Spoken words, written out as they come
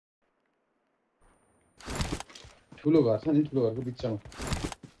ठुलो घर छ नि ठुलो घरको बिचमा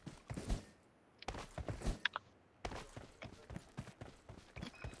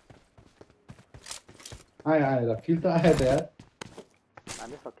आयो ल किल त आयो त यार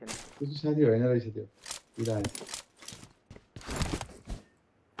हाल्नै सकेन त्यसो साथी होइन रहेछ त्यो किल आयो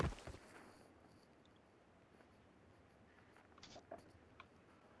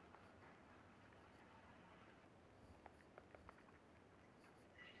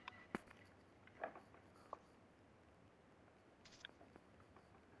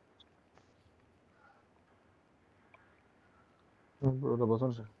Bro, बस्नु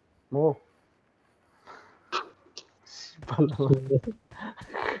छ म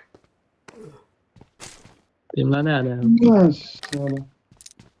तिमीलाई नै हाने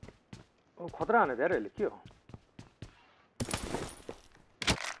ओ खतरा हाने धेरै अहिले के हो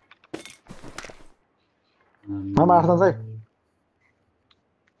मामा आठ है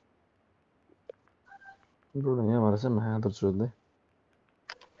bro यहाँ हमारा से मैं तो छोड़ दे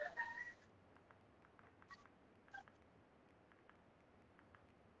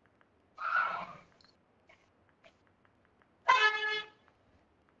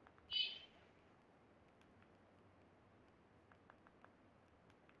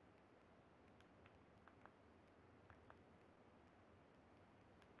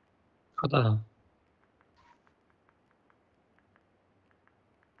कता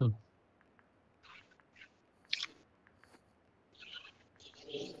छ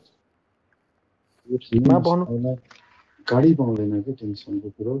मा पाउनु गाडी पाउँदैन के टेन्सनको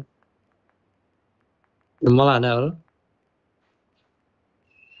कुरो मलाई हाने हो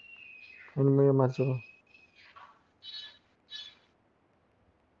अनि म यो मार्छु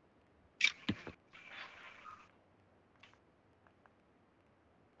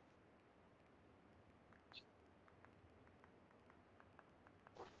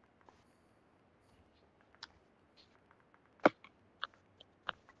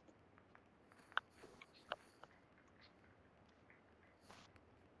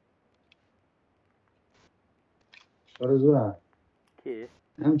सरोजवा के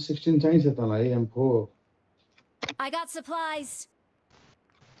M16 चाहिन्छ तँलाई M4 I got supplies.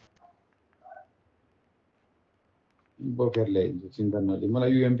 बोकेर ल्याइदिन्छु चिन्ता नलिए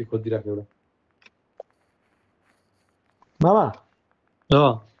मलाई UMP खोजिराख एउटा मामा हो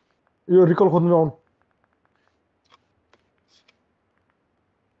यो रिकल खोज्नु आउनु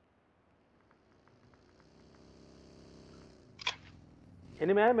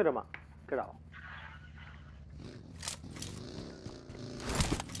एनिमी आयो मेरोमा केटा हो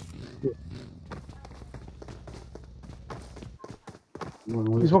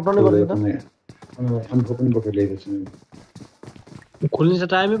स्मोक टर्न गर्दैन M4 पनि बोकेर ल्याइदिन्छु खोल्ने चाहिँ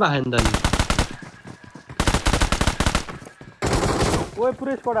टाइमै पाएन त नि ओए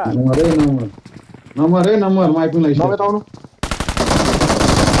पुरै स्क्वाड नम्बर माइपुङ लाइस नभए त आउनु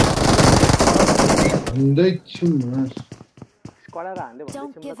भन्दैछु म स्क्वाड र हान्दै भन्दै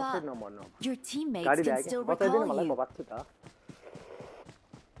Don't छिम give कसै up. नमर्नु Your teammates गाडी can ल्याए still बताइदिनु recall मलाई म you. बाँच्छु त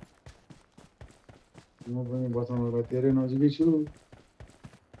म पनि बचाउनु र तेरै नजिकै छु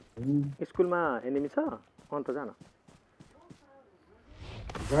स्कुलमा एनिमी छ अन्त जान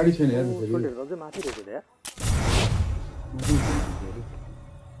गाडी छैन यार सोल्जर अझै माथि रहेछ त यार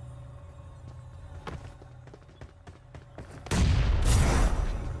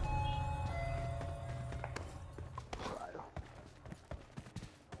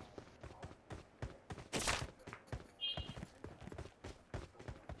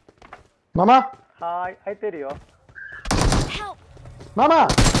मामा हाय आइतेरी हो Help! मामा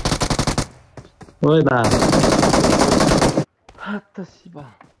ओइ बा हात त सिबा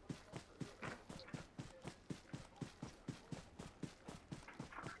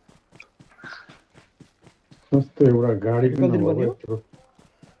कस्तो एउटा गाडी पनि निकाल्दिनु पर्ने हो? नभएको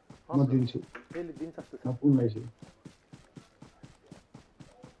म दिन्छु त्यसले दिन्छ जस्तो छ माइपुङ लाइस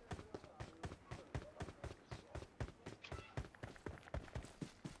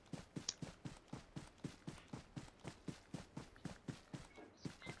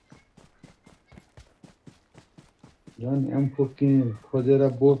झन् M4 खोजेर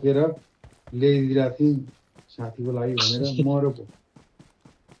बोकेर ल्याइदिरहेको थिएँ साथीको लागि भनेर मरो पो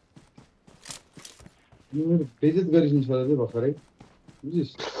यो मेरो बेइज्जत गरिदिनु छ चाहिँ भर्खरै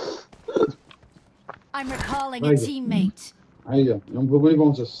बुझिस् I'm recalling a Right. teammate. आइज M4 पनि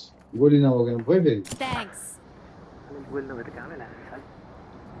पाउँछस् गोली नभएको भयो फेरि Thanks. अनि गोल नभए त कामै लाग्छ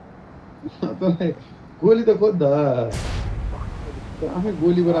तँलाई गोली त खोज द आफै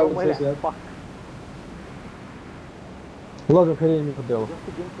गोली बराबर छ यार ल जो फेरि एमी खोज्दै अब जस्तो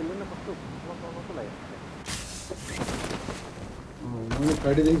गेम खेल्नु न कस्तो मजा लाग्यो मैले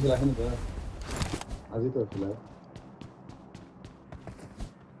फ्राइडेदेखि खेलाएको नि त आजै त खेलायो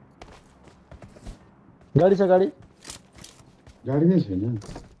गाडी छ गाडी गाडी नै छैन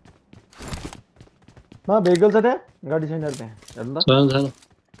भेहिकल छ त्यहाँ गाडी छैन अरे त्यहाँ हेर्नु त छैन छैन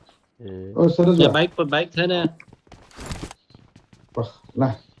ए ओ सरोज यहाँ बाइक छैन ला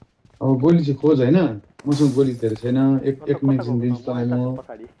अब गोली चाहिँ खोज होइन मसँग गोली धेरै छैन एक म्यागजिन दिन्छु तँलाई म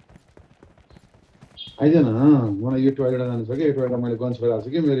पछाडि आइज न मलाई यो टोयलेट जानु छ कि यो टोयलेट मैले गन छोडिरहेको छु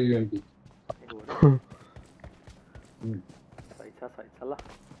कि मेरो युएमपी सही छ ल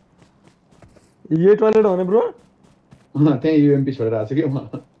यो टोयलेट हो भने ब्रो त्यहाँ युएमपी छोडिरहेको छु कि म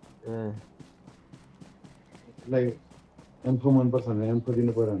ए लाई एम्फो मनपर्छ भने एम्फो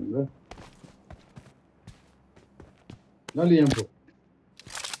दिनु पर्यो भनेर ल लि एम्फो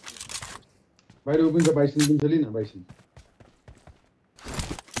बाहिर उभिन्छ 22 दिन्छ लिन 22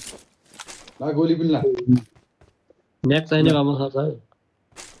 ला गोली पनि ला नेक चाहिने काम छ है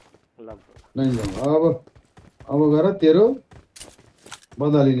ल नै अब गर तेरो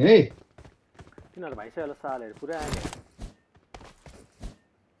बदला लिने है तिनीहरु भाइसहरुले सालहरु पुरै आए नि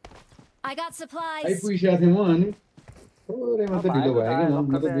I got supplies. आइपुगिसकेको थिएँ म अनि थोरै मात्र ढिलो भयो कि म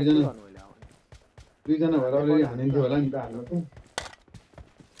त दुईजना भएर अलरेडी हानिन्थ्यो होला नि त हाम्रो त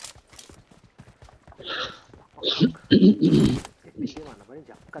के भन्नु पनि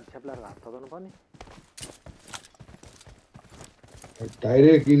झ्याप्का झ्याप्ला हात तगाउनु पर्ने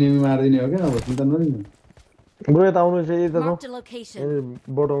डाइरेक्ट इनेमी मारिदिने हो क्या अब चिन्ता नलिनु ब्रो यता आउनु चाहिँ यता Marked a location.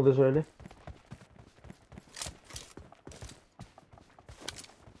 बोट आउँदैछ अहिले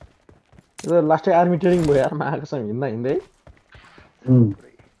लास्टै आर्मी ट्रेनिङ भयो यार आएकोसँग हिँड्दा हिँड्दै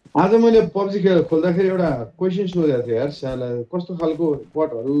आज मैले पब्जी खोल्दाखेरि एउटा क्वेसन सोधेको थिएँ यार साला कस्तो खालको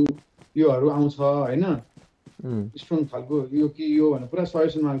बटहरू योहरू आउँछ होइन स्ट्रङ खालको यो कि यो भनेर पुरा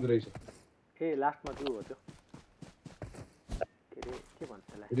सजेसन माग्दो रहेछ ए लास्टमा त्यो हो त्यो के भन्छ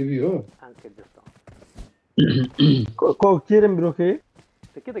त्यसलाई रिभ्यू हो आङ्केट जस्तो के रे ब्रो के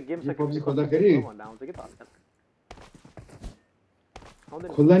त्यो के त गेम यो PUBG खोल्दाखेरि भन्दा आउँछ कि त हल्का आउँदैन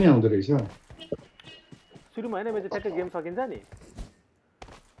खोल्दा नि आउँदो रहेछ सुरुमा हैन मैले ठ्याक्कै गेम सकिन्छ नि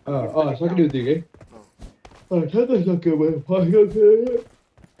सकियो दिएकै ठ्याक्कै सक्यो भयो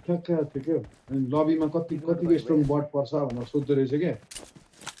ठ्याक्कै थियो क्या लबीमा कतिको स्ट्रङ बट पर्छ भनेर सोध्दो रहेछ क्या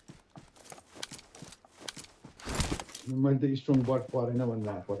मैले त स्ट्रङ बट परेन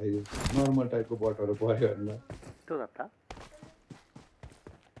भनेर पठाइदिएँ नर्मल टाइपको बटहरू पऱ्यो भनेर त्यो त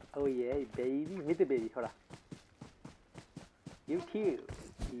Oh yeah, baby. Meet the baby. Hold on. You cute.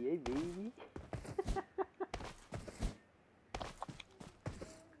 Yeah, baby.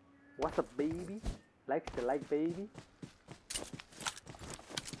 What's up, baby? Like the like, baby.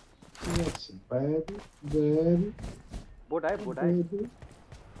 Yes, baby. Boat eye. Boat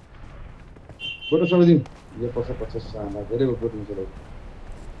छोडिदिउँ यो पछि साला धेरै बोट हुन्छ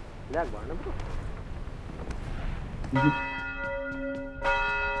ल्याग भएन ब्रो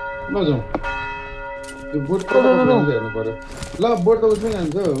नजाउँ त्यो बोट हेर्नु पर्यो ल बोट त उसमै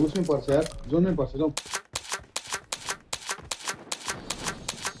जान्छ उसमै पर्छ यार जोनमै पर्छ जाउँ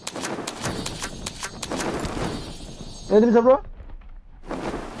एनिमी छ ब्रो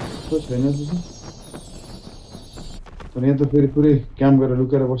छैन अनि यहाँ त फेरि पुरै क्याम्प गरेर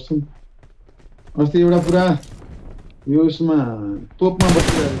लुकेर बस्छौँ अस्ति एउटा पुरा यो उसमा तोपमा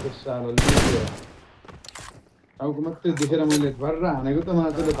बसिरहेको सालले टाउको मात्रै देखेर मैले भर्र हानेको त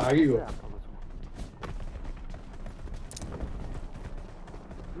मान्छेले भागिगयो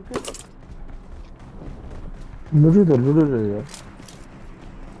लुटु यार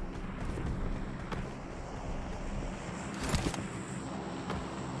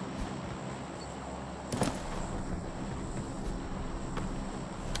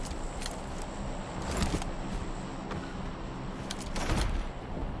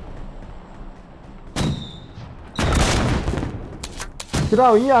किरा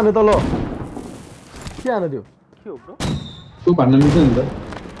हो यहाँ हाने तल के हाने त्यो के हो ब्रो तोप हान्न मिल्छ नि त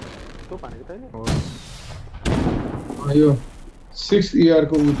त्यो भनेको छैन यो 6 ER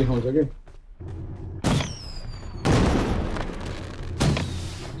को उ देखाउँछ के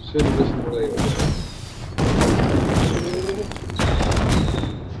सेलिब्रेसन गरेको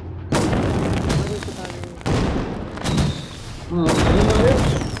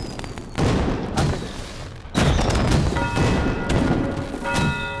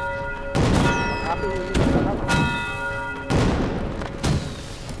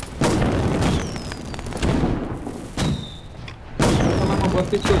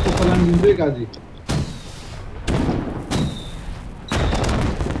त्यसको सलाम दिन्छु काजी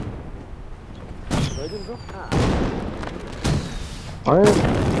भइदिउँ ब्रो अरे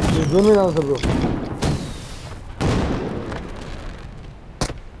जोनमै जान्छ ब्रो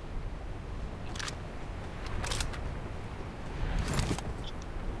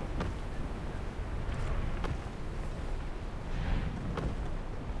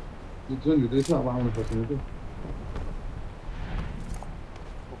जोन भित्र छ अब आउनु पर्छ नि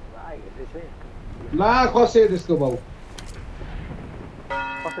आइ हेर्दैछ है ला खसे त्यसको बाउ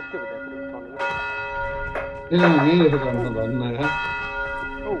कसरी के भयो ए यही रहेछ झन् धन्न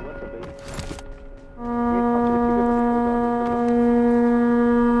ओ वाट द बे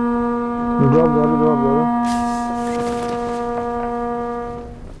ड्रप गरौँ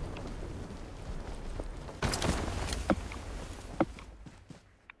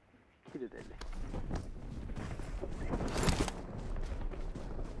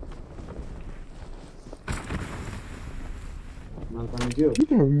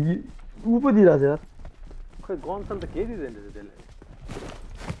ऊ पो दिइरहेछ यार खै गनसन त के दिँदैन रहेछ त्यसले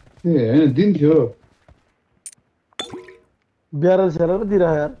ए हैन दिन थियो ब्यारल सेलर पो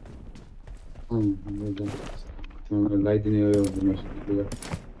दिइरह यार लाइदिने हो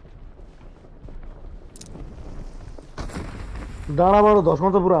डाँडाबाट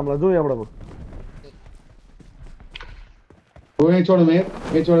धस्काउँछ पुरा हामीलाई जाउँ यहाँबाट हो यहीँ चढौँ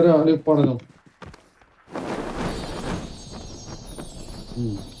यहीँ चढेर अलिक पर जाउँ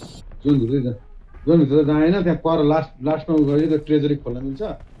जोन भित्र जाएन त्यहाँ पर लास्टमा गयो त्यो ट्रेजरी खोल्न मिल्छ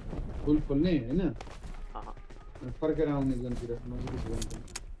फुल खोल्ने होइन फर्केर आउने जोनतिर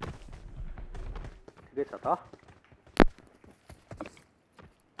ठिकै छ त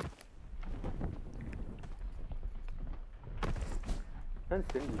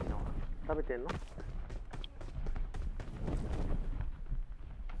तपाईँ टेन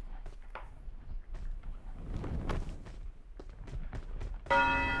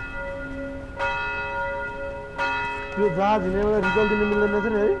त्यो जहाज हिँडेबाट रिकल दिनु मिल्दैन रहेछ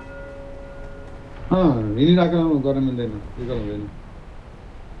नि है हिँडिरहेको गर्न मिल्दैन रिकल हुँदैन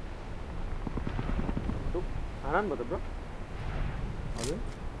हानान भयो त ब्रो हजुर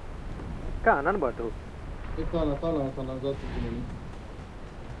कहाँ हानान भयो त एक तल जति किनभने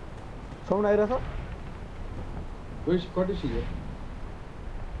साउन्ड आइरहेछ कति सिक्यो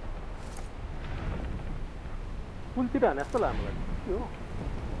पुलतिर हाने जस्तो लाग्यो मलाई के हो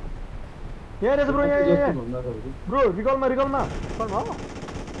यहाँ रहेछ ब्रो यहाँ ब्रो रिकलमा हो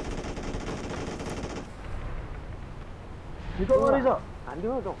रिकलमा रहेछ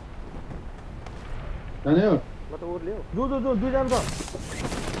हानिदिउँ जाउँ जाने हो म त ओर्ले हो जो दुईजना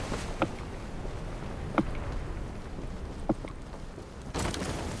छ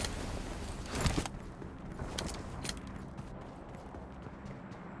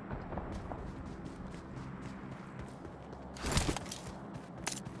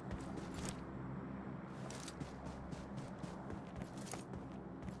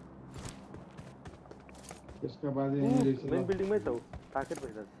त्यसका बाद मेन बिल्डिङमै छ ताकेर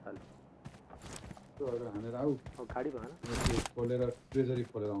भइरहेछ साले त्योहरू हानेर आऊ अब गाडी भएन खोलेर ट्रेजरी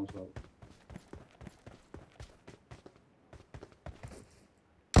खोलेर आउँछ अब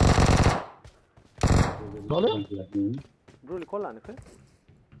ब्रोले कसलाई हाने खै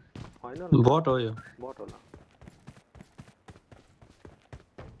होइन बट हो यो बट होला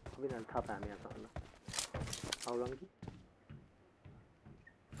बिना थाहा पाएँ हामी यहाँ होला आउला कि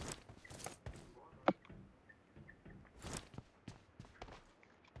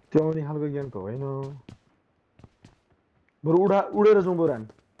त्यो आउने खालको ज्ञान त होइन बरु उडेर जाउँ बरु हामी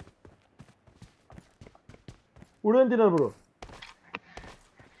उड्यो नि तिनीहरू बरु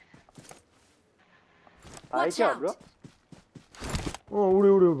भाइ क्या ब्रो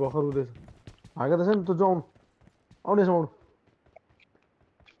उड्यो भर्खर उड्दैछ भागेको त छ नि त जाउँ आउनेछ आउनु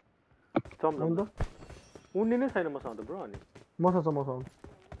चम्ला त उड्ने नै छैन मसँग त ब्रो अनि मसँग आउनु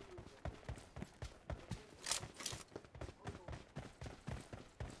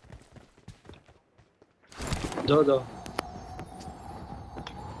जाऊ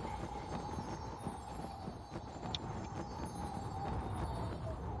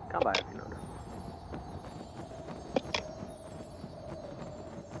कहाँ भयो तिनीहरू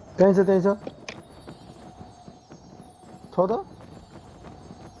त्यहीँ छ त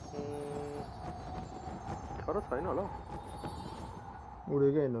तर छैन होला उड्यो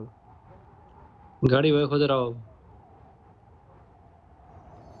क्या यिनीहरू गाडी भयो खोजेर आऊ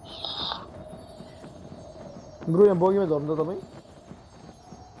ब्रो यहाँ बगीमा झर्नु त तपाईँ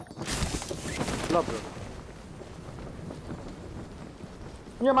ल ब्रो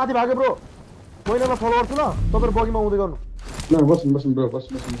यहाँ माथि भाग्यो ब्रो महिनामा फलो गर्छु ल तपाईँहरू बगीमा आउँदै गर्नु ल बस्नु ब्रो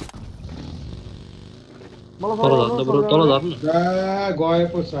बस्नु मलाई तल झर्नु ब्रो तल झर्नु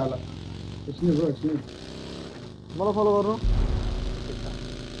गएको साला एकछिन ब्रो एकछिन मलाई फलो गर्नु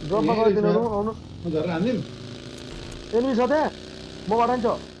ड्रपमा गयो तिनीहरू आउनु म झरेर हान्दिम एनिमी छ त्यहाँ म हटाइन्छ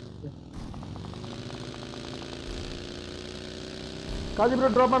काजी ब्रो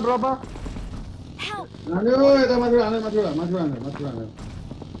ड्रपमा Help! हान्यो यता माथि हान्यो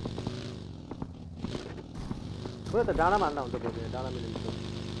पुरा त डाँडामा हान्दा हुन्छ बोल्ने डाँडा मिल्छ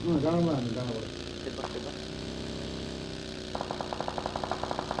डाँडामा हान्नु डाँडाबाट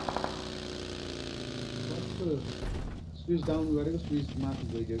स्विच डाउन गरेको स्विच माथि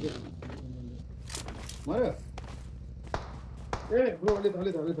गइदियो क्या मर्यो ए ब्रो अलि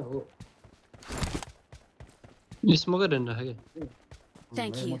त हो स्मोकर रन रहा है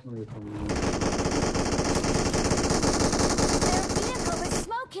Thank you. मसँग यो ठाउँमा। Their vehicle is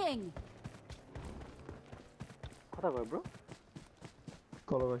smoking. कता भयो ब्रो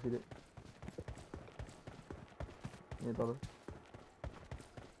तल बसिदे ए तल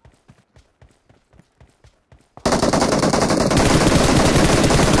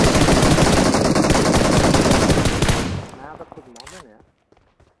यहाँ त खुद मर्दैन यार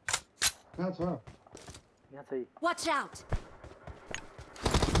कहाँ छ यहाँ चाहिँ Watch out.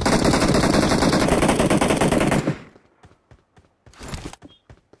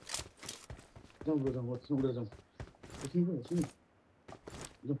 जाउँ ब्रो जाउँ उडेर जाउँ एकछिन जाउँ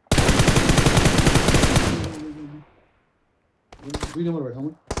दुई नम्बर भयो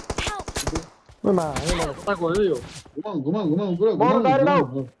ठाउँमा Help. मा हैन कता गयो यो घुमाउँ पुरा बरु दाइरे लाऊ।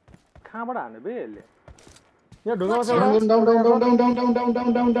 कहाँबाट हान्यो बे यसले यहाँ ढुङ्गामा छ down down down down down down down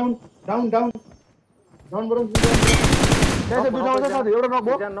down down down down down down बरु त्यहाँ चाहिँ दुईटा मात्रै साथी एउटा नक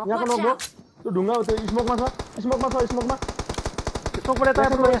भयो दुईजना knock। यहाँको नक भयो त्यो ढुङ्गा हो त्यो स्मोकमा छ स्मोकमा त्यसोबाट त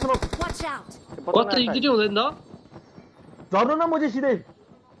स्मोक Watch out. कता इजिट हुँदैन त झर्नु न म चाहिँ सिधै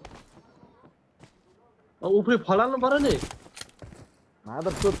उफ्री फलाल्नु पर्यो नि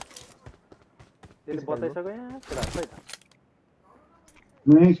मादर चोट त्यसले बताइसक्यो यहाँ केटा खै त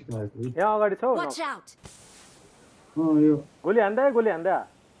नै सिकाएको यहाँ अगाडि छौ Watch out. यो गोली हान्दा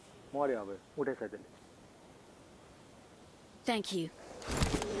मर्यो अब उठेछ त्यसले Thank you.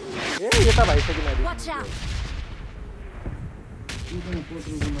 ए यता भइसक्यो माथि Watch out. एकजना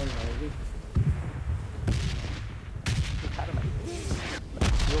पोस्टर बनाएर आएको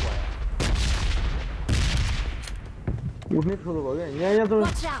यो भयो उठ्ने ठुलो भयो क्या यहाँ त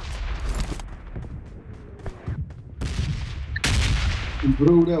Watch out.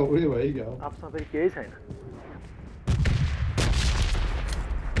 पुरो उडे भयो क्या आफ्सँग फेरि केही छैन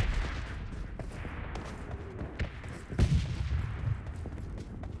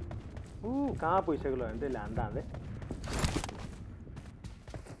कहाँ पुगिसक्यो भने त्यसले हान्दा हान्दै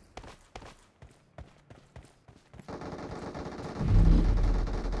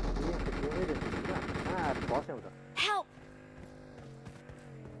बस्यो त Help.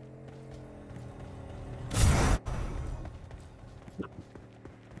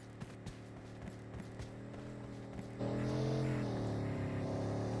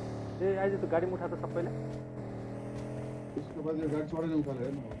 ए अहिले त गाडी मुठा त सबैले त्यसको बाद यो गाडी चढेन उकालो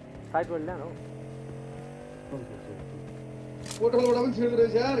हेर्नु साइडबाट ल्याउनु हौ पोर्टलबाट पनि छिर्दो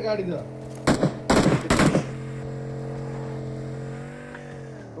रहेछ यार गाडी त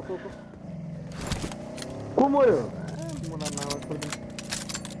को मर्यो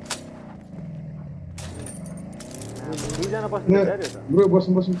दुईजना बस्नु यार यो त ब्रो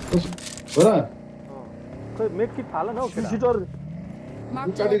बस्नु हो र खोइ मेडकिट फाल न हौ केटा सिटर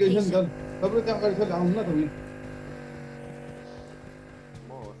Marked a गाडी रहेछ नि location. त तपाईँ त्यहाँ गाडी छ आउनु न तपाईँ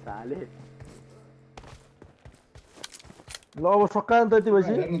म हो साले ल अब सकायो नि त यति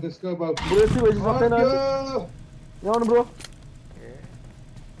भएपछि हेर्नु त्यसको अब ब्रो यति भएपछि सक्दैन यहाँ आउनु ब्रो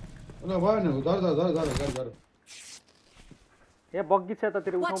ल भयो नि धर गाडी धर यहाँ बग्गी छ त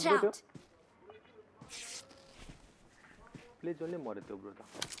तेरो Watch उठाउनु त्यो out. प्ले जोनले मर्यो त्यो ब्रो त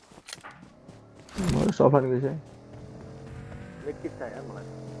मैले सफा निक्लेछ मेडकिट छ यार मलाई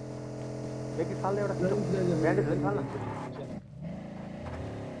मेडकिट फाल्ने एउटा ब्यान्डेज पनि फाल्न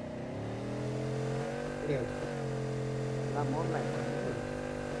ला मर्ला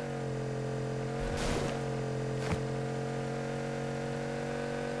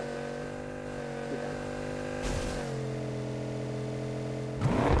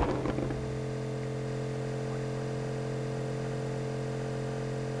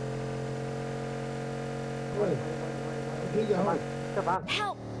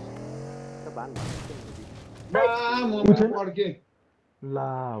Help. पड्के ला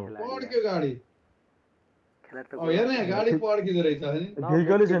गाडी हेर न गाडी पड्किँदो रहेछ नि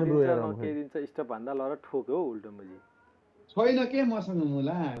भेहिकलै छैन ब्रो यार केही दिन चाहिँ स्टप भन्दा लर ठोक्यो हौ उल्टो मुजी छैन के मसँग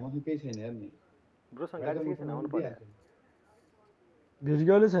मुला मसँग केही छैन हेर्ने ब्रोसँग गाडी के छैन आउनु पर्यो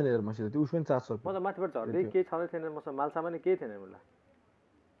भेहिकलै छैन यार मसित त्यो उसको पनि 400 म त माथिबाट झर्दै केही छँदै थिएन मसँग मालसामान केही थिएन मलाई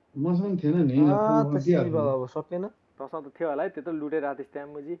मसँग थिएन नि अब सकेन तसँग त थियो होला है त्यत्रो लुटेर आएको त्यहाँ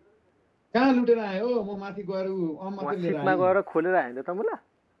मुजी कहाँ लुटेर आयो म माथि गएर मात्रै लिएर सिटमा गएर खोलेर हान्यो त मुला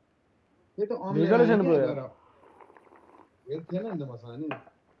त्यही त भेहिकलै छैन ब्रो यार हेर थिएन नि त मसँग नि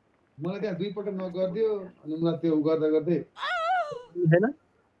मलाई त्यहाँ दुई पटक नक गरिदियो अनि मलाई त्यो गर्दा गर्दै हैन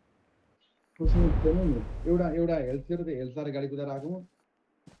कसैले थिएन नि एउटा हेल्थ थियो र त्यो हेल्थ सारे गाडी कुदाएर आएको म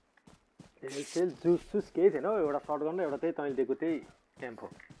सेल जुस केही थिएन हौ एउटा सर्ट गर्न एउटा त्यही तैँले दिएको त्यही क्याम्प हो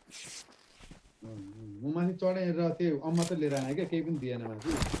म माथि चढेँ र त्यो अम्मा त लिएर आएँ क्या केही पनि दिएन माथि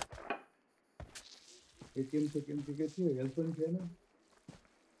एटिएम के थियो हेल्थ पनि थिएन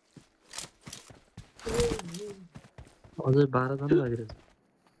अझै 12 जना लागिरहेछ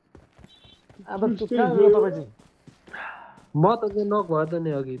अब कहाँ गयो तपाईँ चाहिँ म त चाहिँ नक भयो त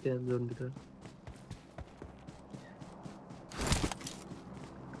नि अघि त्यहाँ जोन भित्र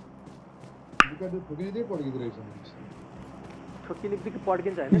दुकान ठोकिँदै पड्किँदो रहेछ ठोकिने बित्तिकै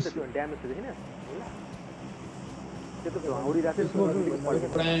पड्किन्छ होइन नि त त्यो ड्यामेज हुँदैछ नि त्यो त झौडिरहेको थियो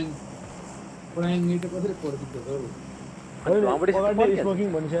प्राङ त कसरी पड्किन्छ त अगाडि स्मोकिङ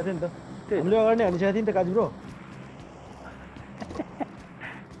भनिसकेको थियो नि त हामीले अगाडि नै हालिसकेको थियो नि त काजु ब्रो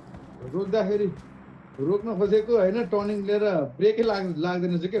रोक्दाखेरि रोक्न खोजेको होइन टर्निङ लिएर ब्रेकै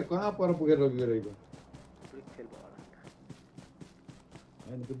लाग्दैन चाहिँ क्या कहाँ पर पुगेर रोकिँदो रहेछ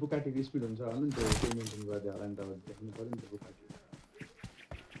होइन त्यो बुकाटीको स्पिड हुन्छ होला नि त्यो मेन्टेन गर्दै होला नि तपाईँ देख्नु पऱ्यो नि त बुकाटी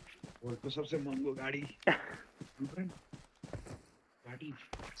वर्ल्डको सबसे महँगो गाडी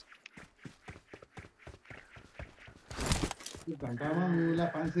घन्टामा मुला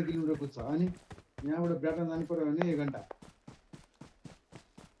 500 किलोमिटर कुद्छ अनि यहाँबाट ब्याटन जानु पर्यो भने 1 घन्टा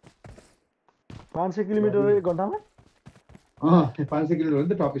 500 किलोमिटर 1 घन्टामा 500 किलोमिटर हो नि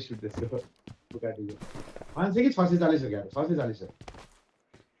त टप स्पिड त्यसको बुकाटीको 500 कि 640 हो क्या 640 हो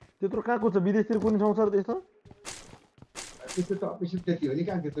त्यत्रो कहाँ कुद्छ विदेशतिर कुनै ठाउँ छ र त्यस्तो त्यस्तो टप स्पिड त्यति हो नि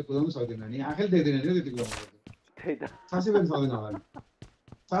कहाँ त्यस्तो कुदाउनु सक्दैन नि आँखाले देख्दैन नि त्यति कुदाउनु त्यही त 600 पनि सक्दैन होला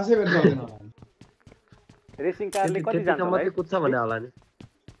 600 पनि सक्दैन होला रेसिङ कारले कति जान्छ मात्रै कुद्छ भने होला नि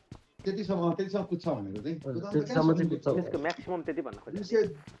त्यतिसम्म कुद्छ भनेको चाहिँ त्यतिसम्म चाहिँ कुद्छ त्यसको म्याक्सिमम त्यति भन्न खोजेको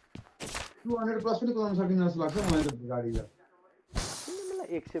 200 प्लस पनि कुदाउन सकिन्न जस्तो लाग्छ मलाई त गाडी त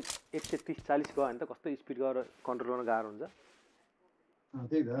 130 40 गयो भने त कस्तो स्पिड गएर कन्ट्रोल गर्न गाह्रो हुन्छ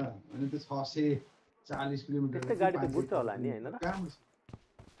त्यही त अनि त्यो 640 किलोमिटर त्यस्तै गाडी त गुड्छ होला नि हैन र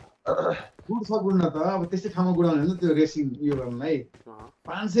गुड्छ गुड्न त अब त्यस्तै ठाउँमा गुडाउने हो नि त्यो रेसिङ उयो गर्नलाई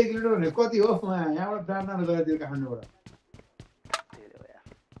 500 किलोमिटर भने कति हो यहाँबाट डाँडा गयो त्यो काठमाडौँबाट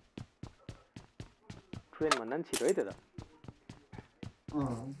ट्रेन भन्दा नि छिटो है त्यो त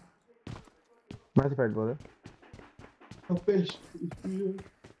माथि फाइट गर्यो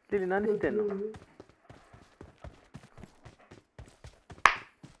त्यसले नानिस्दैन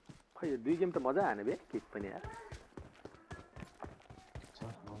खै यो दुई गेम त मजा हाने बे किक पनि यार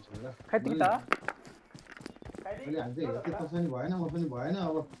खाइदिक त भएन म पनि भएन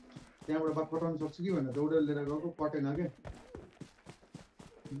अब त्यहाँबाट बात पठाउन सक्छु कि भनेर दौडेर लिएर गएको पटेन के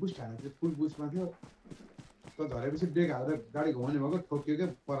बुस्ट हाने थियो फुल बुस्टमा थियो त झरेपछि ब्रेक हालेर गाडी घुमाउने भएको ठोक्यो क्या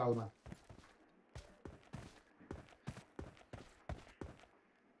परालमा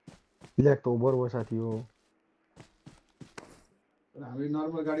ल्याक त ओभर भयो साथी हो हामीले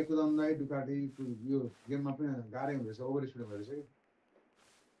नर्मल गाडी कुदाउँदै डुकाटी यो गेममा पनि गाह्रै हुँदैछ ओभर स्पिड भइरहेछ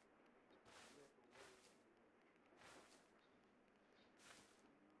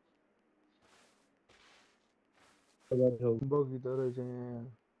कि बगी त रहेछ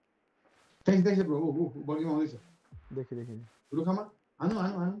त्यही ब्रो बगीमा आउँदैछ देखि रुखमा हानु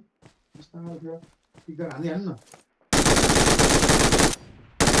बिस्तारै थियो ठिक गरेर हान्नु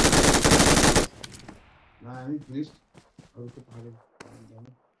न हामी फिनिस अरूको पाहाडे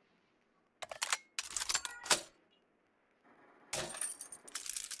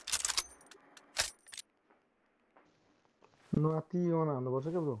नआत्ती आउन हाल्नुपर्छ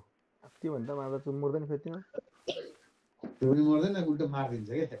क्या ब्रो आत्ती भने त मार्दा चाहिँ मर्दैन फेरि त्यो पनि मर्दैन उल्टो मारिदिन्छ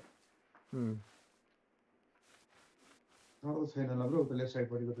क्या छैन ल ब्रो त्यो लेफ्ट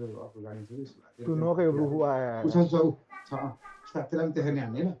साइडपट्टिको त्यो अर्को गाडी छ त्यो नकै रुखु आयो त्यसलाई पनि त्यसरी नै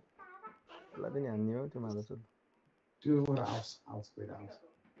हान्ने ल त्यसलाई पनि हान्ने हो त्यो मार्दा चाहिँ त्यो आउँछ पहिला आउँछ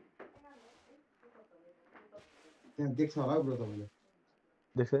त्यहाँ देख्छ होला ब्रो तपाईँले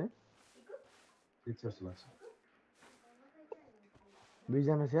देख्छ नि देख्छ जस्तो लाग्छ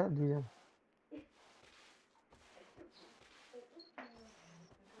दुईजना छ दुईजना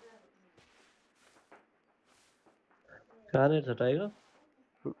कहाँनिर छ टाइगर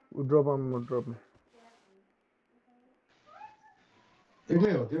ड्रपमा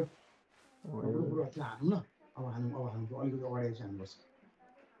एक्लै हो त्यो हानु न अब हानु अलिकति अगाडि चाहिँ हान्नुपर्छ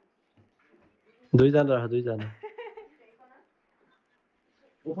दुईजना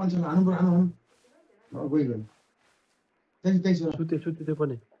ओपन छ हानु ब्रो हानु गयो त्यही छ सुते त्यो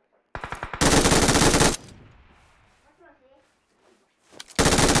पनि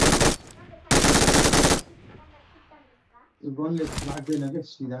गनले लाग्दैन के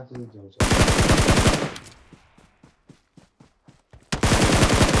सिधा चाहिँ जाउँछ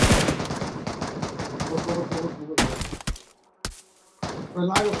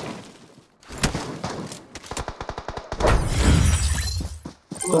लाग्यो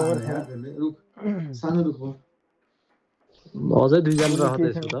रुख सानो रुख हो अझै दुईजना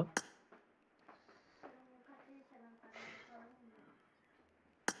रहँदैछ त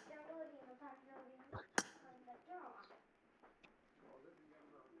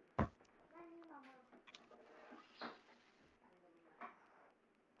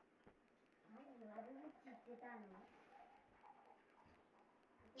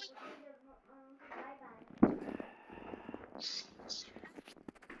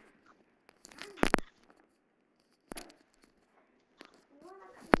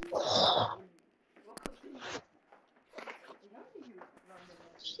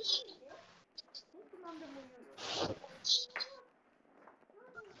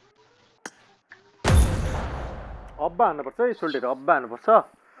अब्बा हान्नुपर्छ है सोल्डर अब्बा हान्नुपर्छ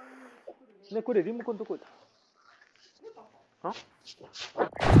ने कुरे रिमोट कोन त कोता ह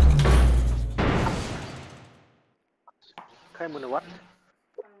खै मुने वाट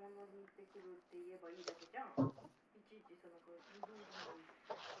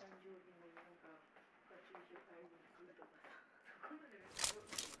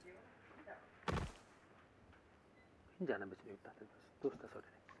जाना बेच्ने एउटा दोस्त छ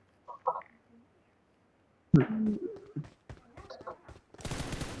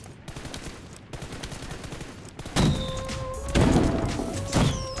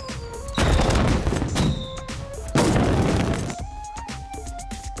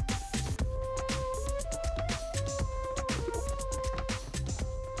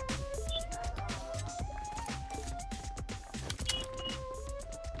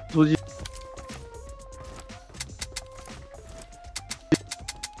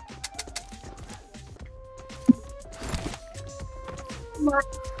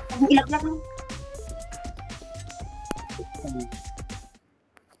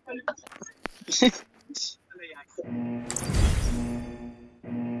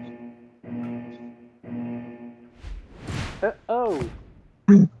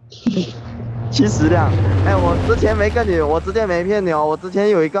辆，哎，我之前没跟你，我之前没骗你哦，我之前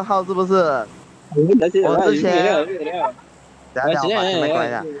有一个号是不是？我之前，等下我把前面关一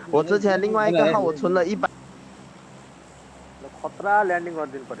下，我之前另外一个号我存了100。खतरा ल्यान्डिङ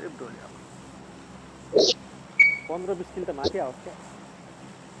गर्दिनु पर्यो ब्रोले 15-20 किल त माथि आओस् क्या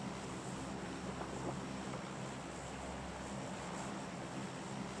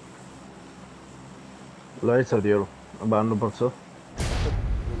ल है छोरीहरु बाँड्नु पर्छ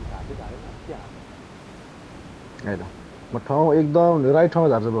हैन म ठाउँ एकदम राइट ठाउँमा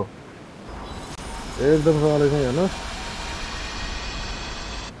झार्छ ब्रो एकदम सँगले चाहिँ हेर्नुस्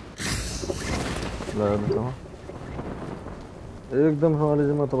ल एकदम सँगले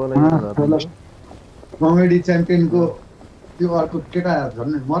चाहिँ म तपाईलाई झार्छु कमेडी च्याम्पियनको त्यो अर्को केटा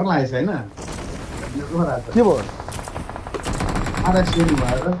झन् मर्न आएछ हैन के भयो आधा सेनी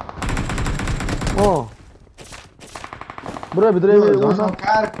भएर ओ ब्रो भित्र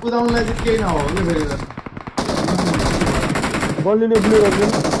कार कुदाउनलाई चाहिँ केही नहो के फेरि बलिने ब्लु गर्दिनु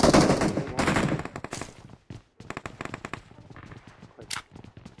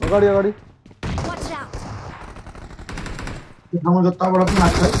अगाडि अगाडि Watch out! त्यो ठाउँमा जताबाट पनि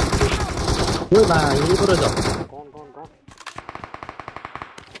लाग्छ है यो बा यो पर जा कौन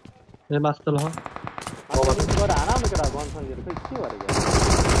ए मास्टर ह गएर आराम केटा गनसँग हेर खै के भएर गयो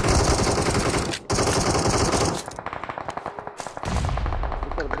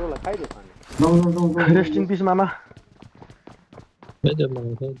इतर ब्रोला खाइदे पानी रेस्ट इन पीस मामा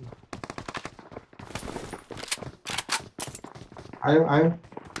आयो आयो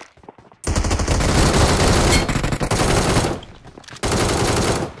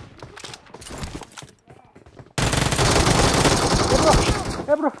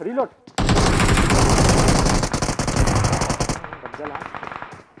ए ब्रो रिलोड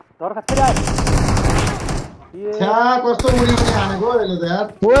डर का फेरि आयो ये छ्या कस्तो मुडी पनि हानेको यसले त यार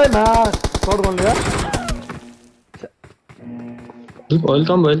ओए ना शॉट गर्नु यार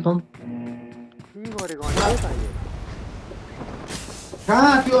वेलकम के गरेको अनि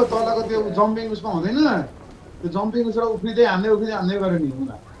कहाँ त्यो तलको त्यो जम्पिङ उसमा हुँदैन त्यो जम्पिङ उसबाट उफ्रिँदै हान्दै गऱ्यो नि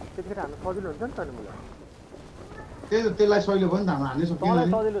हुँदा त्यतिखेर हान्न सजिलो हुन्छ नि त अनि मलाई त्यसलाई सहिलो भयो नि त हाम्रो हान्नै सक्दैन तँलाई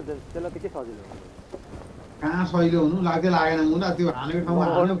नि सजिलो हुन्छ त्यसलाई त के सजिलो हुन्छ कहाँ सहिलो हुनु लाग्दै लागेन मुला त्यो हानेको ठाउँमा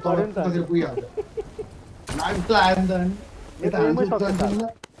हान्यो तलतिर पुगिहाल्छ लाग्दै आयो नि त अनि यता हान्छु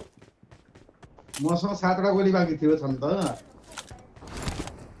मसँग 7वटा गोली बाँकी थियो छन् त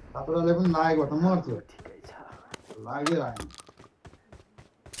 7वटाले पनि लागेको त मर्थ्यो लाग्यो आएन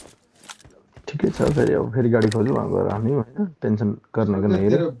ठिकै छ फेरि अब फेरि गाडी खोज्यो वहाँ गएर हामी हैन टेन्सन गर्नेको नै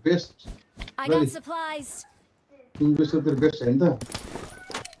तेरो बेस्ट I got supplies. तिम्रो बेस्ट तेरो बेस्ट हैन त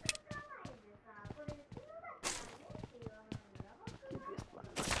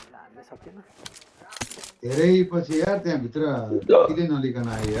धेरै पछि यार त्यहाँ भित्र किन नलिकन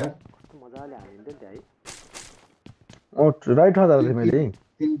आयो यार मजाले हानिन्थ्यो नि ओ राइट हजार थिए मैले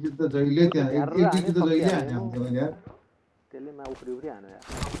तीन कित त जहिले त्यहाँ एक कित त जहिले हाने हुन्थ्यो मैले यार त्यसले मा उफ्री हान्यो यार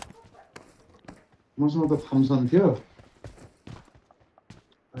मसँग त थम्सन थियो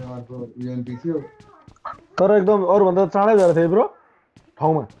अनि अर्को युएमपी थियो तर एकदम अरु भन्दा चाँडै झरेको थियो ब्रो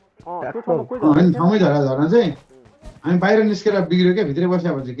ठाउँमा त्यो ठाउँमा कोही हैन ठाउँमै झरा चाहिँ हामी बाहिर निस्केर बिग्र्यो के भित्रै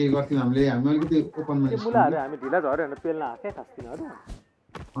बस्या भन्छ केही गर्थ्यौं हामीले हामी अलिकति ओपनमा त्यो मुलाहरु हामी ढिला झर्यो भने पेल्न आके खास्दिनहरु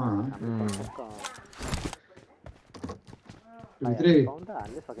भित्रै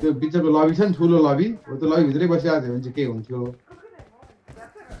त्यो बिचको लबी छ नि ठुलो लबी हो त्यो लबी भित्रै बसिरहेको थियो भने चाहिँ के हुन्थ्यो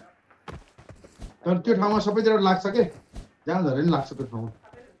तर त्यो ठाउँमा सबैतिर लाग्छ के जहाँ झरे नि लाग्छ त्यो ठाउँमा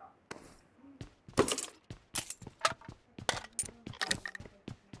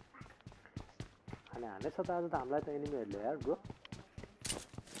हानेछ त आज त हामीलाई त एनिमीहरुले यार ब्रो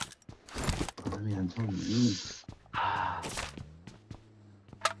हामी हान्छौँ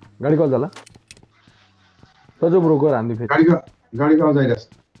गाडी कल जाला सजो ब्रो गएर हान्दी फेरि गाडीको आवाज आइरहेछ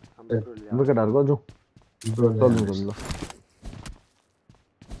हाम्रो केटाहरु गजौ चल्नु ल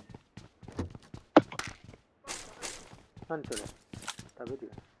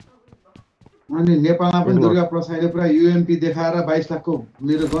अनि नेपालमा पनि दुर्गा प्रसादले पुरा युएमपी देखाएर 22 लाखको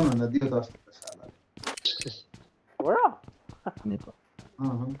मेरो गन भन्दा दियो त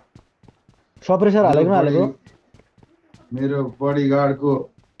सप्रेसर हालेको मेरो बडीगार्डको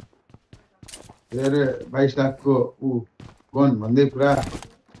धेरै 22 लाखको उ गन भन्दै पुरा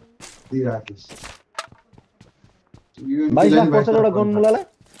दिइराको छ 22 लाख पर्छ एउटा गन मुलालाई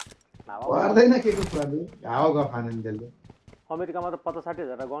पर्दैन के को कुरा हावा ग खानेन त्यसले अमेरिकामा त 50-60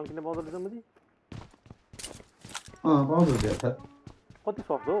 हजार गन किन्न पाउँदो रहेछ मुजी पाउँदो थियो त कति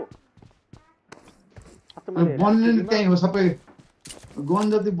सक्दो बन्ने त्यही हो सबै गन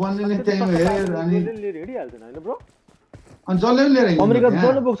जति बन्ने त्यही हो हेर अनि लिएर हिडिहाल्दैन हैन ब्रो अनि जसले लिएर हिँड्छ अमेरिका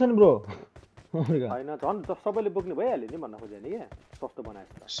चल्नु बोक्छ नि ब्रो अमेरिका हैन झन् सबैले बोक्ने भइहाल्यो नि भन्न खोजे नि के सस्तो बनाएछ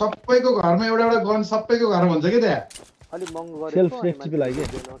त सबैको घरमा एउटा एउटा गन सबैको घर भन्छ के त्यहाँ अलि महँगो गरे सेल्फ सेफ्टीको लागि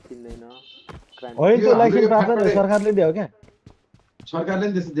किन्दैन होइन त्यो लाइसेन्स प्राप्त सरकारले दियो क्या सरकारले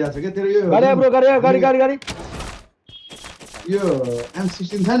नि त्यस्तो दिएको छ के तेरो यो गाडी ब्रो गाडी यो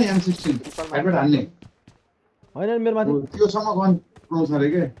M16 छ नि M16 हाइब्रिड हान्ने हैन मेरो माथि त्यो सम्म गन पाउँछ रे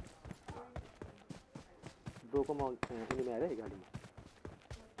के दोको म एनिमी आरे गाडीमा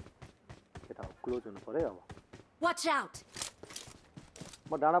केटा क्लोज हुनु पर्यो अब Watch out.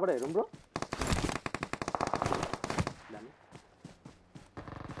 म डाँडाबाट हेरौँ ब्रो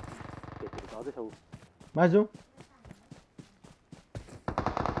अझै छौ माजु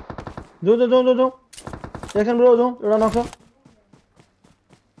जो एकछिन ब्रो जो एउटा नक्छ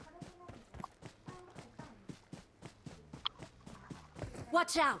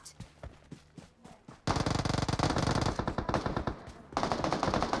Watch out.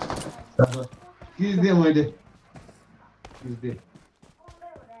 किस दे मैले किस दे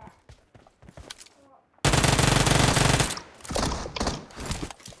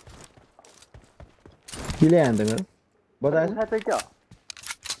किले हान्दै गरे बताए चाहिँ के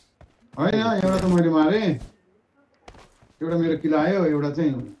हैन एउटा त मैले मारे एउटा मेरो किला आयो एउटा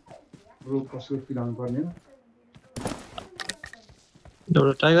चाहिँ ग्रुप कसको किलाउनु पर्ने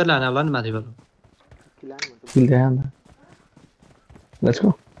एउटा टाइगरले हाने होला नि माथिबाट किले हान्द लेट्स गो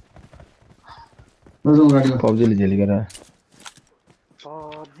नजाउँ गाडीमा पब्जीले झेली गरे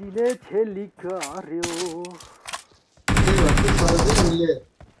पब्जीले झेली गर्यो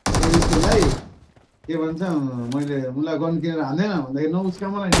के भन्छ मैले मुला गन किनेर हान्दैन भन्दाखेरि नउस्का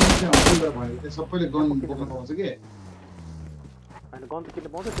मलाई नउस्का भने त्यो सबैले गन बोक्न पाउँछ के हैन गन त किन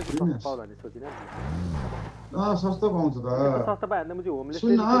पाउँछ त्यति सस्तो पाउँला नि सोचिन सस्तो पाउँछ त सस्तो पाए भने मुजी होमलेस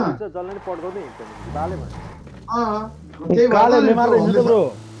हुन्छ जल्लै नि पड गर्दै हिँड्छ नि बाले भने त्यही कालेले मार्दै हिँड्छ ब्रो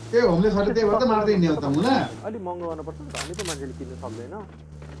त्यही होमलेसहरुले त्यही भएर त मार्दै हिँड्ने हो त मुला अलि महँगो गर्नुपर्छ नि त अनि त मान्छेले किन्न सक्दैन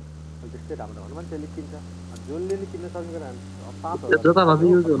त्यस्तै राम्रो भने मान्छेले किन्छ जसले नि किन्न सक्दैन जता भाबी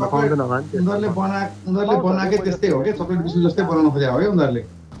युज हुन पाउँदैन होला नि उनीहरुले बनाएकै त्यस्तै हो के चक्लेट बिस्कुट जस्तै बनाउन खोजेको हो के उनीहरुले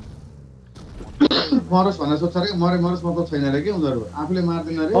मरस भनेर सोच्छ रे मरस मतलब छैन रे के उनीहरु आफूले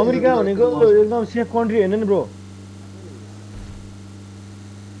मार्दैन रे अमेरिका भनेको एकदम सेफ कन्ट्री हैन नि ब्रो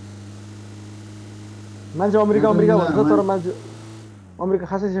मान्छे अमेरिका भन्छ तर मान्छे अमेरिका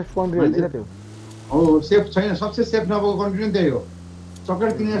खासै सेफ कन्ट्री हैन त्यो हो सेफ छैन सबसे सेफ नभएको कन्ट्री नै त्यही हो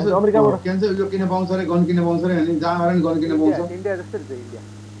चकलेट किने जस्तो अमेरिकाबाट के भन्छ यो किन पाउँछ रे गन किन पाउँछ रे अनि जहाँ गरे नि गन किन पाउँछ इन्डिया जस्तै छ इन्डिया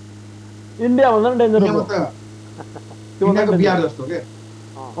इन्डिया भन्दा नि डेन्जर इन्डियामा त इन्डियाको बिहार जस्तो के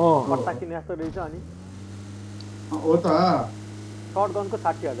पट्टा किने जस्तो रहेछ अनि हो त सर्ट गनको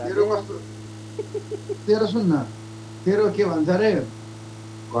 60,000 तेरो कस्तो तेरो सुन न तेरो के भन्छ रे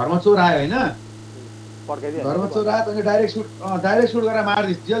घरमा चोर आयो हैन पड्काइदियो घरमा चोर आयो अनि डाइरेक्ट सुट गरेर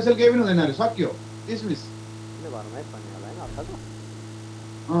मार्दिस जेलसेल केही पनि हुँदैन रे सक्यो डिसमिस घरमै भन्ने होला हैन अर्थको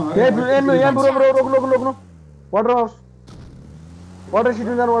यहाँ ब्रो रोक वाटर हाउस वाटर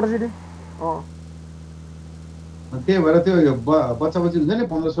सिटी जानु वाटर सिटी त्यही भएर त्यो बच्चा बच्ची हुन्छ नि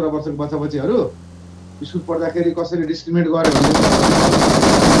 15-16 वर्षको बच्चा बच्चीहरू स्कुल पढ्दाखेरि कसरी डिस्क्रिमिनेट गर्यो भने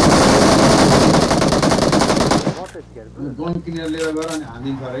गन किनेर लिएर गएर अनि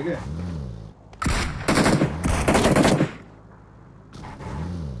हानिदिन्छ अरे के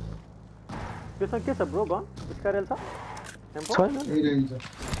त्यसमा के छ ब्रो गन स्कारल छ टेम्पो छैन यही रहन्छ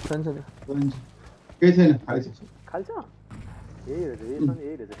केही छैन खाली छ खाल्छ यही रहेछ यसमा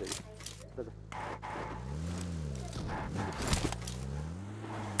यही रहेछ फेरि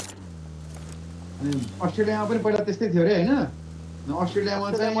अनि अस्ट्रेलियामा पनि पहिला त्यस्तै थियो अरे हैन अस्ट्रेलियामा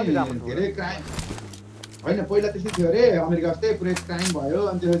चाहिँ धेरै क्राइम होइन पहिला त्यस्तै थियो अरे अमेरिका जस्तै पुरै क्राइम भयो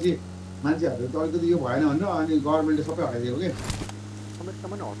अनि त्यसपछि मान्छेहरू त अलिकति यो भएन भनेर अनि गभर्मेन्टले सबै हटाइदियो के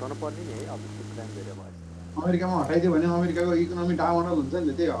अमेरिकामा नि हटाउनु पर्ने नि है अब क्राइम धेरै भयो अमेरिकामा हटाइदियो भने अमेरिकाको इकोनोमी डाउनल हुन्छ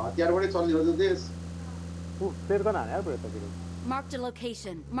नि त्यही हतियारबाटै चल्ने हो त्यो देश फेरि गर्न हाने यार यतातिर Marked a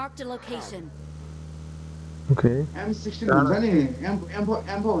location. Marked a location. Okay M16 हुन्छ नि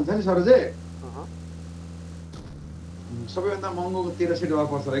M4 हुन्छ नि सरोजे सबैभन्दा महँगो $1300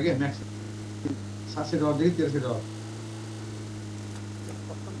 पर्छ अरे के म्याक्स $700 देखि $1300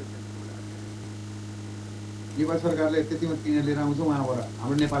 नेपाल सरकारले त्यतिमा किनेर लिएर आउँछ उहाँबाट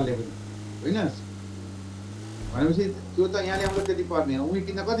हाम्रो नेपालले पनि होइन भनेपछि त्यो त यहाँले आउँदा त्यति पर्ने हो उही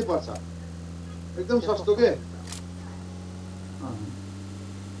किन्न कति पर्छ एकदम सस्तो के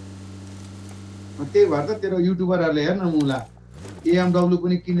त्यही भएर त तेरो युट्युबरहरूले हेर्न मुला एएमडब्ल्यू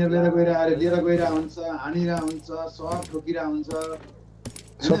पनि किनेर लिएर गइरह हुन्छ हानिरह हुन्छ सब ठोकिरह हुन्छ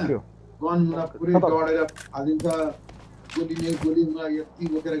गनमा पुरै डढेर हालिदिन्छ गोलीमा यति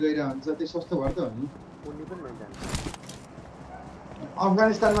बोकेर गइरह हुन्छ त्यो सस्तो भएर त हो नि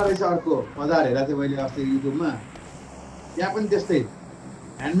अफगानिस्तानमा रहेछ अर्को बजार हेरेको थिएँ मैले अस्ति युट्युबमा त्यहाँ पनि त्यस्तै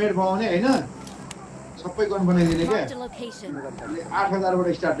ह्यान्डमेड बनाउने होइन सबै गन बनाइदिने क्या 8,000बाट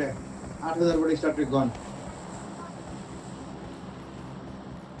स्टार्टेड गन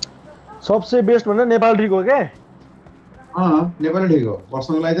सबसे बेस्ट भनेर नेपाल ठीक हो क्या नेपालै ठिक हो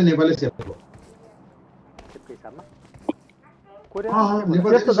बस्नको लागि त नेपालै सेफ हो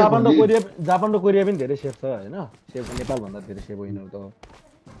त्यस्तो जापान र कोरिया पनि धेरै सेफ छ होइन सेफ नेपाल भन्दा धेरै सेफ होइन त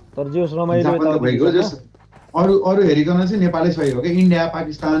तर जे होस् रमाइलो अरू हेरिकन चाहिँ नेपालै सही हो क्या इन्डिया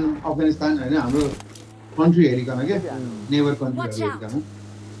पाकिस्तान अफगानिस्तान होइन हाम्रो कन्ट्री हेरिकन क्या नेबर कन्ट्रीहरू हेरिकन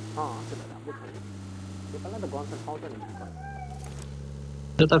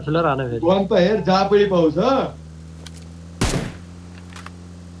त्यता फिलर हाने फेरि गन त हेर जहाँ पनि पाउँछ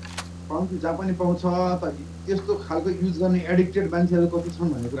जहाँ पनि पाउँछ त यस्तो खालको युज गर्ने एडिक्टेड मान्छेहरू कति छन्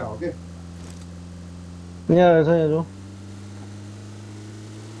भन्ने कुरा हो क्या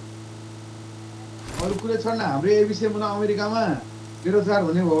अरू कुरा छ न हाम्रो यही विषयमा अमेरिकामा बेरोजगार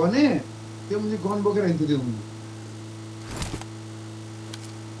हुने भयो भने त्यो मुझे गन बोकेर हिँड्थ्यो त्यो मुझे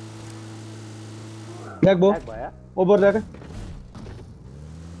ओभर ल्याक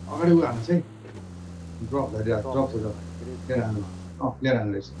अगाडि उ हान्छ है ड्रप लिएर हान्नु लिएर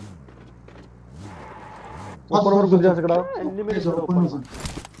हान्नु रहेछ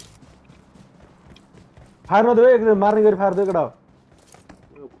फायर नदियो एकदम मार्ने गरी फायर दियो केटा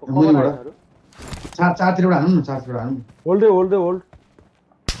चारतिरबाट हान्नु न चारतिरबाट हान्नु होल्ड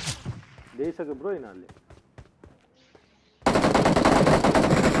ल्याइसक्यो ब्रो यिनीहरूले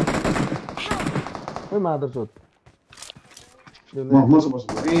ओइ मादर चोद बस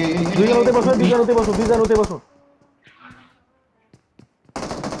दुईजना उतै बस्नु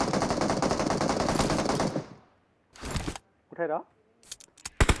उठाएर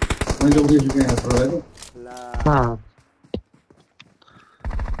मैले उठेछु के प्रभाइको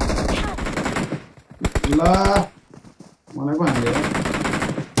ल मलाई पो हान्यो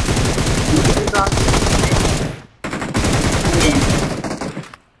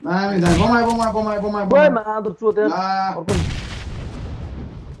नामी जान बमाए ओइ मादर चोद यार अर्को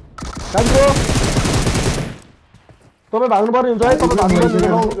कान्छो तपाईँ भाग्नु पर्ने हुन्छ है तपाईँ भाग्नु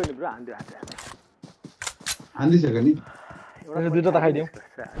हान्दिसक्यो नि दुईटा त खाइदिउँ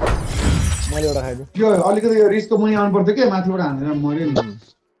मैले एउटा खाइदिउँ त्यो अलिकति यो रिसको मुनि आउनु पर्थ्यो के माथिबाट हानेर मर्यो नि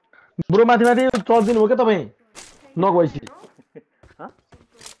ब्रो माथि चल्दिनु हो क्या तपाईँ नक भएपछि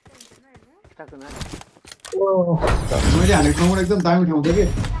खुट्टाको नानी मैले हानेको ठाउँबाट एकदम दामी ठाउँ थियो कि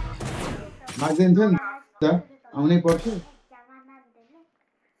लाग्दैन थियो नि त आउनै पर्थ्यो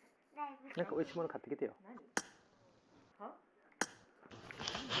यहाँको ओइसमन खाते के थियो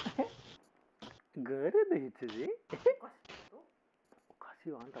गरे देखिछु जी खसी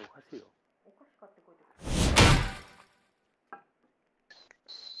हो अन्त खसी हो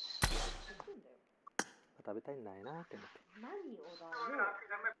बता बताइ नाइना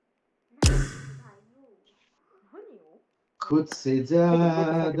खुद से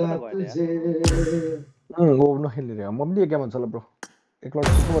ज्यादा तुझे वो नखेल्ने रे म पनि एक गेम हुन्छ ल ब्रो एकलट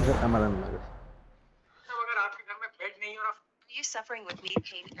सुपर वर्ष काम गर्न लाग्यो अगर आपके घर में बेड नहीं और you suffering with knee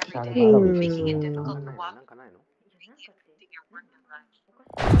pain every day making it difficult to walk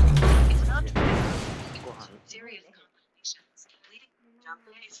it's not serious complications leading जानते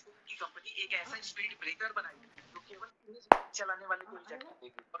हैं इस फोन की कंपनी एक ऐसा स्पीड ब्रेकर बनाई है जो केवल चलाने वाले को रिजेक्ट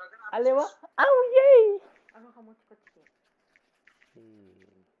करेगी और अगर आप अले वा आउ ये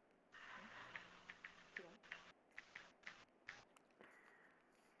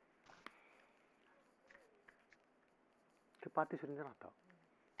पार्टी सुनिन्छ न त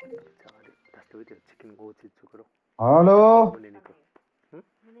त्यस्तो त्यो चिकन गोची चुक्रो हेलो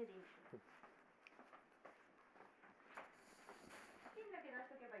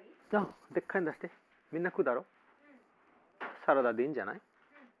No, देखा दस्ते मिन्ना कुदारो सारा दा दिन जाना है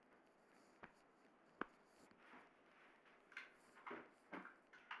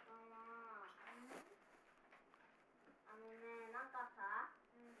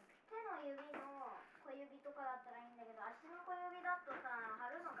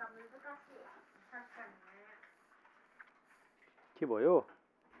के भयो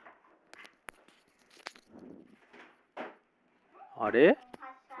अरे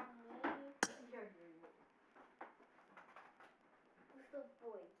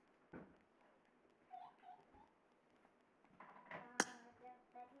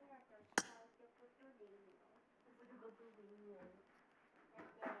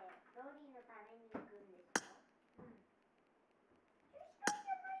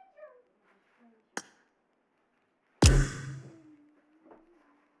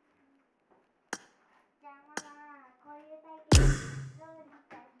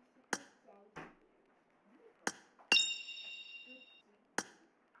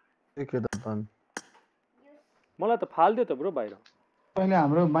मलाई त फाल्दियो त ब्रो बाहिर पहिले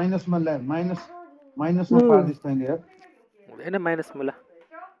हाम्रो माइनसमा माइनसमा पार्दिस तैले यार हुँदैन माइनस मुला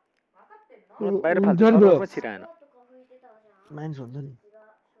बाहिर फाल्दियो छिराएन माइनस हुन्छ नि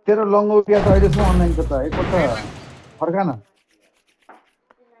तेरो लङ्गौटिया त अहिलेसम्म अनलाइन त एकपल्ट फर्का न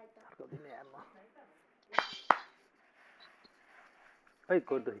Hey,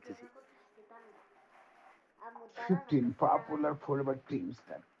 good to see 15 popular football teams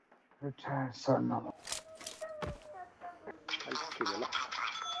that retire surname.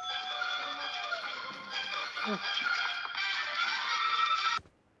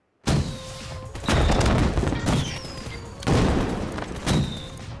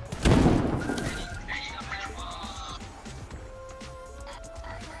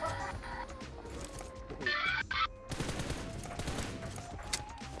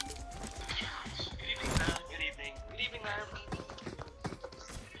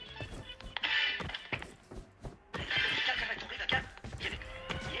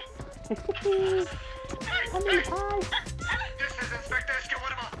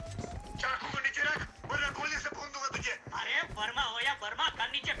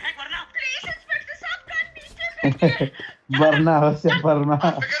 Barna होस् या Barna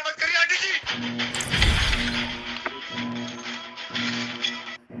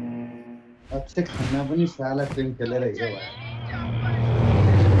अक्षय खन्ना पनि साला टिम खेलेर हिजो भयो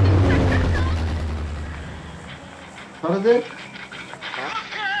सरज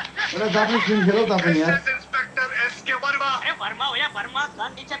एउटा जापानिज टिम खेलौ त पनि यार इंस्पेक्टर एस के वर्मा ए वर्मा हो या वर्मा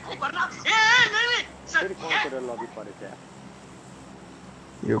कान नीचे खै वर्मा ए नहीं सर कौन तेरे लॉबी पड़े थे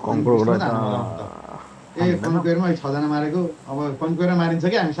यो कन्क्रोबाट ए कन्क्वेरमा 6 जना मारेको अब कन्क्वेरा मारिन्छ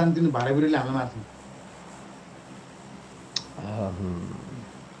कि हामी शान्तिनु भारेबुरीले हामीलाई मार्छौं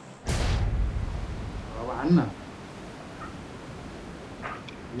अब हान्न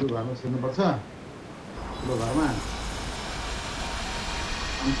यो घरमा छिर्नु पर्छ यो घरमा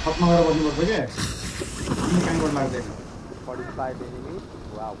अनि छतमा गएर बस्नु पर्छ के अनि कामबाट लाग्दैन 45 enemies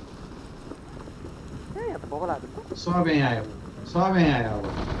वाओ ए यहाँ त बबल आयो सब यहाँ आयो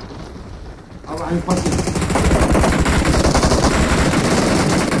अब हामी फर्किन्छौँ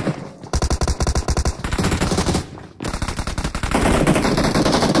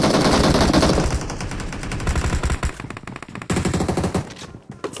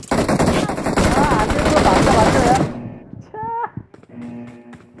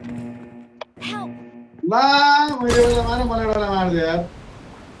ला मैले बेला मारे मलाई बेला मार्दियो यार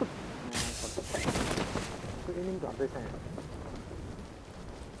एनिमी झर्दैछ यहाँ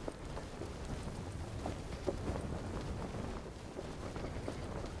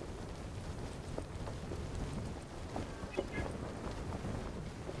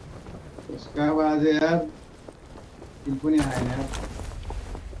उसका आवाज है यार किल पनि आएन यार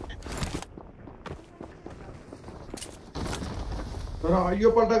तर यो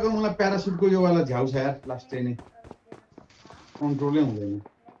पल्टको मलाई प्यारासुटको यो वाला झ्याउ छ यार लास्ट चाहिँ नि कन्ट्रोलै हुँदैन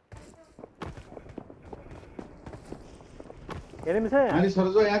एनिमी छ यहाँ अनि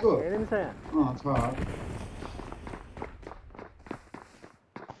सरजो यहाँको एनिमी छ यहाँ छ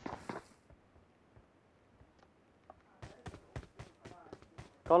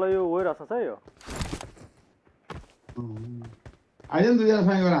तल यो वेयर हाउस छ यो आइज नि दुईजना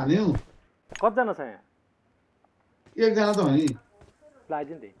सँग गएर हाल्यौँ कतिजना छ यहाँ एकजना त हो नि ल आइज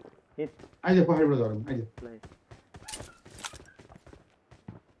नि त्यही आइज पछाडिबाट झरौँ आइज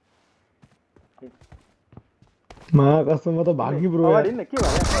मा कसम म त भाग्यो ब्रो अगाडि हिँड्न के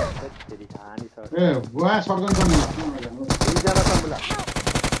भयो फेरि हानी छ ए बुवा सर्कन पनि दुईजना छ मुला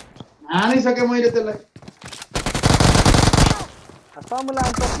हानिसकेँ मैले त्यसलाई मुला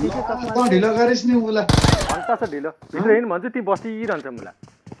अन्त ठिकै छ ढिलो गरिस् नि मुला घन्टा छ ढिलो भित्र हिँड्नु भन्छ ती बसिरहन्छ मुला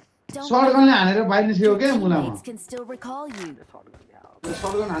सर्कनले हानेर बाहिर निस्क्यो क्या मुलामा Can still recall you.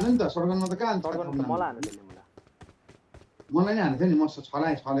 सर्कन हान्यो नि त सर्कनमा त कहाँ सर्कन त मलाई हान्नु त्यसले मुला मलाई नै हानेको थियो नि म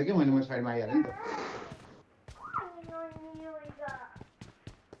छलाएँ कि मैले साइडमा आइहालेँ नि त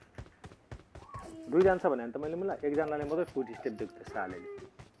दुईजना छ भने त मैले मुला एकजनाले मात्रै फुट स्टेप देख्छु सालेले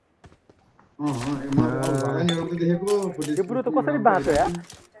ब्रो त कसरी बाँच्यो यार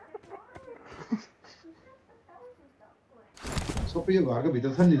सबै यो घरको भित्र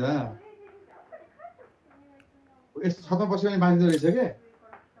छ नि त यस्तो छतमा बस्यो भने बाँच्दो रहेछ क्या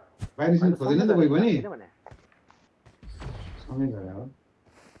बाहिर निस्किनु खोज्दैन नि त कोही पनि सँगै गयो हो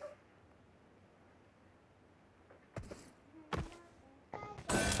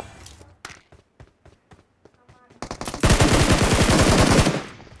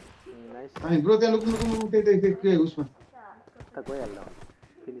अनि ब्रो त्यहाँ लुक्नु त्यही उसमा त गइहाल्दा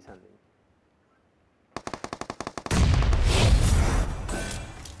फिनिस हान्दिनु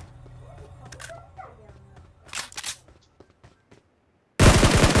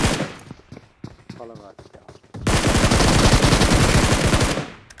फलो गर्छ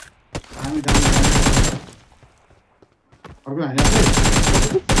हामी अर्को हाने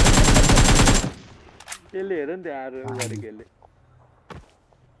यसले हेर नि त्यहाँ आएर गरेको यसले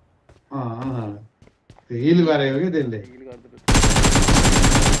त्यो हिल गरेको क्या त्यसले हिल गर्दै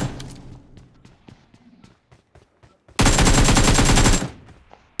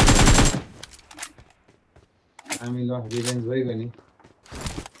हामी ल रिभेन्ज भइगयो नि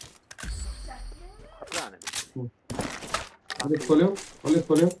खोल्यो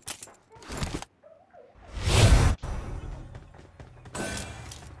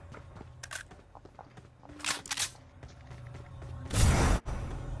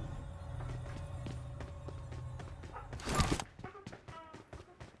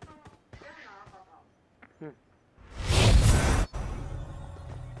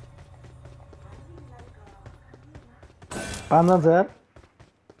पाँचजना छ यार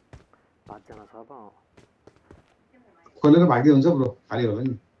पाँचजना छ अब खोलेर भाग्दै हुन्छ ब्रो खाली होला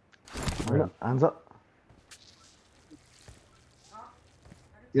नि हान्छ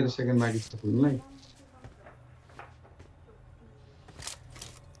 13 सेकेन्ड बाँकी छ खोल्नुलाई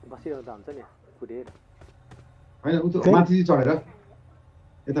बसिरहँदा हुन्छ नि कुदेर होइन उ त माथि चढेर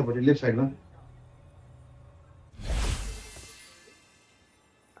यतापट्टि लेफ्ट साइडमा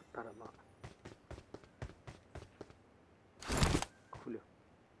खुल्यो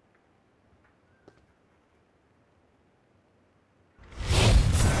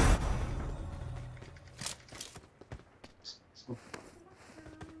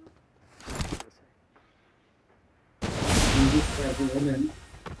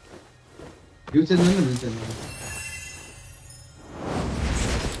भ्यू चेन्ज गर्न भ्यू चेन्ज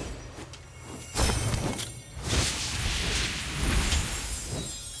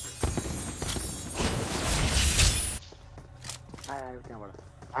आयो त्यहाँबाट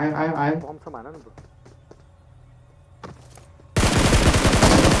आयो बम छ भन न ब्रो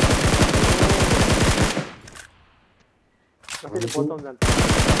कसैले बचाउन जान्छ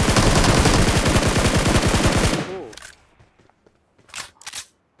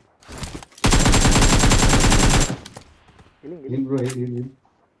हिल ब्रो हिल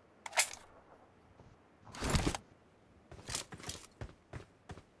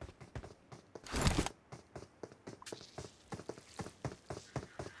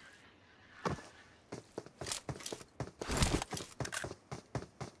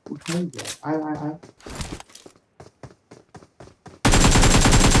उठाइ आयो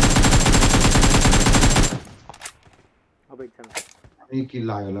अब एकजना अनि के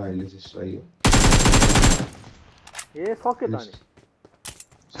लाग्यो ल अहिले चाहिँ सही हो ए सक्यो त अनि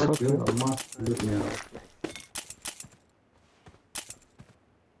सक्यो म लुट्ने हो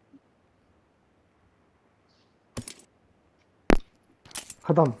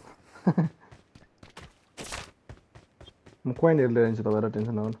खतम म कोइन हेर्दै रहन्छु तपाईहरु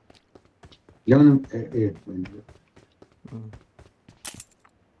टेन्सन नगर्नु ल्याउन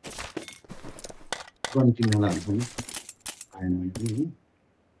कोन किन्न लाग्छ नि आएन भने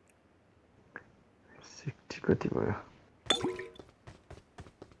 60 कति भयो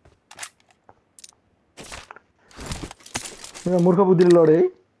मूर्ख बुद्धिले लडे है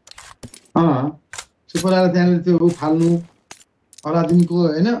सुपरलाई त्यहाँले त्यो फाल्नु अलादिनको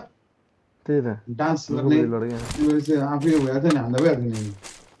हैन त्यही त डान्स गर्ने त्यो चाहिँ आफै भएर चाहिँ हान्दा भइहाल्छ नि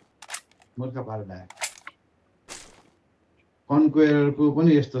मूर्ख पार्दा कन्क्वेररको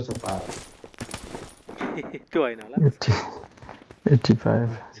पनि यस्तो छ पार त्यो हैन होला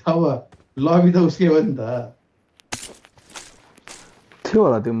 85 अब लबी त उसकै हो नि त थियो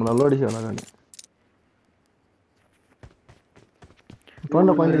होला त्यो मलाई लडिसक्यो होला गाडी टन्ड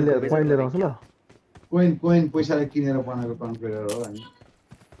कोइन लिएर आउँछु ल कोइन पैसाले किनेर बनाएको कन्क्वेरर हो अनि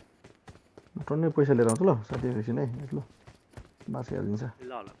टन्नै पैसा लिएर आउँछु ल साथी एकछिन है ल बासी हालिदिन्छ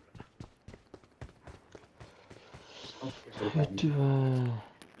ल ल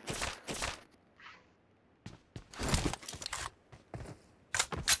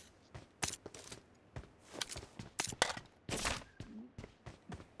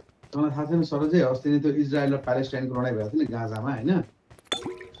मलाई थाहा छैन सरोजै अस्ति नै त्यो इजरायल र प्यालेस्टाइनको लडाइँ भएको थियो नि गाजामा हैन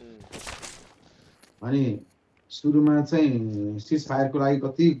अनि सुरुमा चाहिँ सिज फायरको लागि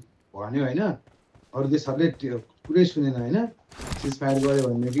कति भन्यो हैन अरु देशहरुले पुरै सुनेन हैन सिज फायर गर्यो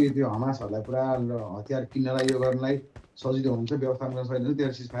भनेदेखि त्यो हमासहरुलाई पुरा हतियार किन्नलाई यो गर्नलाई सजिलो हुन्छ व्यवस्थापन गर्न सजिलो त्यो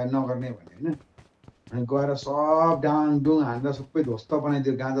सिज फायर नगर्ने भने हैन अनि गएर सब डाङडुङ हानेर सबै ध्वस्त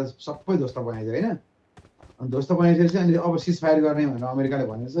बनाइदियो गाजा सबै ध्वस्त बनाइदियो हैन अनि ध्वस्त बनाइसकेपछि अनि अब सिज फायर गर्ने भनेर अमेरिकाले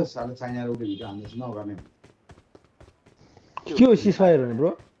भनेछ साले चाइना र उले भिडियो हान्दैछ नगर्ने के हो सिज फायर भने ब्रो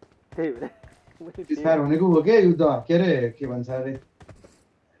त्यही भएर सिज फायर भनेको हो के युद्ध के रे के भन्छ अरे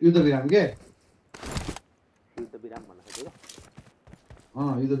युद्ध विराम के युद्ध विराम भन्न खोजेको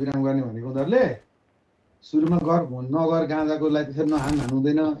युद्ध विराम गर्ने भनेको उनीहरूले सुरुमा नगर गाँजाकोलाई त्यसरी नहान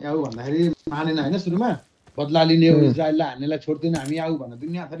हुँदैन याउ भन्दाखेरि मानेन होइन सुरुमा बदला लिने हो इजरायललाई हान्नेलाई छोड्दैन हामी आऊ भनेर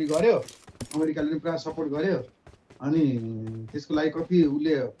दुनियाँथरी गर्यो अमेरिकाले पनि पुरा सपोर्ट गर्यो अनि त्यसको लागि कति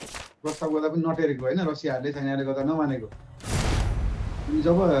उसले प्रस्ताव गर्दा पनि नटेरेको होइन रसियाहरूले चाइनाले गर्दा नमानेको अनि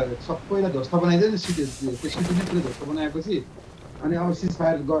जब सबैलाई ध्वस्त बनाइदियो नि सिटी त्यो सिटी नै पुरै ध्वस्त बनाएपछि अनि अब सिज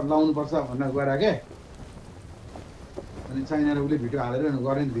फायर लाउनुपर्छ भनेर गएर के अनि चाइना र उसले भिडियो हालेर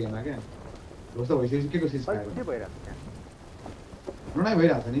गर्ने दिएन क्या ध्वस्त भइसकेपछि के को सिज फायर के भइरहेको छ लडाइँ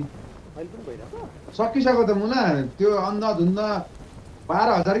भइरहेको छ नि अहिले पनि भइरहेको सकिसक्यो त मुना त्यो अन्धाधुन्द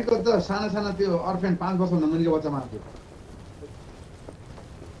 12,000 को त साना साना त्यो अर्फेन 5 वर्षभन्दा मुनिको बच्चा मार्थ्यो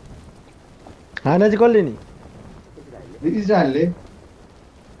हाने चाहिँ कसले नि इजरायलले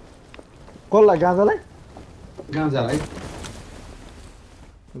कसलाई गाजालाई गाँजालाई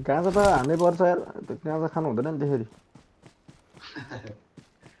गाजा त हान्नै पर्छ यार त्यो गाजा खानु हुँदैन नि त्यसरी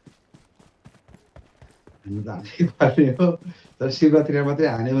हामी त हानै पर्ने हो तर शिवरात्रिमा मात्रै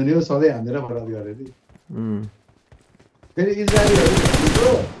हान्यो भने हो सधैँ हानेर बर्बाद गरे नि फेरि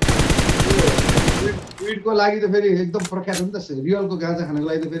इजरायलीहरु ट्विटको लागि त फेरि एकदम प्रख्यात हो नि त रियलको गाँजा खानको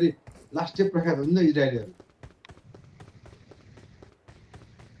लागि त फेरि लास्टै प्रख्यात हो नि त इजरायलीहरु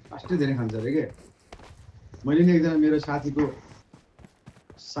लास्टै धेरै खान्छ अरे के मैले नि एकजना मेरो साथीको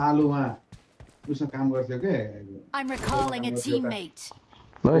सालोमा उसँग काम गर्थ्यो के I'm recalling a teammate.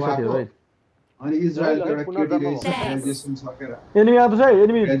 अनि इजरायलको एउटा केटी रहेछ ग्रेजुएसन सकेर एनिमी आउँदैछ है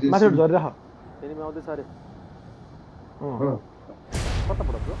एनिमी माथि झरिराख एनिमी आउँदैछ अरे हो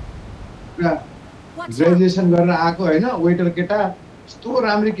कताबाट ब्रो पुरा ग्रेजुएसन गरेर आएको हैन वेटर केटा यस्तो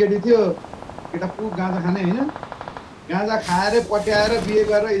राम्री केटी थियो केटा पु गाँजा खाने हैन गाँजा खाएर पट्याएर बिहे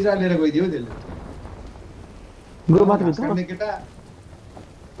गरेर इजरायल लिएर गइदियो त्यसले ब्रो माथि भित्र खाने केटा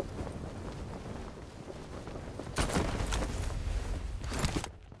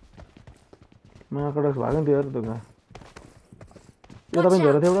माकडस भाग्यो नि त्यो यार त्यो गा यो तपाईँ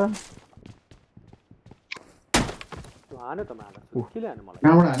झरेको थियो एउटा हान्यो त माला किले हान्यो मलाई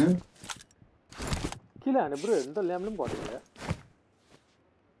कहाँबाट हान्यो किले हान्यो ब्रो हेर्नु त ल्याम्लुम गरेको यार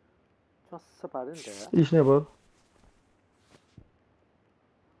चस्स पार्यो नि त यार स्नेपर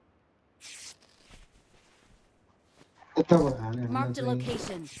यताबाट हान्यो Marked a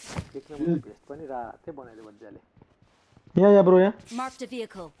location. देख्न मन भेस्ट पनि रातै बनाइदियो बज्जाले यहाँ ब्रो यहाँ Marked a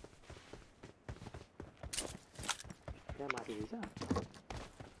vehicle. त्यहाँ माथि रहेछ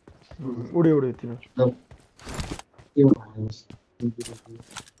उड्यो उड्यो तिम्रो ए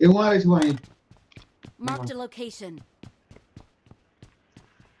उहाँ रहेछ उहाँ Marked a location.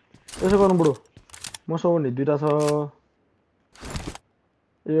 यसो गर्नु बुढो मसँग नि दुईटा छ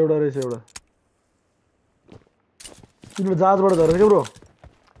एउटा रहेछ एउटा तिम्रो जहाजबाट झरेको के ब्रो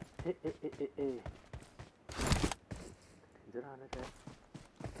ए जरा आने क्या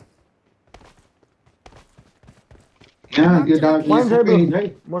यहाँ त्यो डाल कोइन छ ब्रो है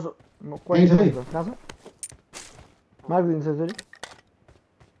म कोइन छ कहाँ छ मार्क दिन्छ सरी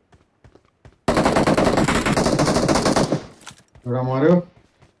एउटा मर्यो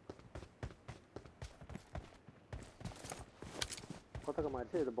कताको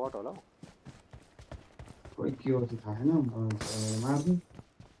मान्छे यो त बट होला हौ खोइ के हो त्यो थाहा छैन मार्छु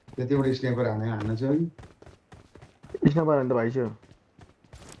त्यतिबाट स्न्याइपर हान्न चाहिँ स्न्याइपर हान्दा भाइस्यो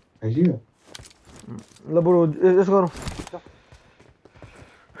खाइसक्यो ल बरु यसो गरौँ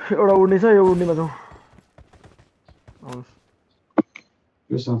एउटा उड्ने छ यो उड्नेमा जाउँ आउनुहोस्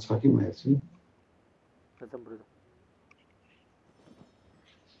योसँग छ कि म हेर्छु एकदम बुझ्नु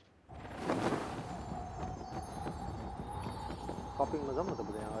शपिङमा जाउँ न त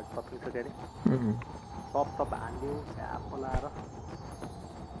बुझ्नु यहाँ शपिङ छ क्या अरे सब हान्यो स्याप बोलाएर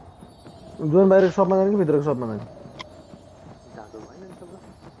जोन बाहिर सपमा जाने कि भित्रको सपमा जाने जाँदो भएन नि त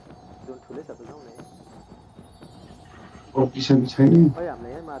जोन ठुलै छ त जाउँ न किसान छैन खै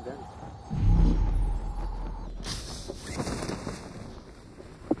हामीलाई यहीँ मार्दैन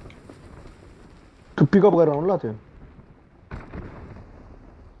त्यो पिकअप गरेर आउनु ल त्यो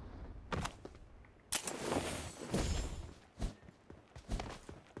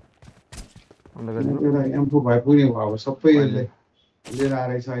एउटा एम्फो भए पुग्ने भयो अब सबै यसले लिएर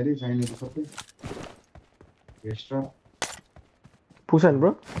आएछ अहिले चाहिनेको सबै एक्स्ट्रा पुग्छ नि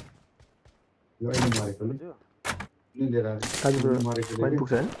ब्रो यो अहिले मरेकोले नि लिएर काजु मरेकोले पनि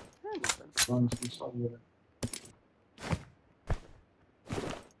पुग्छ हैन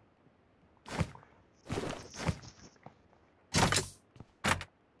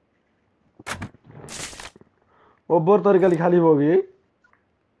ओभर तरिकाले खाली भयो कि है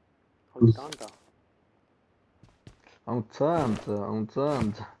आउँछ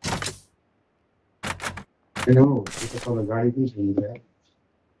हेलो त्यो त गाडी पनि छैन यार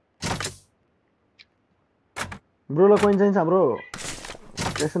ब्रोलाई कोइन चाहिन्छ हाम्रो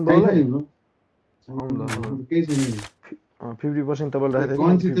एक्सन ब्रोलाई केही छैन 50% तपाईले राखेको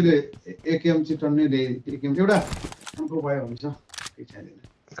कोन चाहिँ त्यसले एकेएम चाहिँ टन्नै ले एकेएम एउटा हाम्रो भयो हुन्छ केही छैन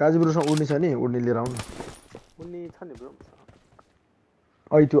काजु ब्रोसँग उड्ने छ नि उड्ने लिएर आउनु उड्ने छ नि ब्रो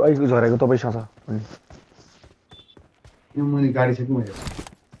अहिले त्यो अहिले झरेको तपाईसँग छ उड्ने यो मैले गाडी छ कि मैले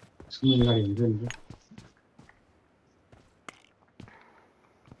यसको मैले गाडी हुन्छ नि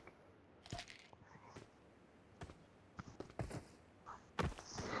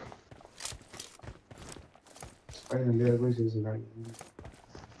अहिले लिएर गइसकेको छु गाडी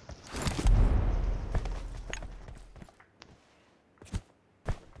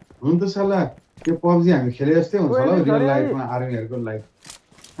हुन त साला त्यो पब्जी हामी खेले जस्तै हुन्छ होला रियल लाइफमा आर्मीहरुको लाइफ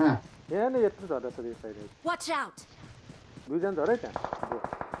हाँ यहाँ नि यत्रो झर्दा छ यो साइड Watch out. दुईजना झरे त्यहाँ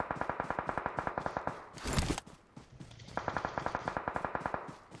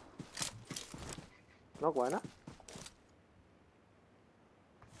नक भएन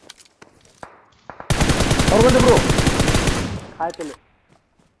अर्को चाहिँ ब्रो खाए त्यसले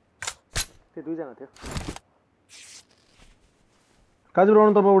त्यो दुईजना थियो काजु ब्रो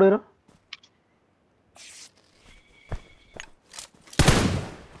आउनु तपाईँ उडेर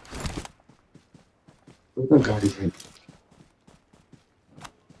त्यो गाडी छैन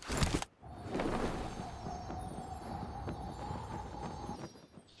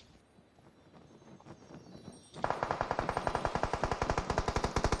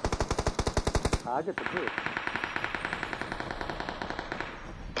आगे तो थियो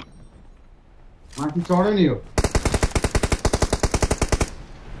माथि चढ्यो नि यो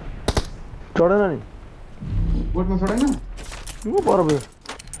चढेन नि बोटमा चढेन ऊ पर भयो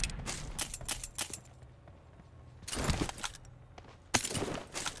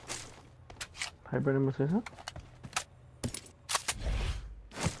हाइपरमा छ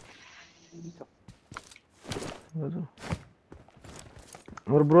हजुर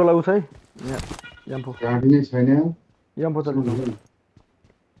हाम्रो ब्रो लागु छ है यहाँ याम्फो गाडी नै छैन याम्फो चल्नु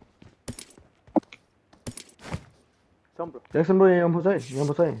सम्प्रो एक्सन ब्रो याम्फो छ है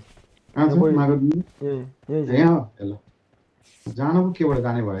याम्फो छ है कहाँ छ मागो दिनु यही छ यहाँ हो ल जान पो केबाट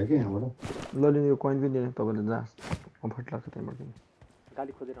जाने भयो के यहाँबाट ल लिनु यो कोइन पनि दिने तपाईँले जहाँ कम्फर्ट लाग्छ त्यहाँबाट किन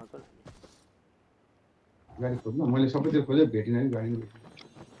गाली खोजेर आउँछ गाडी खोज्नु मैले सबैतिर खोजे भेटिन नि गाडी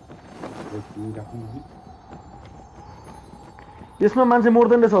यसमा मान्छे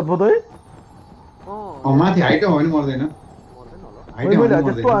मर्दैन रहेछ अद्भुत है माथि हाइट हो भने मर्दैन मैले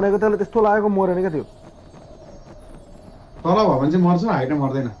त्यस्तो हानेको त्यसले त्यस्तो लागेको मरेन क्या त्यो तल भयो भने चाहिँ मर्छ हाइट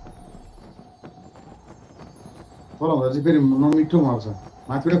मर्दैन तल हुँदा चाहिँ फेरि नमिठो मर्छ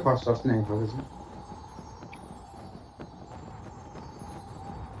माथिबाटै फर्स्ट अस्ति नै आइसकेछ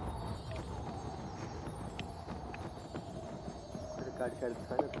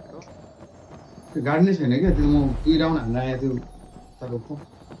त्यो गाडी नै छैन क्या त्यो म दुई राउन्ड हान्न आएँ त्यो तपाईँको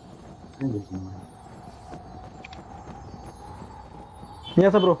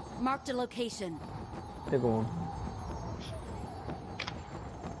यहाँ छ ब्रो Marked a location. त्यही हो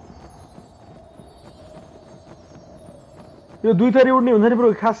यो दुई थरी उड्ने हुन्छ नि ब्रो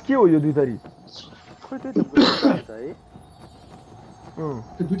खास के हो यो दुई थरी खोइ त्यही त बुझ्नुहुन्छ है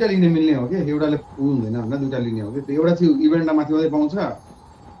त्यो दुईटा लिने मिल्ने हो कि एउटाले हुँदैन होइन दुईटा लिने हो कि त्यो एउटा चाहिँ इभेन्टमा माथि मात्रै पाउँछ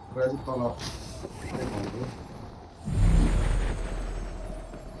एउटा चाहिँ तल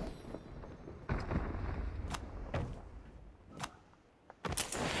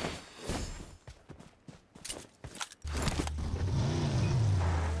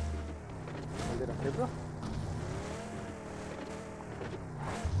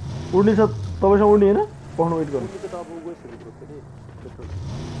उड्ने छ तपाईँसँग उड्ने होइन पढ्नु वेट गर्नु त अब गइसक्यो ब्रो फेरि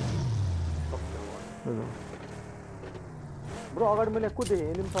ब्रो अगाडि मैले कुदेँ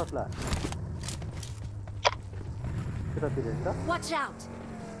एनिम सर्टला त्यतातिर होइन त Watch out.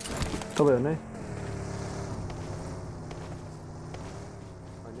 तपाईँ हेर्नु है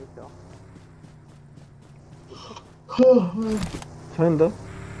अनि त्यो छैन त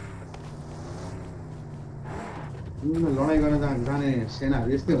लडाइँ गर्न जाने सेनाहरू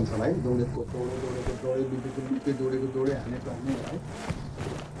यस्तै हुन्छ होला है दौडेको दौडे हानेको हाने है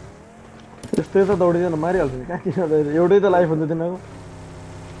यस्तै त दौडिँदैन मारिहाल्छ नि कहाँ किन एउटै त लाइफ हुन्छ तिनीहरूको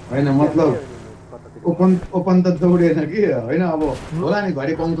होइन मतलब ओपन त दौडेन कि होइन अब होला नि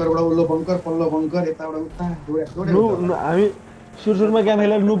घरि बङ्करबाट उल्लो बङ्कर पल्लो बङ्कर यताबाट उता दौडे हामी सुरुमा गेम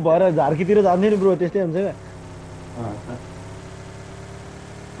खेलेर नुप भएर झार्कीतिर जान्थ्यो नि ब्रो त्यस्तै हुन्छ क्या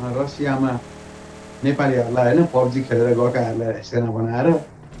रसियामा नेपालीहरूलाई होइन पब्जी खेलेर गएकाहरूलाई सेना बनाएर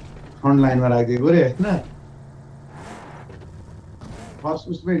फ्रन्ट लाइनमा राखिदिएको अरे होइन फर्स्ट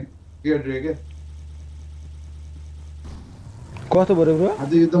उसमै क्लियर रह्यो क्या कस्तो भयो ब्रो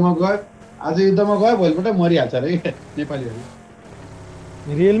आज युद्धमा गयो भोलिपल्ट मरिहाल्छ अरे नेपालीहरू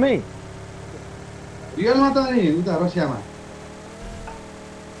रियलमै रियलमा त नि उता रसियामा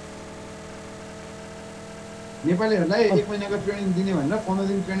नेपालीहरूलाई 1 महिनाको ट्रेनिङ दिने भनेर 15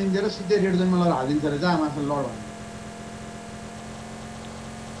 दिन ट्रेनिङ दिएर सिधै रेड जोनमा लगेर हालिदिन्छ अरे जा माछा लड भन्ने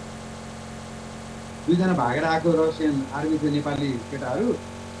दुईजना भागेर आएको रसियन आर्मी थियो नेपाली केटाहरू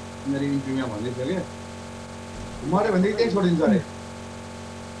उनीहरू इन्टरभ्यूमा भन्दै थियो क्या मऱ्यो भनेदेखि त्यही छोडिदिन्छ अरे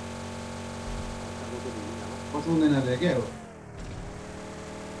बचाउँदैन अरे क्या हो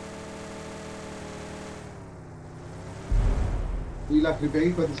 2 लाख रुपियाँ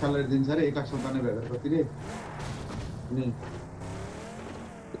कि कति स्यालेरी दिन्छ अरे 1,97,000 कति रे अनि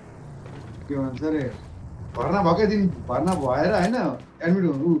के भन्छ अरे भर्ना भएकै दिन भर्ना भएर होइन एडमिट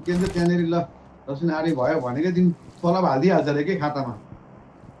हुनु के भन्छ त्यहाँनिर ल दर्शन आर्मी भयो भनेकै दिन तलब हालिदिइहाल्छ अरे के खातामा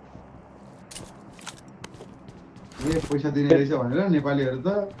ए पैसा दिने रहेछ भनेर नेपालीहरू त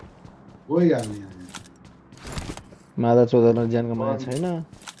गइहाल्ने मादा चोदन ज्यानको माया छैन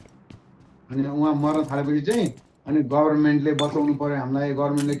अनि उहाँ मर्न थालेपछि चाहिँ अनि गभर्नमेन्टले बचाउनु पर्यो हामीलाई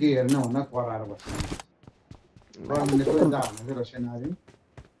गभर्नमेन्टले के हेर्न भन्दा कराएर बस्छ गभर्नमेन्टले पनि जा भनेको रसियन आर्मी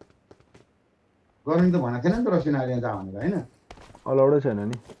गभर्नमेन्ट त भनेको थिएन नि त रसियन आर्मी जा भनेर होइन अलाउडै छैन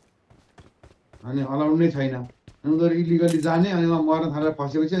नि अनि अलाउड नै छैन उनीहरू इलिगली जाने अनि उहाँ मर्न थालेर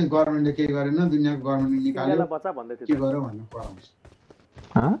फसेपछि अनि गभर्नमेन्टले केही गरेन दुनियाँको गभर्नमेन्टले निकाल्यो बचा भन्दै के गर्यो भनेर कराउँछ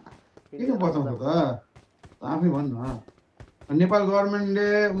किन बचाउँछ त आफै भन्नु नेपाल गभर्नमेन्टले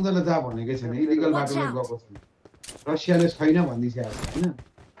उनीहरूलाई जा भनेकै छैन इलिगल बाटोमा गएको छैन रसियाले छैन भनिदिइसकेको छ होइन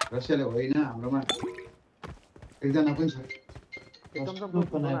रसियाले होइन हाम्रोमा एकजना पनि छ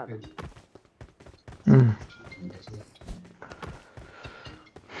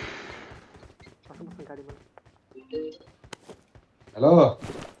हेलो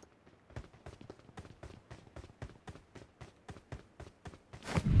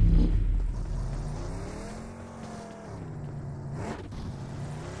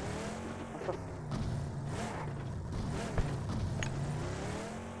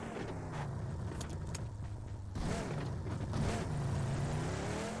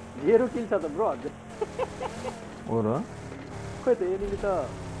Zero kill छ त ब्रो अझै हो र खोइ त एनिमी त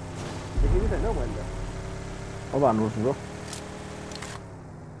देखेकै छैन मैले त अब हान्नुपर्छ ब्रो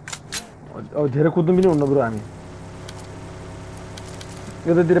अब धेरै कुद्नु पनि हुन्न ब्रो हामी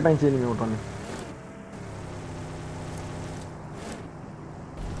यतातिर पाइन्छ नि उठाउने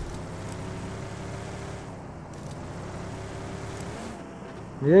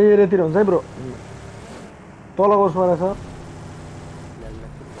यही एरियातिर हुन्छ है ब्रो तलको सोरा छ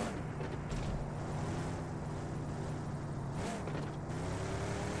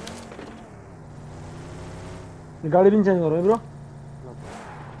गाडी पनि चेन्ज गरौँ है ब्रो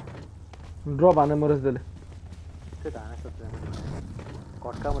ड्रप हाने मरेछ त्यसले त्यही त हाने सक्छ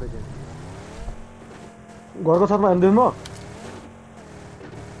घटका मरेछ घरको छतमा हान्दिउँ म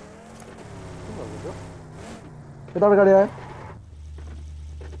यताबाट गाडी आयो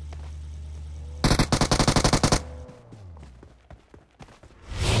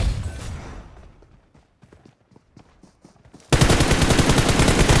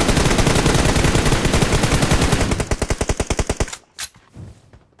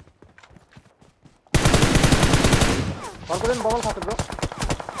अर्को दिन बबल खान्छ ब्रो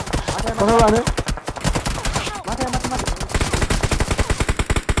कसरी लाने माथि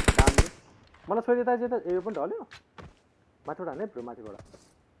मलाई छोरी यता यता यो पनि ढल्यो माथिबाट हाने ब्रो माथिबाट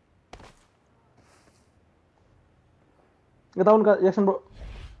यता उनका action bro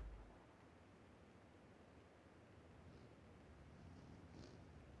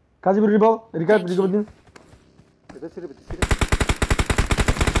Kajipur rebel record recover दिन यता सिरे हिलिङ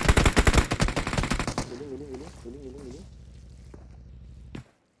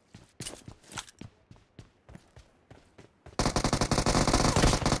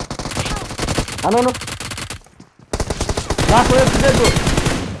आनो नो लास्ट वेव पिछे को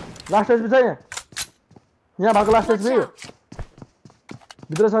लास्ट वेव पिछे यहाँ भएको लास्ट वेव Watch पिछे out!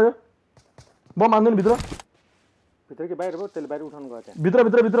 भित्र छ यो बम हान्दैन भित्र भित्र कि बाहिर भयो त्यसले बाहिर उठाउनु गयो त्यहाँ भित्र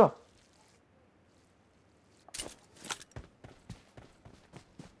भित्र भित्र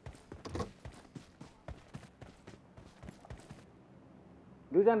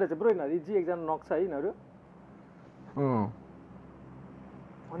दुईजना रहेछ ब्रो यिनीहरू जी एकजना नक्छ है यिनीहरू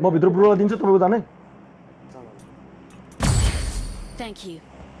म भित्र ब्रोलाई दिन्छु तपाईको जाने Thank you.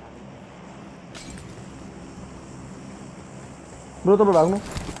 ब्रो तपाईँ भाग्नु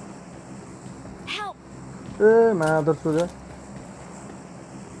Help! ए मादर सोझा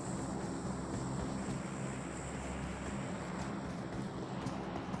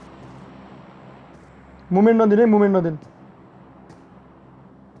मुभमेन्ट नदिने मुभमेन्ट नदिने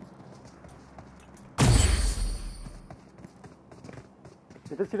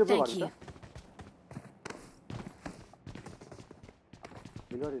भित्र सिरे ब्रो Thank भन्छ you.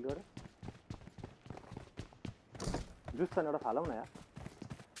 हिल गरे जुस छ एउटा फालौ न यार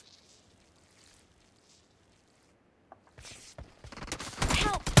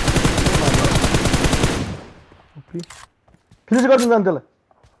Help! फिनिस गरिदिनु जाने त्यसलाई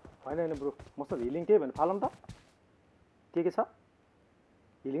होइन ब्रो मसँग हिलिङ केही भने फालौँ त के छ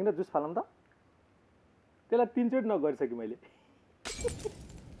हिलिङ र जुस फालौँ त त्यसलाई 3 चोटि नगरिसकेँ मैले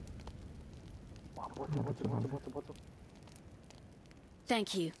Thank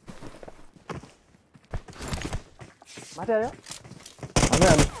you. माथि आयो हाने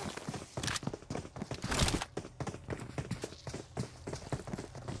हाने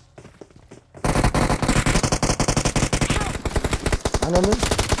हाने हाने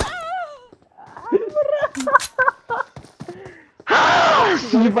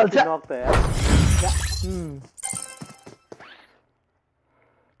नक त यार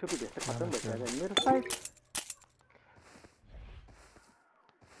टुपी भेस्ट खतम भइसक्यो मेरो साइड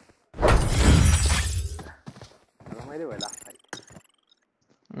रमाइलो भयो लास्ट फाइट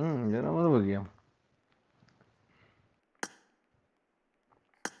जरा मत हो गया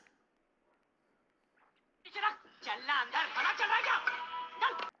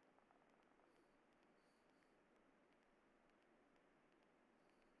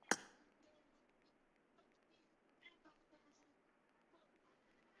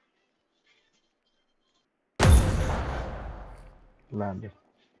लान्डे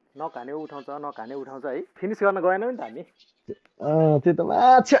नखाने उठाउँछ है फिनिस गर्न गएन नि त हामी त्यो त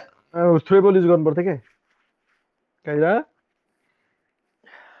माछा थ्रेबल युज गर्नु पर्थ्यो के काइरा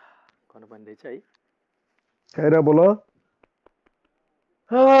गर्नुपर्ने रहेछ है काइरा बोल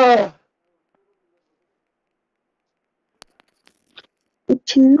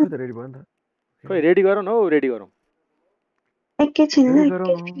रेडी भयो नि त खोइ रेडी गरौँ हौ रेडी गरौँ रेडी गरौँ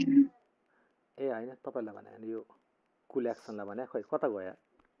ए होइन तपाईँलाई भने यो कुल एक्सनलाई भने खोइ कता गयो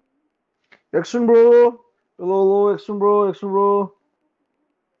एक्सन ब्रो लो एक्सन ब्रो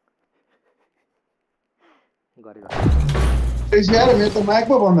गरेको यार मेरो त माइक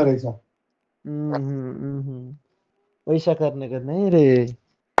पो बन्द रहेछ पैसा करने का नहीं रे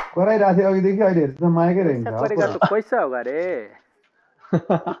कराइरहेको थियो अघिदेखि अहिले हेर्छु त मायाकै रहन्छ गरेका त पैसा हो गरे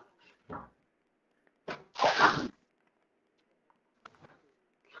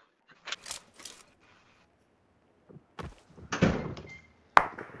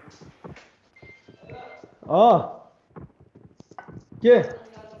के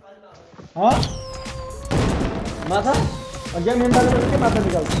माछा गेम निकालेर के माछा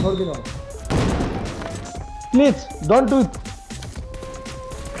निकाल्छ छोडिदिनु प्लिज डोन्ट डु इट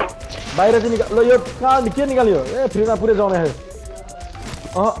बाहिर चाहिँ निकाल ल यो कहाँ के निकाल्यो ए फ्रिजमा पुरै जमे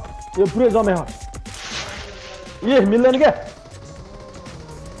यो पुरै जमे ए मिल्दैन क्या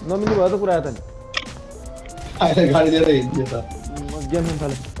नमिल्ने भयो त कुरा आयो त नि अहिले गाडी लिएर हिँड्यो त गेम खेल्न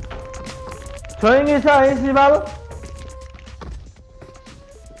थाल्यो छोइङ छ है शिवाल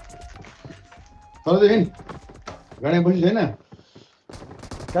सरोज हिँड गाडी बसी छैन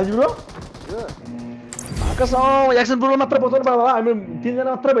काजी ब्रो कसम एक्सन ब्रो मात्र बचाउनु पर्यो बाबा हामी 3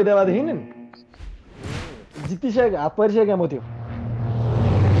 जना मात्र भइदियो भएदेखि नि जितिसक्यो हात परिसक्यो म त्यो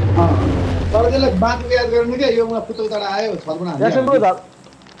सरोजलाई बाँकी याद गर्नु के यो मलाई पुतौ तडा आयो छलबना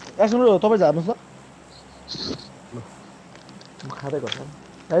एक्सन ब्रो तपाईँ झार्नुहोस् त म खाँदै गर्छ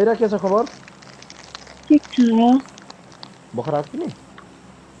आइरा के छ खबर ठीक छ भर्खर आएको नि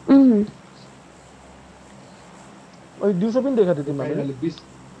ओइ दिउँसो पनि देखा थियो तिमीलाई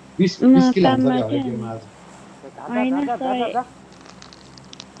 20 किलो हुन्छ क्या हरेक गेममा आज होइन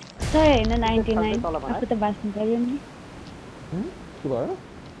सय होइन 99 आफू त बाँच्नु पर्यो नि के भयो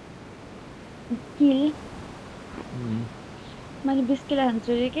किल मैले 20 किलो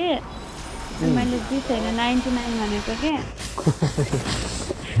हान्छु रे के मैले 20 होइन 99 भनेको के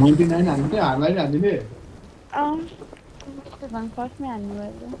 99 हान्ने हार्लाई हान्दिने भन फर्स्टमै हान्नु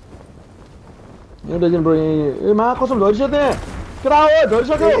भयो यो डजन ब्रो ए मा कसम झरिसक्यो त्यहाँ केटा हो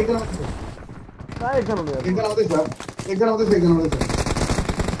झरिसक्यो एकजना आउँदैछ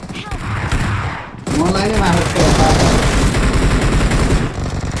मलाई नै मार्छ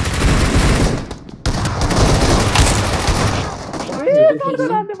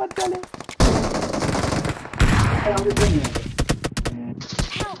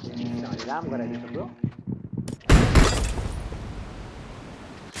राम गराइदिन्छ ब्रो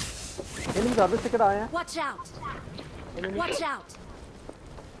एनिमी सर्भिस केटा आयो Watch out! Watch out!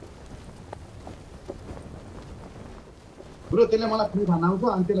 Bro त्यसले मलाई फ्री खाना आउँछ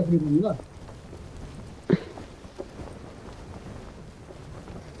अनि त्यसलाई फ्री भन्नु ल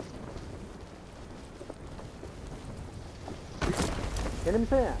एनिमी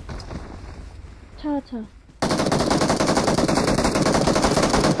छ यहाँ छ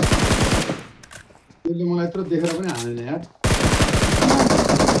त्यसले मलाई यत्रो देखेर पनि हानेन यार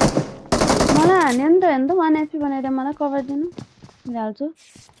मलाई हान्यो नि त हेर्नु त 1 HP बनाएर मलाई कभर दिनु हाल्छु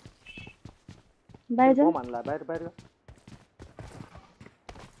बाहिर जाऊ भन्ला बाहिर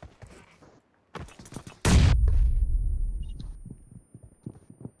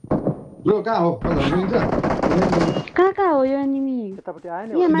ब्रो कहाँ हो कहाँ हो यो एनिमी यतापट्टि आयो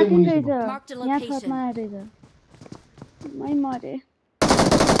नि यहाँ माथि रहेछ यहाँ छतमा आएर रहेछ मै मरे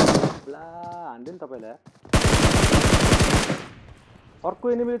ला हान्दिन तपाईलाई अर्को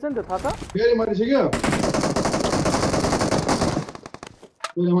एनिमी छ नि त थाहा छ फेरि मरिसक्यो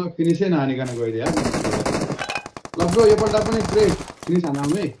त्यसले मलाई फिनिसै नहानिकन गइदियो यार ल ब्रो योपल्ट पनि फिनिस हान्न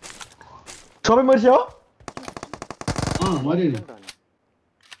आउनु है सबै मर्स्यो मर्यो नि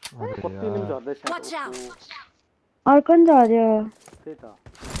कति एनिमी झर्दैछ Watch out! अर्को नि झर्यो त्यही त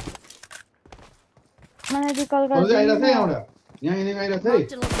मलाई रिकल सरोज गर्छ आइरहेछ यहाँबाट यहाँ एनिमी आइरहेछ है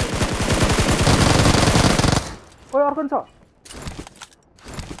Marked a location. ओइ अर्को छ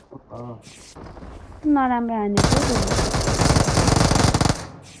नराम्रो हानेको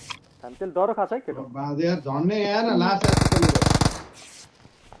हामी तेल डरो खाछ है केटो बाजे यार झन्ने यार लास्ट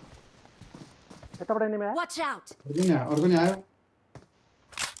यताबाट एनिमी आयो Watch out! अर्को नि आयो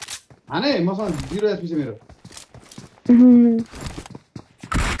हाने मसँग 0 एचपी छ मेरो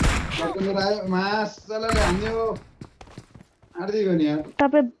अर्को मेरो आयो मासले हान्यो आड्दिगयो नि यार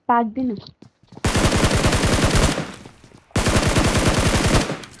तपाईँ भाग्दिनु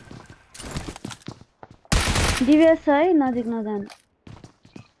डिभिएस है नजिक नजानु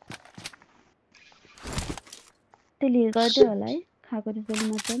त्यसले हिल गर्दै होला है खाएको त्यसले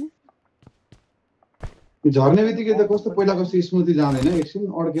मजाले झर्ने बित्तिकै त कस्तो पहिला कस्तो स्मृति जाँदैन एकछिन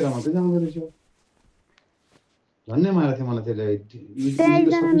अड्केर मात्रै जाँदो रहेछ झन्नै मारेको थियो मलाई त्यसले त्यहाँ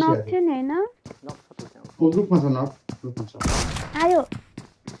एकजना नक थियो नि होइन ग्रुपमा छ नक ग्रुपमा छ आयो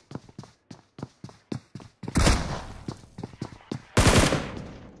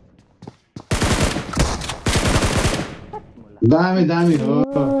दामी हो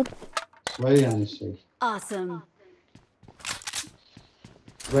भइहाल्छ Awesome.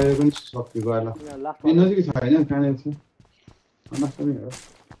 बाहिर पनि सक्यो गएर लास्ट नजिकै छैन कहाँनिर छ नक्सा नै हो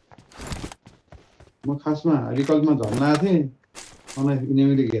म खासमा रिकल्टमा झर्न आएको थिएँ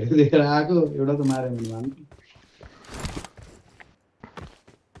इनिमीले घेरेर लिएर आएको एउटा त मारे भने भन्नु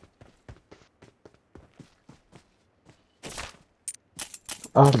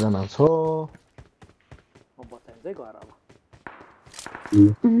 8 जना छ म बचाइन चाहिँ घर अब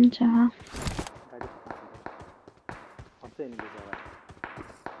हुन्छ अझै नि जग्गा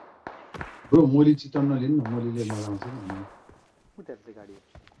ब्रो मोली चितन नलिनु न मोलीले मगाउँछ नि कुटेर चाहिँ गाडी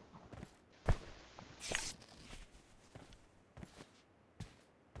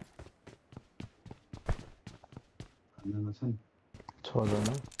खाना छ नि 6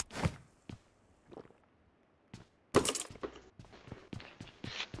 जना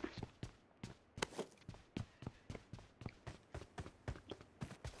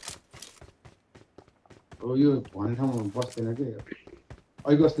ओ यो भन्ने ठाउँमा बस्दैन के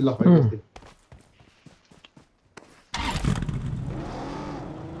अहिले अस्ति ल अहिले अस्ति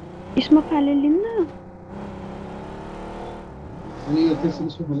स्मोक खाले लिन्न अनि यो त्यसको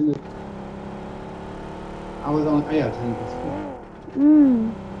स्मोक खाले आवाज आइहाल्छ नि त्यसको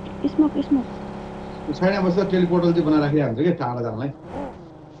स्मोक छैन बस्दा टेलिपोर्टल चाहिँ बनाएर राखिरहेको हुन्छ कि टाढा जानलाई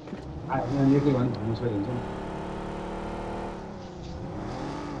आयो एक्लै भने भन्नु सकिन्छ नि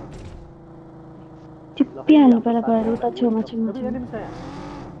चिप्पिहाल्नु पर्ला गएर उता छेउमा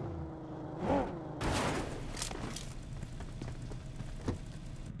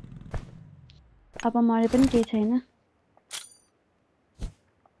अब मरे पनि केही छैन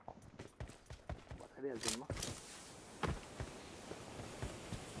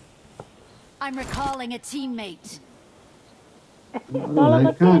I'm recalling a teammate. तल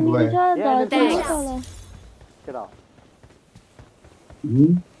कति एनिमी छ तल केटा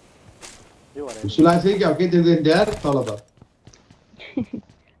यो भरे सुला चाहिँ के हो के त्यो ड्यार तल त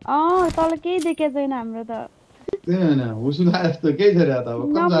तल केही देखेको छैन हाम्रो त त्यही हैन हुसुला जस्तो केही छैन त अब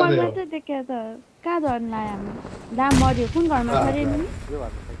कम जाँदै नम्बर मात्रै देखेको त कहाँ झर्न लायो हाम्रो दाम मर्यो कुन घरमा छ रे नि यो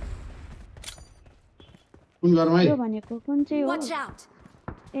भर्नु कुन घरमा यो भनेको कुन चाहिँ हो Watch out.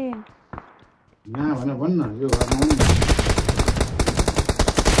 ए यहाँ भने भन्न यो घरमा हुनु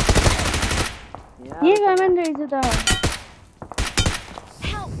यही घरमा नि रहेछ त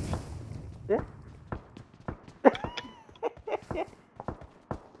ए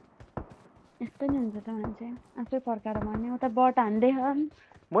यस्तो नि हुन्छ त मान्छे आफै फर्काएर भन्ने उता बट हान्दै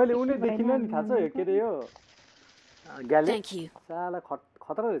मैले उनी देखिन नि थाहा छ के रे यो ग्यालेन Thank you. साला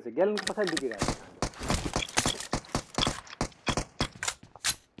खतरा रहेछ ग्यालेनको पछाडि लुकिरहेको छ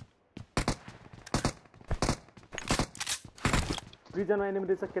प्रिजनमा एनिमी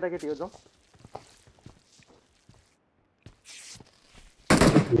रहेछ केटाकेटी हो जाउँ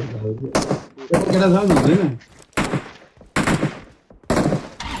केटा जानु हुँदैन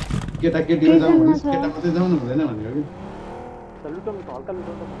केटाकेटी जाउँ भने केटा मात्रै जाउनु हुँदैन भनेको कि लुटाउनु त हल्का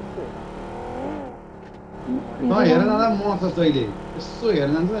लुटाउनु त त हेर न मर्छ तैँले यसो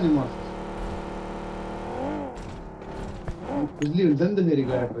हेर्न जान्छ नि मर्छ खुजली हुन्छ नि त फेरि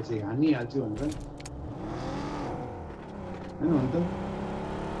गएपछि हानिहाल्छु भन्छ हैन भन्छ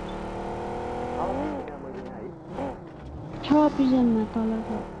छ प्रिजनमा तल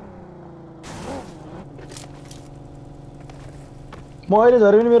म अहिले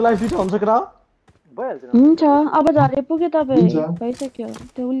झरे पनि मेरो लाइफ फिट हुन्छ केटा भइहाल्छ हुन्छ अब झरे पुग्यो तपाईँ भइसक्यो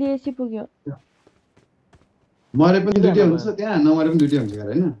त्यो उसले एसी पुग्यो मरे पनि दुईटै हुन्छ त्यहाँ नमरे पनि दुईटै हुन्छ यार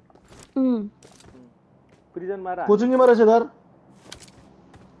हैन प्रिजनमा र कोचिङमा रहेछ घर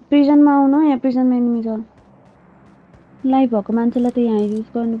प्रिजनमा आउनु यहाँ प्रिजनमा एनिमी छ लाइभ भएको मान्छेलाई त यहाँ युज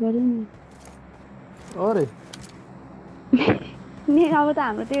गर्नु पर्यो नि अरे नि अब त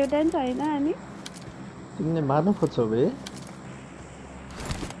हाम्रो त एउटा नि छैन अनि तिमीले मार्नु खोज्छौ बे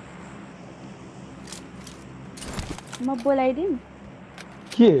म बोलाइदिउँ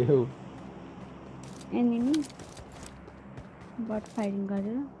के हो एनिमी बट फायरिङ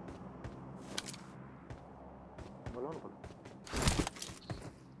गरेर बोलाउनु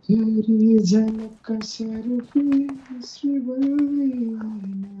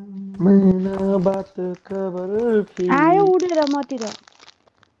आयो उडेर मतिर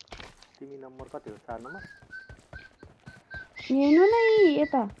तिमी नम्बर कति हो 4 नम्बर हेर्नु नै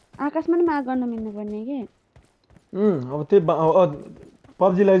यता आकाशमा नि माग गर्न मिल्नु पर्ने के अब त्यो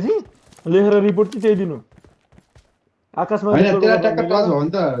पब्जीलाई चाहिँ लेखेर रिपोर्ट चाहिँ त्यही दिनु आकाशमा हैन तेरा टक्क टच हो नि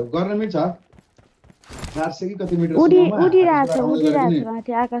त गर्न मिल्छ 400 कि कति मिटर उडिरहेछ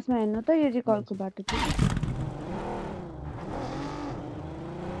माथि आकाशमा हेर्नु त यो रिकलको बाटो चाहिँ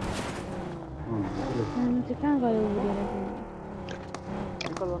कहाँ गयो उडेर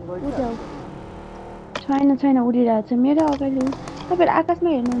छैन उडिरहेछ मेरो अगाडि तपाईहरु आकाशमा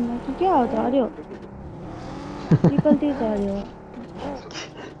हेर्नुहुन्न कि के हो झर्यो निकल्दै झर्यो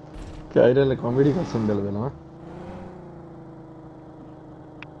काइराले कमेडी गर्छन् बेला बेलामा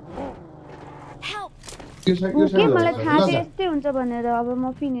के मलाई थाहा थियो यस्तै हुन्छ भनेर अब म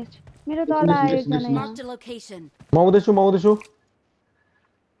फिनिश मेरो तल आयो एकजना यहाँ Marked a location. म आउँदैछु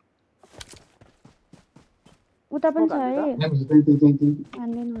उता पनि छ है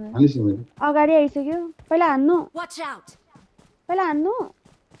अगाडि आइसक्यो पहिला हान्नु Watch out. पहिला हान्नु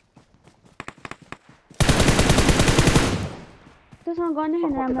त्यसमा गर्ने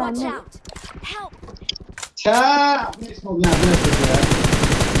छैन राम्रो Watch हान्नु out. Help. छ्या आफ्नो स्मोक लाग्यो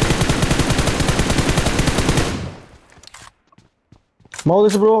म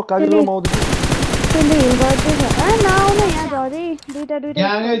आउँदैछु ब्रो काजी ब्रो म आउँदैछु त्यसले हिल गर्दै छ नआउनु यहाँ झरे दुईटा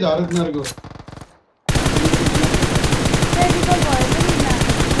यहाँै झर्यो तिनीहरुको क्रिटिकल भयो पनि न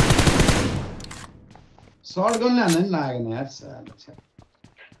सर्ट गर्ने हान्न नि लागेन यार साला छ्या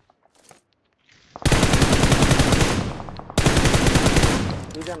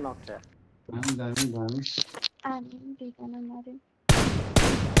दुईजना नक छ दामी हामी दुईजना मर्यो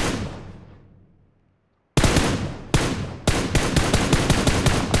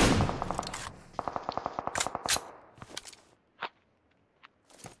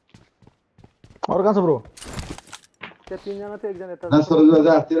अरु कहाँ छ ब्रो त्यो तीनजना थियो एकजना यता सरज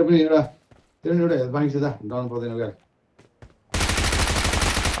जा तेरो पनि एउटा हेल्थ बाँकी छ जा डाउन पर्दैन गाल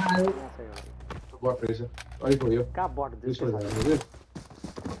बट रहेछ अलिक हो यो कहाँ बट त्यसको झरेको के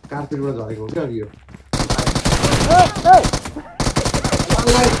कार्पेटबाट झरेको हो क्या यो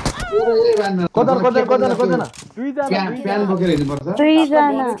कजना प्यान बोकेर हिँड्नुपर्छ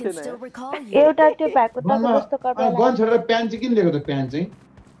दुईजना Can still recall you. एउटा त्यो भएको तपाईँ जस्तो कपडा गन छोडेर प्यान चाहिँ किन लिएको त प्यान चाहिँ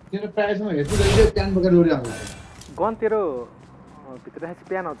तेरो प्रायसम्म हेर्छु जहिले प्यान बोकेर उडिरहेको गन तेरो भित्र चाहिँ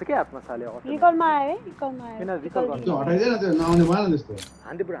प्यान आउँछ के हातमा साले रिकलमा आयो है रिकलमा आयो किन रिकल गर्नु त्यो हटाइदैन त्यो नआउने भएन त्यस्तो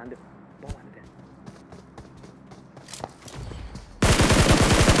हान्दे ब्रो हान्दे बम हान्दे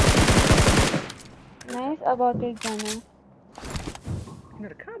नाइस अब अर्को एकजना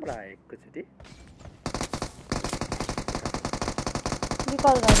यिनीहरू कहाँबाट आयो एकैचोटि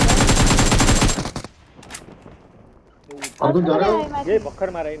रिकल गर्छ अर्को झर्यो यही भर्खर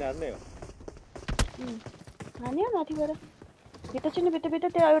मारे यिनीहरू नै हो हान्यो माथिबाट भित्र चाहिँ भित्र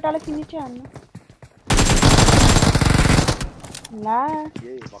त्यो एउटालाई फिनिस चाहिँ हान्नु ला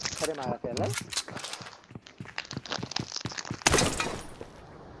यही भर्खरै मारा त्यसलाई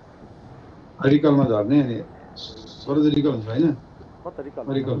रिकलमा झर्ने अनि सरज रिकल हुन्छ हैन म त रिकल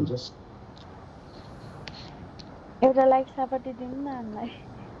रिकल हुन्छ एउटा लाइक सापटी दिनु न हामीलाई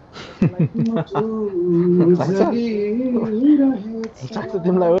सक्छ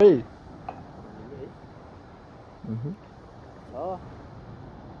तिमीलाई ओइ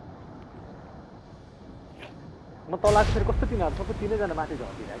म तल आएको फेरि कस्तो तिनीहरू सबै तीनैजना माथि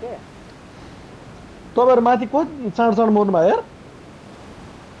झर्दिन के तपाईहरु माथि को चाँड मर्नु भयो यार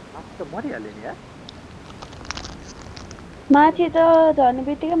माथि त मरिहाल्यो नि यार माथि त झर्ने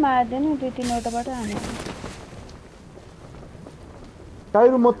बित्तिकै मार्दैन दुई तीनवटाबाट हान्यो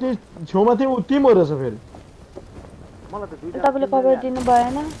काइरु म त्यही छेउमा थिएँ उति मरेछ फेरि मलाई त दुईटा तपाईँले कभर दिनु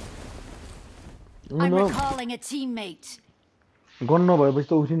भएन I'm recalling a teammate. Gun नभएपछि त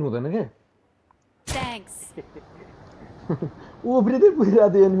उठिनु हुँदैन के Thanks. उफ्रिँदै पुगिरहेको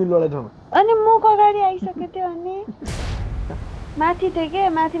थियो एनिमी लडाइ ठाउँमा अनि मुख अगाडि आइसक्यो त्यो अनि माथि थियो के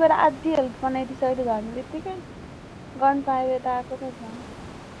माथिबाट आधी हेल्प बनाइदिइसक्यो झर्ने बित्तिकै गन पायो त आएको त छ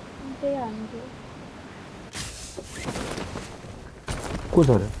त्यही हान्थ्यो को छ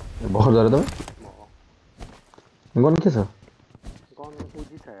रे भर्खर झरे तपाईँ गन के छ गन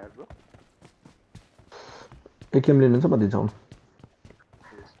उजी छ यार ब्रो एकेएम लिनुहुन्छ म दिन्छु आउनु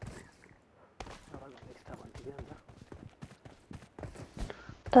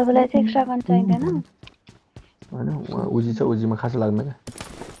तपाईँलाई चाहिँ एक्स्ट्रा गन चाहिँदैन होइन उजी छ उजीमा खासै लाग्दैन क्या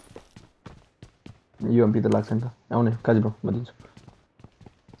युएमपी त लाग्छ नि त आउने काजी ब्रो म दिन्छु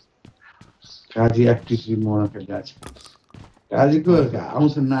काजी एक्टिभ मोडल खेल्दा छ काजीको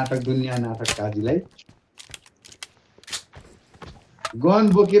आउँछ नाटक दुनियाँ नाटक काजीलाई गन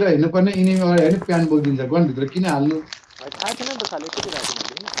बोकेर हिँड्नुपर्ने यिनी अगाडि होइन प्यान बोकिदिन्छ गनभित्र किन हाल्नु थाहा छैन नि त साले यति राख्नु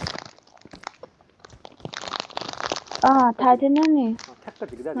थाहा थिएन नि ठ्याक्क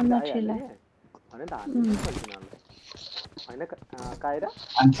झिक्दा झिक्दा आइहाल्यो नि भने त हान्नु होइन काएर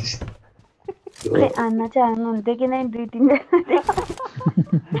हान्न चाहिँ हान्नुहुन्थ्यो कि नै दुई तिनजना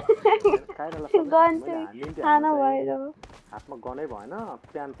गन चाहिँ खाना भएर हातमा गनै भएन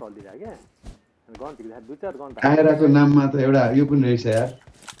प्यान चल्दिरहेको क्या गन झिक्दा दुई चार गन कायराको नाममा त एउटा यो पनि रहेछ यार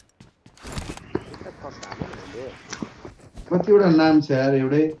कतिवटा नाम छ यार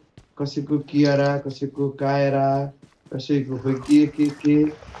एउटै कसैको कियारा कसैको कायरा कसैको खोइ के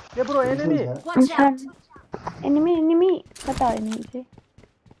ए bro enemy Watch out! Enemy कता हो एनिमी चाहिँ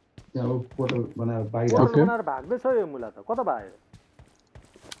त्यहाँ ऊ पोर्टल बनाएर बाहिर पोर्टल Okay. बनाएर भाग्दैछ यो मुला त कता भयो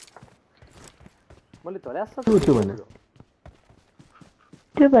मैले झल्यास त्यो भने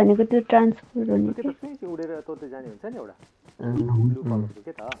त्यो भनेको त्यो ट्रान्सफर हुने त्यो त सुई उडेर तोर्दै जाने हुन्छ नि एउटा ब्लू कलरको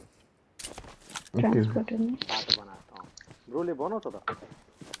के त ट्रान्सफर हुने बाटो बनाएको ब्रोले बनाउँछ त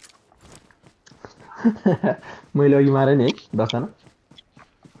मैले अघि मारे नि है 10 जना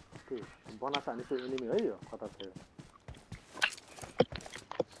बनाएको भने त्यो एनिमी है यो कता छ यो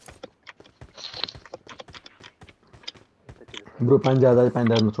ब्रो पानी ज्यादा पानी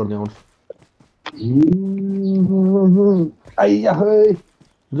दार्नु छोड्दै आउँछु आइया है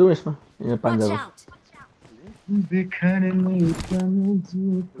जाउँ यसमा यहाँ पानी Watch ज्यादा out!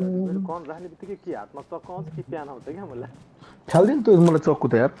 मेरो कन राख्ने बित्तिकै के हातमा चक्क आउँछ कि प्यान आउँछ क्या मलाई फाल्दिन त्यो मलाई चक्कु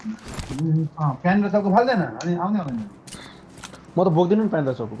त यार प्यान र चक्कु फाल्दैन अनि आउने आउने म त बोक्दिनँ नि पानी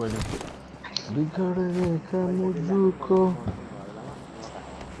दा चक्कु कहिले बिगडेका मुजुको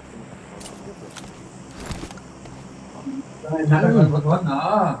अझ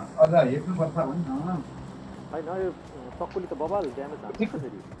हेर्नुपर्छ भन् न होइन यो चक्कुले त बबाल ड्यामेज हान्छ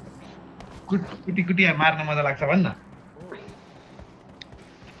फेरि कुटी मार्न मजा लाग्छ भन् न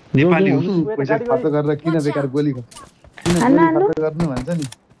नेपाली हुनु पैसा खर्च गरेर किन बेकार गोली खर्च गर्नु भन्छ नि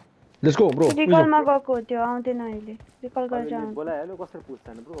लेट्स गो ब्रो रिकलमा गएको त्यो आउँदैन अहिले रिकल गर्छ बोलाइहाल्यो कसरी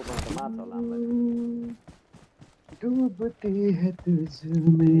पुग्दैन ब्रो ओपन त मार्छ होला हामीलाई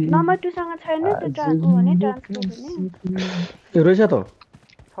नम्बर 2 सँग छैन त्यो ट्रान्सफर हुने ट्रान्सफर हुने ए रहेछ त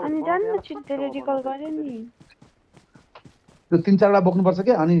अनि जान्न छिट्टै रिकल गरे नि त्यो 3-4 वटा बोक्नुपर्छ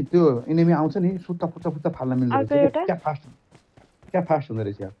के अनि त्यो एनिमी आउँछ नि सुत्ता फुत्ता फाल्न मिल्दैन अर्को एउटा? क्या फास्ट हुँदो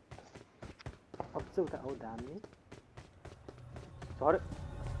रहेछ यार अझ उता आउ दामी झरे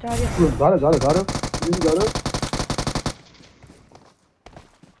झरो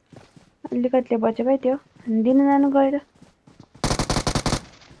अलिकतिले बच्यो भाइ त्यो दिन जानु गएर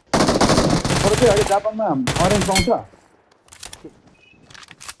तर चाहिँ अहिले जापानमा अरेन्ज पाउँछ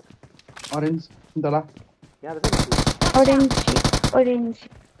अरेन्ज सुन्तला यहाँ रहेछ नि ओरेन्ज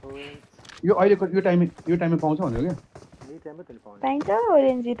यो अहिलेको यो टाइममा पाउँछ भनेको क्या यही टाइममा त्यसले पाउने पाइन्छ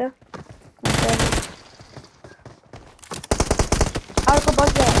ओरेन्ज त अर्को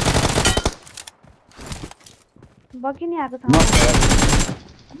बगी नि आएको छ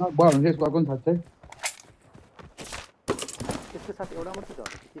भयो भने यसको अर्को पनि थाहा छ त्यसको साथ एउटा मात्रै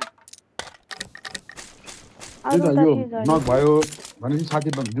झर्छ कि यो नक भयो भनेपछि साथी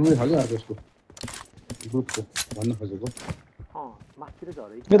जिउँदै छ क्या अर्को यसको ग्रुपको भन्न खोजेको माथितिर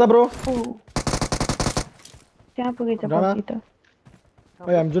झरे यता ब्रो त्यहाँ पुगेछ बगी त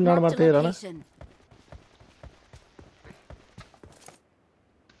ओइ हामी जुन डाँडामा Marked a त्यही हेर न location.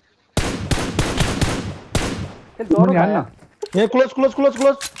 त्यसले झरो हान्न यहाँ क्लोज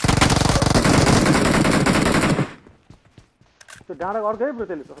त्यो डाँडा अर्कै ब्रो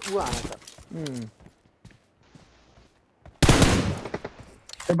त्यसले उ हानेछ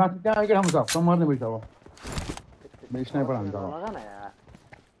माथि त्यहाँ एकै ठाउँमा छ मर्ने भइस अब स्नाइपर हान्छ अब लगा न यार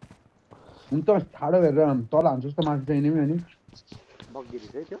हुन त ठाडो हेरेर तल हान्छ जस्तो माथि चाहिँ नि अनि बगिरी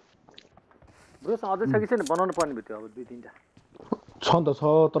चाहिँ त्यो ब्रोसँग अझै छ कि छैन बनाउनु पर्ने भयो त्यो अब 2-3टा छ नि त छ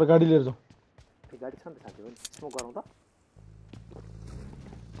तर गाडी लिएर जाउँ त्यो गाडी छ नि त साथी पनि स्मोक गरौँ त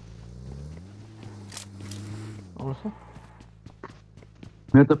आउँछ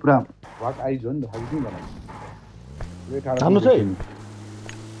मेरो त पुरा वाक आइज हो नि त खालि किन भन्नु हान्नु चाहिँ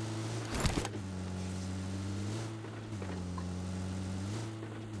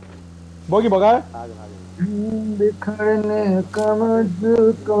बगी भगाए बिखरने का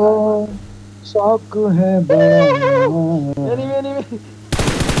मुझको शौक है बड़ा एनिमी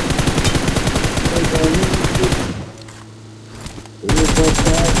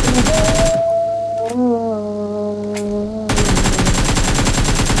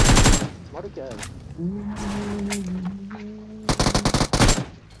मरो क्या यार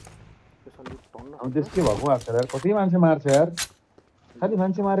अब त्यसकै भएको आएको छ यार कति मान्छे मार्छ यार खालि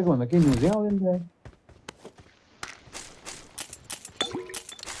मान्छे मारेको भन्दा केही न्युजै आउँदैन यार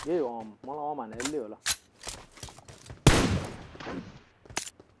यही हो मलाई भने यसले होला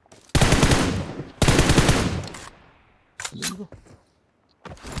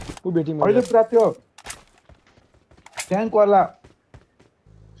अहिले पुरा त्यो ट्याङ्कवाला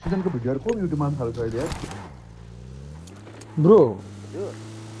सिजनको भिडियोहरू को युट्युबमा पनि थाल्छ अहिले यार ब्रो ए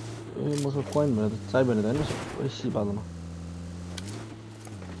मसँग कोइन भनेर चाइ भनेर हैन पैसा पाल्नमा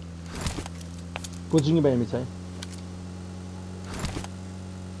कोचिङ बाई हामी चाइ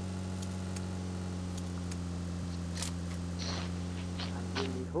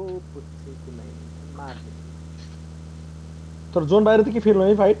तर जोन बाहिर त के फिल्ड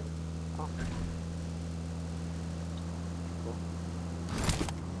है फाइट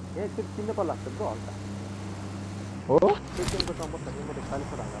ए त्यो किन्न पर्ला जस्तो ब्रो हल्का हो टेकनको समस्या छ म त खाली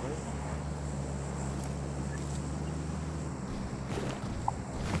छ ढाका भाइ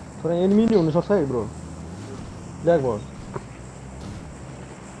थोरै एनिमी नि हुन सक्छ है ब्रो ब्ल्याक बॉल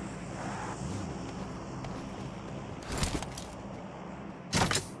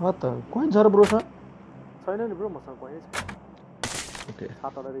त कोइन छ र ब्रो छ छैन नि ब्रो मसँग कोइन छ ओके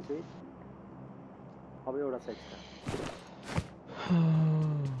सात वाला रहेछ अब एउटा छ एक्स्ट्रा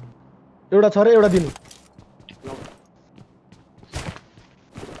एउटा छ र एउटा दिनु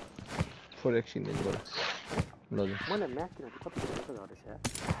फोर एक्सन दिनु पर्यो ल मैले म्याच किन कति झरेको झरेछ यार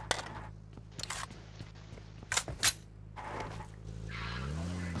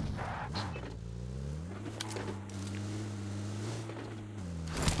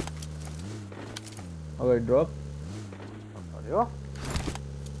अगाडि ड्रप पर्यो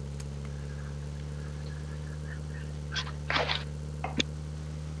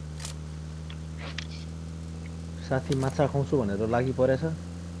साथी माछा खाउँछु भनेर लागि परेछ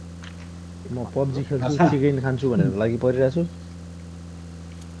म पबजी खेल्छु चिकन खान्छु भनेर लागि परिरहेछु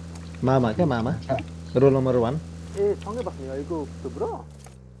मामा क्या मामा रोल नम्बर 1 ए सँगै बस्ने अहिलेको ब्रो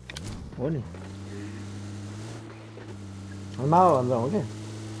हो नि मामा भन्दा हो क्या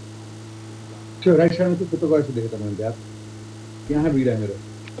त्यो राइट साइडमा त्यो कुतो गएछ देखेँ त मैले यार यहाँ भिड मेरो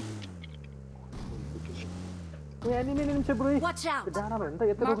ओ एनिमी छ ब्रो Watch out! डाँडा भयो नि त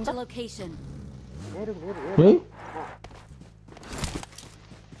यत्रो Marked a location. हेरौँ है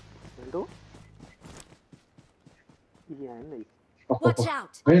हेलो यहाँ हेर्न न Watch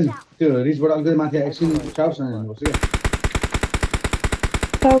out! हैन त्यो रिचबाट अलिकति माथि एकछिन साउस जानुपर्छ क्या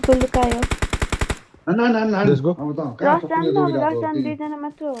टाउको लुकायो Let's go. अब त कहाँ रस जानु सकियो अब रस जानु दुईजना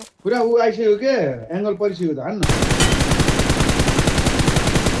मात्र हो पुरा उ आइसक्यो के एंगल परिसक्यो त हान्न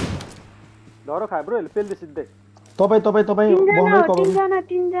डरो खायो ब्रो पेल्दै सिधै तपाईँ तीनजना बमै हो कभर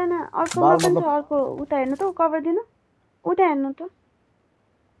तीनजना अर्कोमा पनि छ अर्को उता हेर्नु त कभर दिनु उता हेर्नु त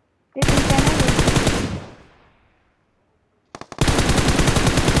त्यो तीनजना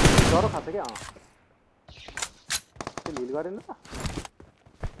डरो खान्छ क्या त्यो हिल गरेन त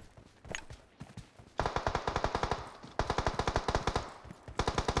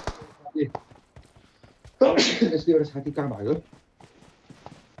यसले एउटा साथी कहाँ भाग्यो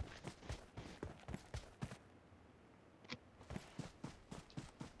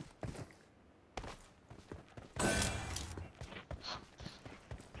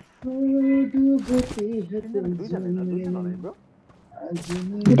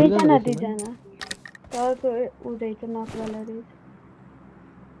दुईजना अर्को उदै त नक्राला रहेछ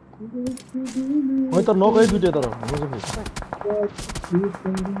है त नगए दुइटै तर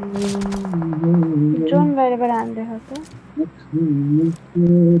जोन बाहिरबाट हान्दै छ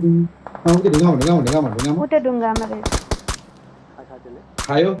उतै ढुङ्गामा रहेछ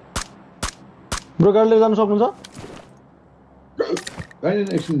खायो ब्रो गाडीले जानु सक्नुहुन्छ गाडी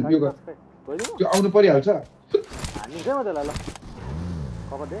एकछिन यो गर त्यो आउनु परिहाल्छ हानिन्छ म त्यसलाई ल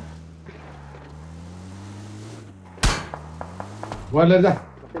कभर दे वाले जा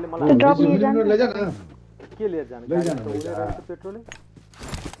त्यसले त्यो मलाई ड्रप लिएर जानु लैजा न के लिएर जाने लैजानु गाडी त उडेर आएको पेट्रोलै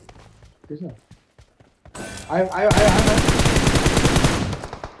त्यसो आयो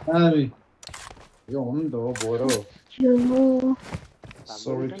हामी यो हो नि त हो बोरो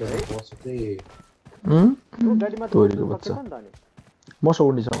सरी त बस्दै त्यो गाडीमा त तोरीको उड्नु बच्चा। सक्दैन नि त अनि मसँग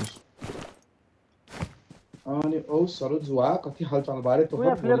उड्ने छ अनि औ सरोज वा कति हालचाल बारे त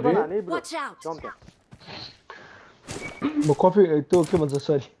यहाँ फ्लेयर गर्न हाने ब्रो Watch out! जम्प म कफी त्यो के भन्छ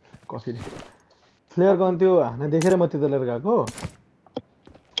सरी कफी फ्लेयर गन त्यो हान्न देखेर म त्यता लिएर गएको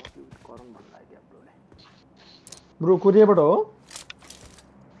गरम भन्न लाग्यो ब्रोले ब्रो कोरियाबाट हो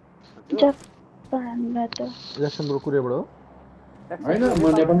जापानबाट ज्याक्सन ब्रो कोरियाबाट हो हैन म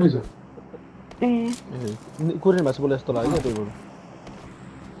नेपालमै छु ए कोरियन भाषा बोले जस्तो लाग्यो क्या त्यही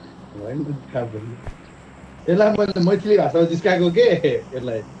हैन यसलाई मैले मैथिली भाषामा जिस्काएको के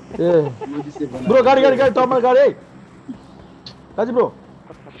यसलाई ए ब्रो गाडी टपमा गाडी है काजी ब्रो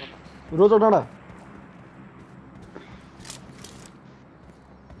रोजक डाँडा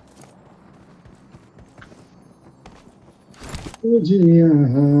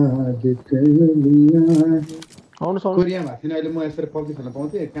आउनुहोस् कोरियामा थिएन अहिले म यसरी पब्जी खेल्न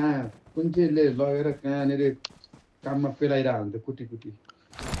पाउँथेँ कहाँ कुन चाहिँले लगेर कहाँनिर काममा पेलाइरहेको हुन्थ्यो कुटी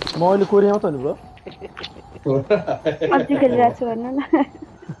म अहिले कोरियामा त नि ब्रो अझै खेलिरहेको छु भन्नु न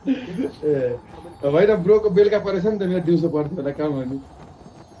ए होइन ब्रोको बेलुका परेछ नि त मेरो दिउँसो पर्थ्यो होला काम गर्नु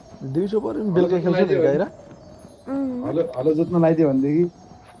दिउँसो पऱ्यो नि बेलुका खेल्छ नि गाइरा हलो जोत्न लगाइदियो भनेदेखि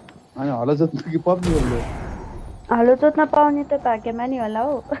अनि हलो जोत्नु कि पब्जी खेल्नु हलो जोत्न पाउने त भाग्यमा नि होला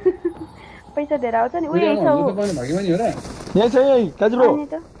हौ पैसा धेरै आउँछ नि उयो छ उ भाग्यमानी हो र यही छ यही काजु ब्रो अनि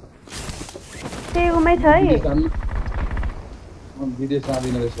त त्यही उमै छ है विदेश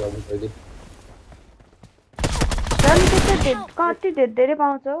जाँदिन रहेछ अब कहिले रन त्यस्तो कति धेरै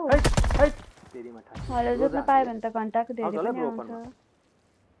पाउँछ हौ तेरीमा थाहा हलो जोत्न पायो भने त घन्टाको धेरै पनि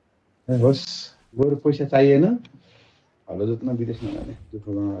आउँछ होस् बरु पैसा चाहिएन हलो जोत्न विदेशमा जाने दुःख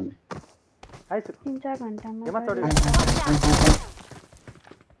गर्ने 3-4 घन्टामा एमा चढ्यो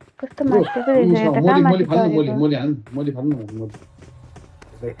कस्तो मास्टरको रहेछ यो त कहाँ माथि चढेको मोली फाल्नु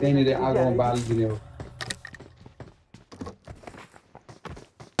त्यहीँनिर आगोमा बाल दिने हो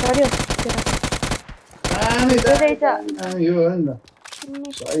चढ्यो यो हो नि त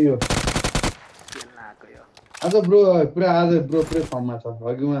सही हो आज ब्रो पुरा फर्ममा छ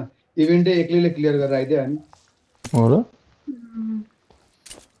अघिमा इभेन्टै एक्लैले क्लियर गरेर आइदियो अनि हो र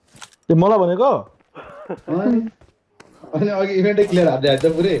ए मलाई भनेको अनि अघि इभेन्टै क्लियर हाल्दै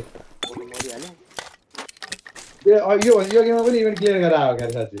पुरै यो गेममा पनि इभेन्ट क्लियर गरेर आयो क्या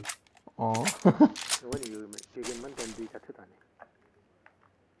साँच्चै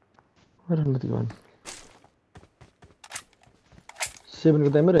सेभेनको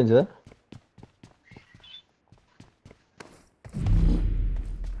टाइममै रहन्छ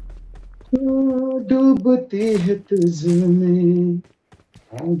डूबती है तुझमें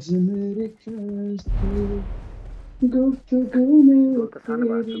आज मेरी गुफ्तगू में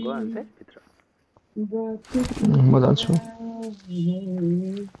म जान्छु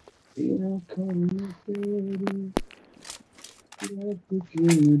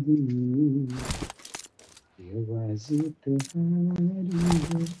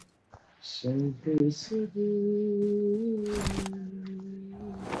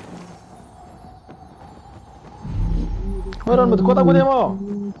कता गयो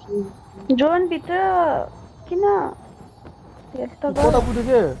म जोन भित्र किन यस्तो कता पुग्यो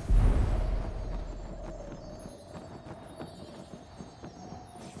के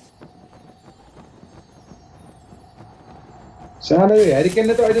सानो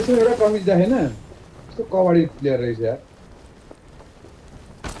हेरिकेनले त अहिलेसम्म एउटा कमिज देखेन कस्तो कबड्डी प्लेयर रहेछ यार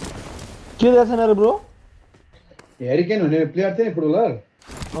के रहेछ न ब्रो हेरिकेन भन्ने प्लेयर थियो नि फुटबलर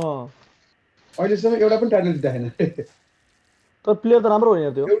अहिलेसम्म एउटा पनि टाइटल देखेन तर प्लेयर त राम्रो हो नि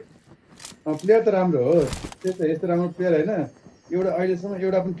त्यो प्लेयर त राम्रो हो त्यो त यस्तो राम्रो प्लेयर हैन एउटा अहिलेसम्म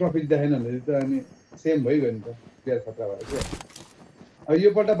एउटा पनि ट्रफी देखेन भने त अनि सेम भइगयो नि त प्लेयर खतरा भयो के अब यो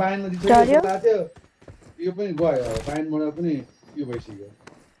पल्ट बायनमा जित्यो थियो यो पनि गयो बायनबाट पनि यो भइसक्यो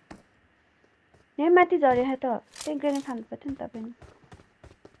ए माथि झर्यो त त्यही ग्रेनेड खानु पर्छ नि तपाईले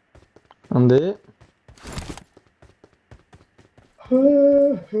अन्धे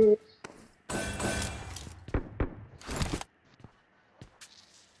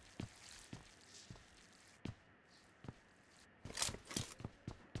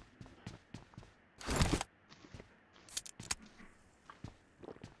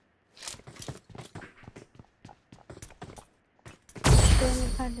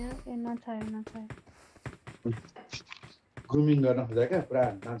ग्रुमिङ गर्न खोजेको क्या पुरा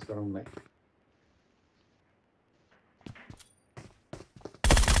डान्स गराउनलाई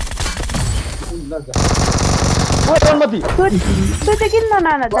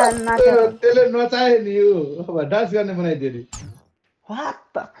त्यसले नचाहे नि यो अब डान्स गर्ने बनाइदियो नि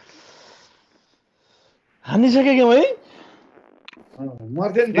हानिसक्यो है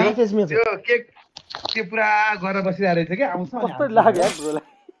मर्थे नि त्यो केक त्यो पुरा गरेर बसिरहेको रहेछ क्या आउँछ कस्तो लाग्यो ब्रोलाई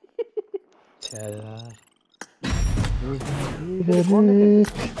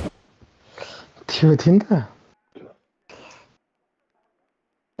थियो नि त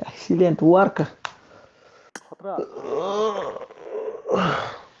एक्सिलेन्ट वर्क खतरा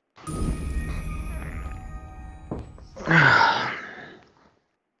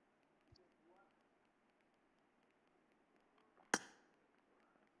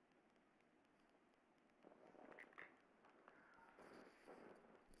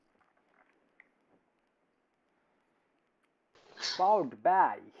Powered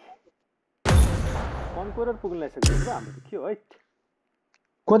by कन्कोरर पुग्न लागिसक्यो ब्रो हाम्रो त के हो है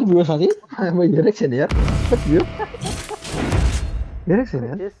कति भ्यू साथी म हेरेको छैन यार कति भ्यू हेरेको छैन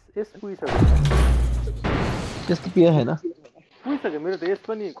यार यस पुगिसक्यो त्यस्तो पिए छैन पुगिसक्यो मेरो त यस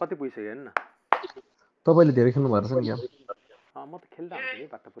पनि कति पुगिसक्यो हेर्न न तपाईले धेरै खेल्नु भएको छ नि गेम म त खेल्दा हुन्छु नि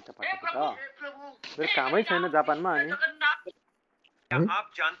पाटापुटा मेरो कामै छैन जापानमा अनि आप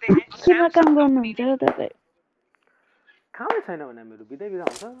जानते हैं केमा काम गर्नुहुन्छ र तपाई कामै छैन भने मेरो बिदा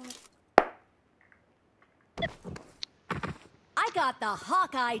हुन्छ I got the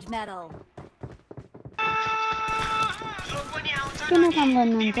hawk-eyed medal. केमा काम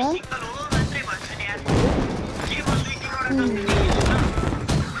गर्नुहुन्छ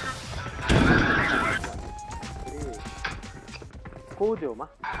कोज्योमा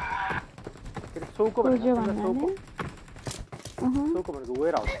के अरे सोको भनेको सोको भनेको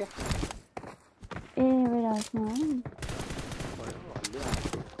वेयर हाउस क्या ए वेयर हाउसमा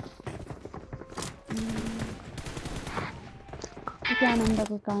के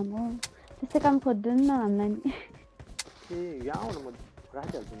आनन्दको काम हो त्यस्तै काम खोज्दैन न हामीलाई नि ए यहाँ आउनु म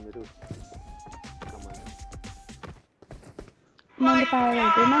राखिहाल्छु मेरो मैले पाएर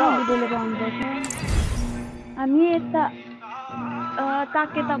हुँदैन बुढोले पाउँदैछ हामी यता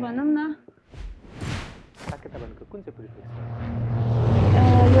ताकेता भनौँ न ताकेता भनेको कुन चाहिँ प्रिफिक्स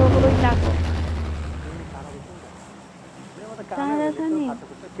यो रोइटाको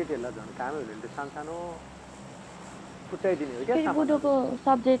केटीहरूलाई झन् कामै हुने सानो फुटाइदिने हो क्या बुढोको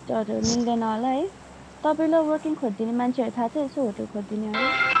सब्जेक्टहरू मिल्दैन होला है तपाईँलाई वर्किङ खोजिदिने मान्छेहरू थाहा छ यसो होटल खोजिदिने होला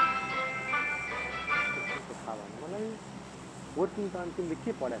मलाई वर्किङ त अनि तिमीले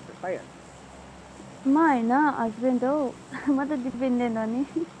के पढाएको छ पाइहाल्छ म होइन हस्बेन्ड हो म त डिपेन्डेन्ट हो नि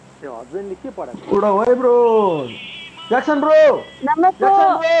त्यो हस्बेन्डले के पढाएको उडा है ब्रो ज्याक्सन ब्रो नमस्ते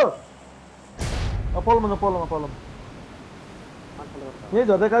पलमा यही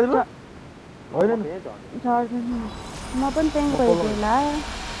झर्दै काजी ब्रो होइन नि झर्दैन म पनि त्यहीँ गएको होला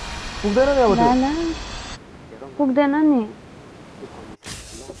पुग्दैन नि अब पुग्दैन नि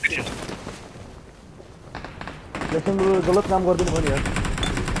ज्याक्सन ब्रो गलत काम गरिदिनु भयो नि यार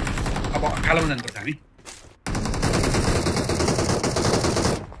अब कालोमा जानुपर्छ हामी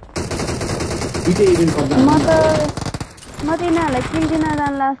दुईटै इभेन्ट गर्दा म त यिनीहरूलाई किन्दिन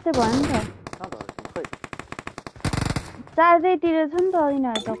जान्ला जस्तै भयो नि त चार्जैतिर छ नि त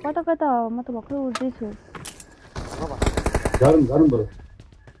यिनीहरू त कता कता हो म त भर्खर उठ्दैछु गरौँ बरु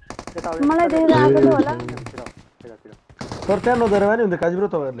मलाई देखेर आएको त होला तर त्यहाँ नजर भए नि हुन्छ काजी ब्रो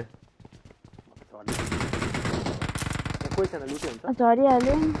तपाईँहरूले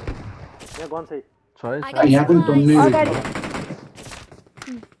झरिहाल्यो यहाँ गन चाहिँ यहाँ पनि टन्ने अगाडि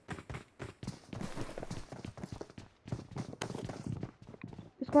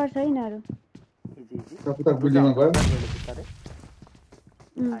स्क्वाड छ यिनीहरू कता बिल्डिङमा गयो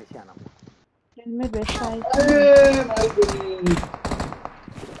हेलमेट भेस्ट पाएँ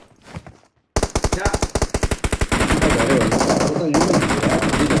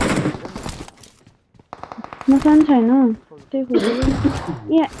मसँग छैन त्यही खोजेँ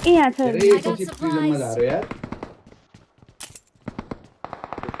यहाँ छ प्रिजनमा झारो यार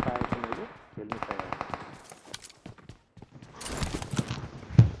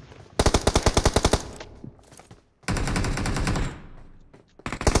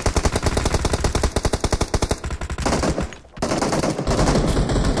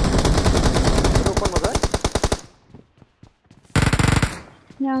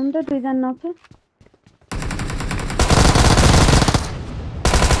यहाँ हुन्छ दुईजना नक्छ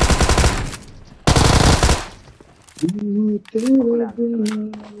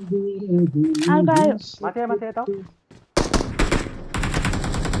अर्को आयो माथि यता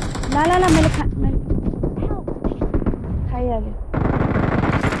ल मैले खाइहाल्यो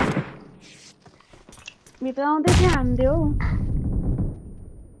भित्र आउँदै थियो हान्दियो हो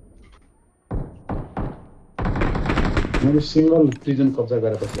मैले सिंगल प्रिजन कब्जा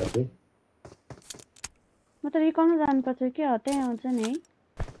गरेपछि आफै म त रिकर्न जानुपर्छ के हो त्यही आउँछ नि है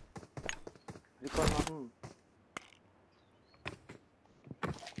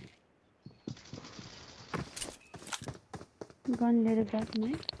गन लिएर गएको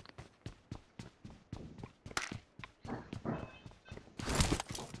है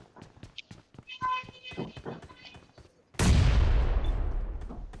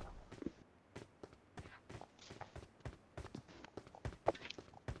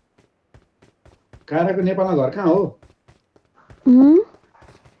काराको नेपालमा घर कहाँ हो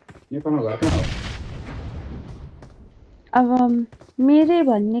नेपालमा घर कहाँ हो अब मेरै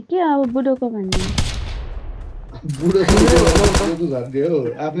भन्ने के अब बुढोको भन्ने बुढो घर दियो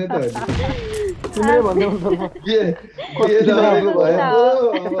आफ्नै त तिमीले भन्दै हुन्छ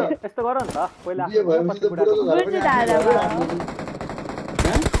यस्तो गर नि त पहिला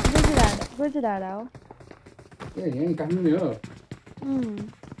गुजरात हो ए यही काठमाडौँ हो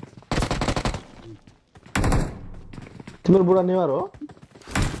तिम्रो बुढा नेवार हो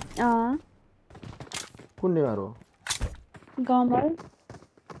अँ कुन नेवार हो गमल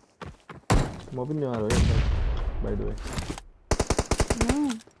म पनि नेवार हो बाइ द वे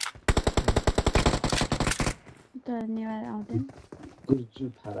तर नेवार आउँदैन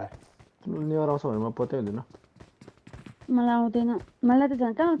तिम्रो नेवार आउँछ भने म पत्तै हुँदैन मलाई आउँदैन मलाई त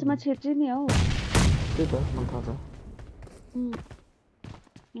झन् कहाँ आउँछ म छेत्री नि हौ त्यही त मलाई थाहा छ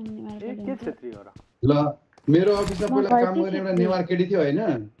ल मेरो अफिसमा पहिला काम गर्ने एउटा नेवार केटी थियो हैन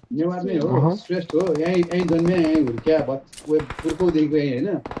नेवार नै हो श्रेष्ठ हो यही जन्मे यही हुर्क्या पुर्खौदेखिको यही हैन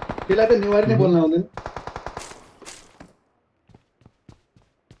त्यसलाई त नेवारी नै बोल्न आउँदैन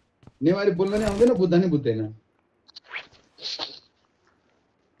नेवारी बोल्न नै आउँदैन बुझ्दा नै बुझ्दैन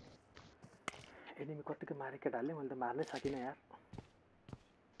एनिमी कतिको मारे केटाले मैले त मार्नै सकिन यार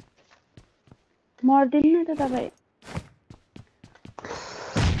मर्दिन्न त तपाई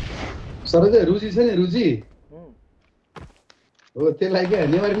सरोज रुचि छ नि रुचि हो त्यसलाई के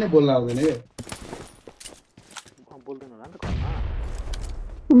नेवारी नै बोल्न आउँदैन के बोल्दैन होला नि त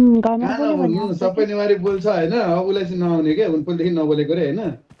घरमा घरमा बोल्नु सबै नेवारी बोल्छ हैन अब उलाई चाहिँ नआउने के उनपल्देखि नबोलेको रे हैन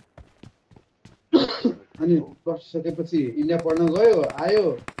अनि बसिसकेपछि इन्डिया पढ्न गयो आयो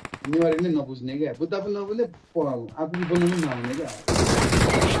नेवारी नै नबुझ्ने क्या बुझ्दा पनि नबुझ्ने आफूले बोल्नु पनि नआउने क्या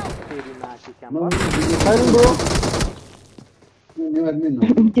नेवारी नै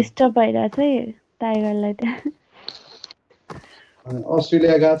नआउने डिस्टर्ब भइरहेछ है टाइगरलाई त्यहाँ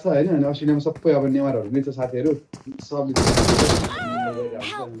अस्ट्रेलिया गएको छ हैन अनि अस्ट्रेलियामा सबै अब नेवारहरू नै छ साथीहरू सब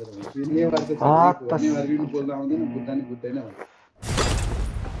नेवारी पनि बोल्न आउँदैन बुझ्दा नि बुझ्दैन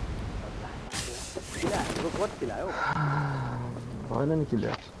भएन नि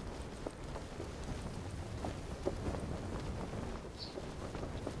किल्ला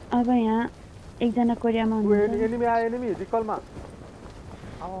अब यहाँ एकजना कोरियामा हुनुहुन्छ एनिमी आयो एनिमी रिकलमा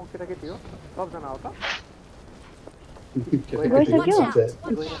आऊ केटाकेटी हो सबजना आऊ त गइसक्यो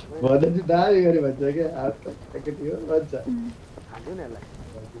भनेपछि दाबी गरे भन्छ के आज केटी हो भन्छ हान्दिउ न यसलाई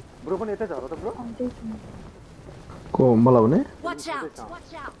ब्रो पनि यतै झर त ब्रो को मलाई भने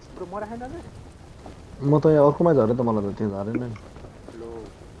ब्रो म राखेन नि म त यहाँ अर्कोमा झरे त मलाई त त्यहाँ झरेन नि लो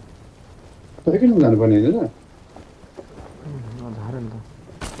तपाईँ किन जानु पर्ने हैन झरे नि त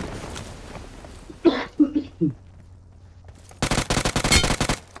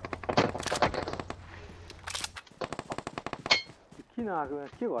किन आएको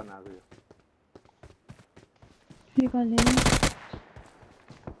के गर्न आएको यो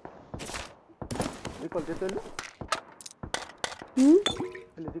रिकल दियो तैँले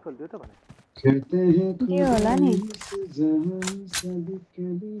रिकल दियो त भने दियो होला नि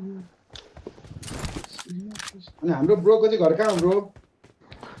अनि हाम्रो ब्रोको चाहिँ घर कहाँ ब्रो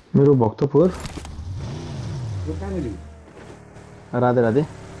मेरो भक्तपुर ब्रो कहाँनिर राधे राधे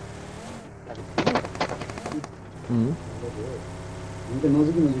हुन्छ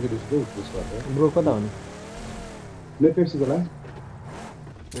नजिकै त्यसबाट ब्रो कता हो नि ले पेप्सीको ला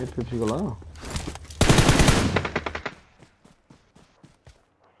पेप्सीको ला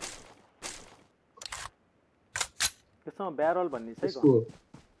त्यसमा ब्यारल भन्ने छ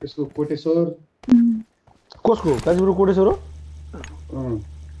यसको कोटेश्वर कसको काजीपुर कोटेश्वर हो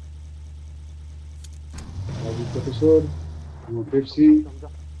कोटेश्वर पेप्सी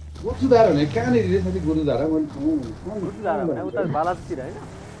गुरुद्वारा भने कहाँनिर रहेछ नि गुरुद्वारा उता बालातिर हैन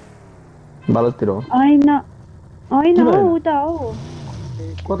बालातिर हो हैन हैन हो उता हो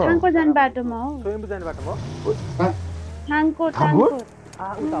कता थाङको जाने बाटोमा हो स्वयं जाने बाटोमा थाङको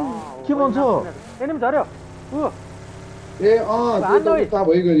उता के भन्छ एनिमी झर्यो उ ए त्यो त उता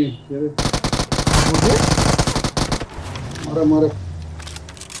भइगयो नि मरे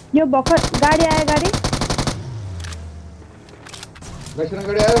यो भर्खर गाडी आयो गाडी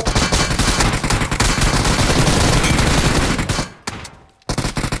गाडी आयो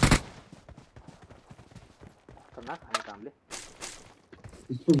खतरनाक खाने कामले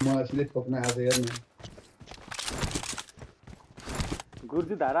मलाई सिधै ठोक्न आएको हेर्नु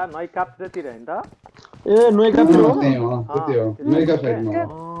गुर्जी धारा नई कापतिर हैन त ए नई काप हो त्यो नई काप साइडमा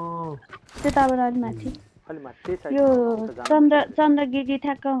त्यताबाट अलि माथि यो चन्द्रगिरी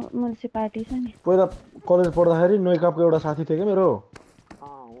ठ्याक्क म्युनिसिपालिटी छ नि पहिला कलेज पढ्दाखेरि नई कापको एउटा साथी थियो के मेरो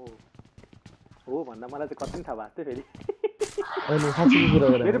हो भन्दा मलाई चाहिँ कति थाहा भएको थियो फेरि अहिले साथीको कुरा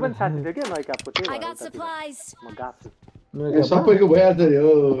गरे मेरो पनि साथी थियो के नई कापको थियो म गाछु सबैको भइहाल्छ नि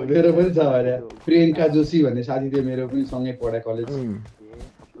हो मेरो पनि छ अरे प्रियङ्का जोशी भन्ने साथी थियो मेरो पनि सँगै पढे कलेज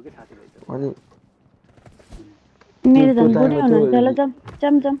सबैकै साथी भइछ अनि मेरो झन् बुढी हुनुहुन्छ ल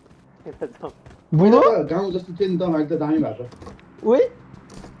जम बुढो गाउँ जस्तो थियो नि त अहिले त दामी भएको ओइ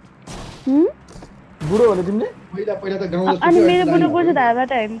बुढो भने तिमीले पहिला त गाउँ जस्तो अनि मेरो बुढो गोजु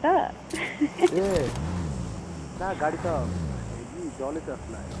धारबाट हैन त ए ना गाडी त हेभी जले जस्तो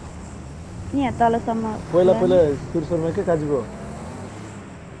लाग्यो यहाँ तलसम्म पहिला सुरसुरमा के काजीको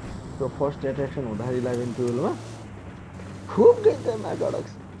त्यो फर्स्ट एट्र्याक्सन हुँदाखेरि 11-12 खूब गइन्छ मा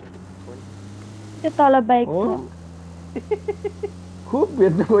गडक्स त्यो तल बाइक खूब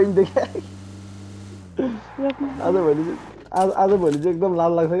भेट्न गइन्थ्यो क्या आजभोलि चाहिँ एकदम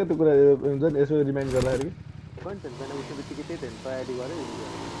लाल लाग्छ क्या त्यो कुरा हुन्छ नि यसो रिमाइन्ड गर्दाखेरि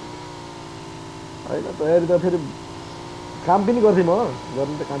होइन तयारी त फेरि काम पनि गर्थेँ म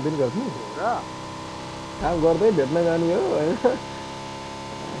गर्नु त काम पनि गर्थेँ र काम गर्दै भेट्न जाने हो होइन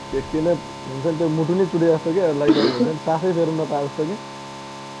एकछिन हुन्छ नि त्यो मुटु नै चुडे जस्तो क्या लाइक सासै फेर्नु नपाए जस्तो कि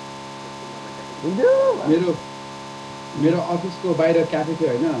मेरो मेरो अफिसको बाहिर क्याफे थियो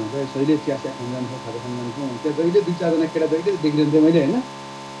होइन जहिले चिया चिया खान जान्थ्यो खाजा खान जान्थ्यौँ त्यहाँ जहिले 2-4 जना केटा जहिले देखिरहन्थेँ मैले होइन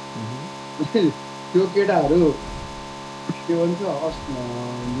त्यो केटाहरू के भन्छ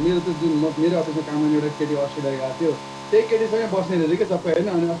मेरो त जुन मेरो अफिसमा काम गर्ने एउटा केटी अस्ट्रेलिया गएको थियो त्यही केटीसँगै बस्ने रहेछ क्या सबै होइन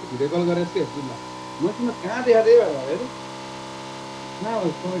अनि अस्ति भिडियो कल गरेर के सुन म तिमीलाई कहाँ देखाएको हेर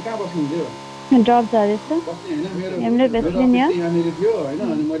कहाँ बस्नुहुन्थ्यो ड्रप जाँदैछ बस्ने होइन मेरो यहाँनिर थियो होइन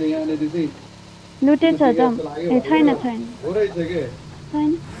अनि मैले यहाँनिर चाहिँ लुटेछ जम ए छैन छैन हो रहेछ के छैन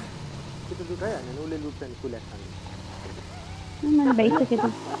त्यो त लुटाइहाल्यो उसले लुट्छ नि कुल्याक खाने मलाई भइसक्यो त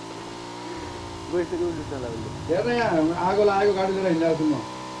गइसक्यो लुट्नलाई उसले हेर्न यहाँ आगो लागेको गाडी लिएर हिँडिरहेको छु म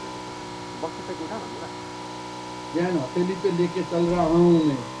बक्सिसक्यो उठा भन्नु बिहान हटेली पे लेके चल रहा हूँ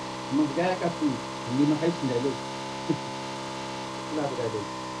म गएका छु हिन्दीमा खाइ छिन्डाइलो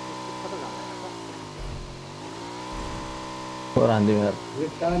और आंधी में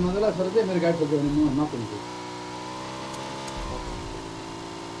टाढा नजाला सर चाहिँ मेरो गाडी छोड्यो भने म नपुग्छु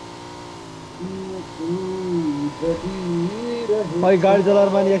भाई गाडी चलाएर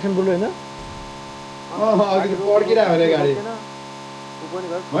मानि एक्सन बोल्नु हैन अघि पड्किरहेको होला गाडी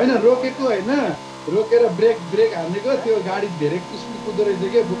होइन रोकेको होइन रोकेर ब्रेक हान्नेको त्यो गाडी धेरै स्पिड कुद्दो रहेछ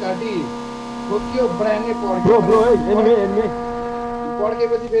के बुकाटी ठोकियो ब्रान्डै पड्क्यो ब्रो एनिमे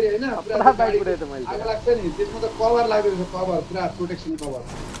पड्केपछि फेरि होइन पुरा गाडी आगो लाग्छ नि त्यसमा त कभर लाग्दो रहेछ कभर पुरा प्रोटेक्सन कभर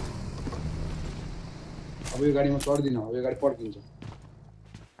अब यो गाडीमा चढ्दिन अब यो गाडी पड्किन्छ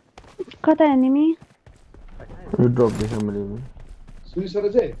कता एनिमी ड्रप देख्न मैले सुनिसरो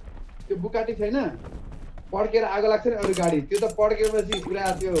चाहिँ त्यो बुकाटी छैन पड्केर आगो लाग्छ नि अरू गाडी त्यो त पड्केपछि पुरा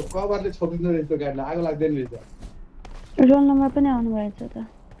त्यो कभरले छोपिदिँदो रहेछ त्यो गाडीलाई आगो लाग्दैन रहेछ रोल नम्बर पनि आउनु भएछ त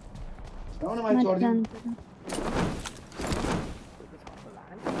आउन माथि चढ्दिन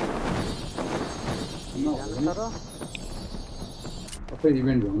सबै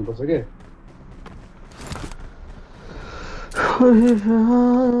इभेन्ट हुनुपर्छ के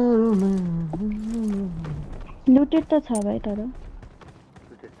लुटेड त छ भाइ तर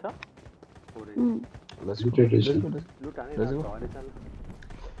लुटेड छ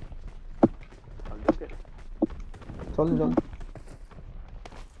चल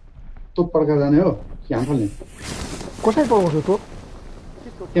तोप पड्का जाने हो कि हाम फाल्ने कसै पाउँछ तोप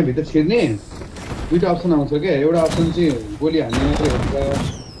त्यहाँ भित्र छिर्ने दुईटा अप्सन आउँछ क्या एउटा अप्सन चाहिँ गोली हान्ने मात्रै हुन्छ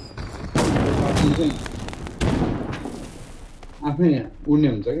अप्सन चाहिँ आफै उड्ने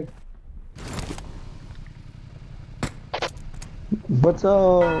हुन्छ क्या बचाओ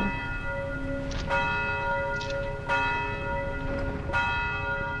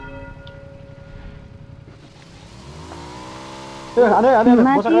आने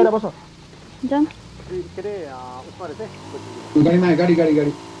बस गएर बस जम के रे उसमा रहेछ गाडीमा गाडी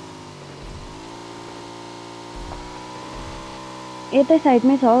यतै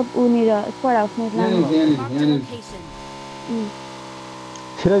साइडमै छ उनीर स्क्वाड हाउसमा लानु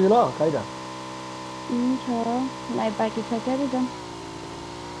छिराइ ल काइदा छ लाइभ बाँकी छ क्या जम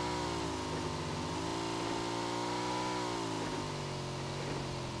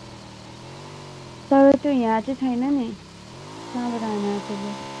तर त्यो यहाँ चाहिँ छैन नि कहाँबाट हाने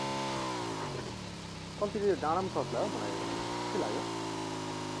त्यसले कम्ती डाँडामा सक्ला मलाई के लाग्यो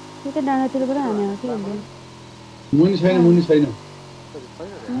त्यो त डाँडातिरबाट हाने हो कि उसले मुनि छैन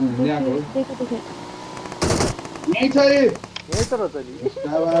देखो यही छ यही त रहेछ नि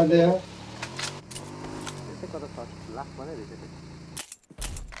आवाज है यसै कता छ लास्टमा नै रहेछ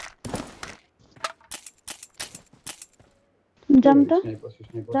जम त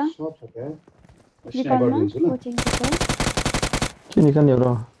के निकाल्ने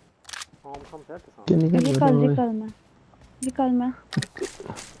ब्रो रिकलमा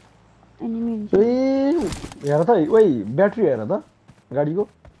एनिमी हुन्छ हेर त ओइ ब्याट्री हेर त गाडीको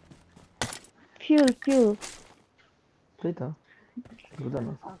फ्युल त्यही त बुझ्दैन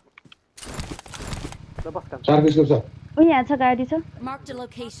सर्भिसको छ ओ यहाँ छ गाडी छ Marked a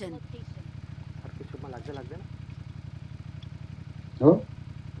location. सर्भिसमा लाग्दैन हो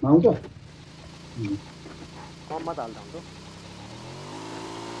आउँछ कममा त हाल्दा हुन्छ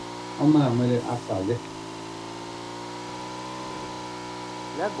अम्मा मैले आस्था हाल्दै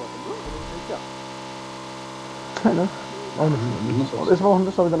ल्याग भयो ब्रो छैन आउनु यसमा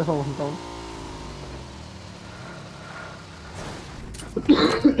आउनु सबैजना यसमा आउनु आउनु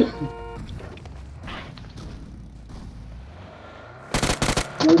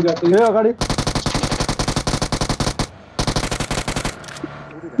अगाडि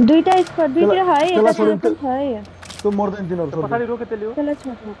दुईटा स्क्वाड दुईतिर है यता पनि छ है त्यो मर्दैन तिनीहरु छोड्नु पछाडी रोके त्यसले हो त्यसलाई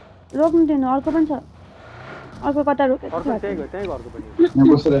छोड्नु रोक्नु दिनु अर्को पनि छ अर्को कता रोकेको छ त्यही घरको पनि यहाँ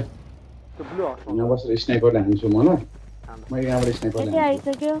बसेर त्यो ब्लू हाउस यहाँ बसेर स्नाइपरले हान्छु म ल म यहाँबाट स्नाइपरले अहिले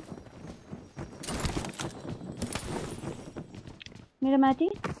आइसक्यो मेरो माथि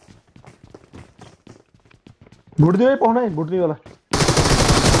भुट्दियो है पाउनै भुट्नी होला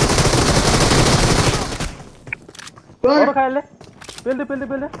अरू खायले पेल्दे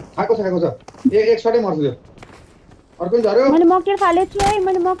खाएको छ एक सटै मर्छ त्यो अर्को पनि झर्यो मैले मक्टेल फालेछु है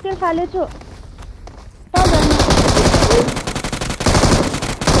मैले मक्टेल फालेछु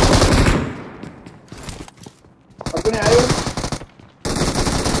अर्को नि आयो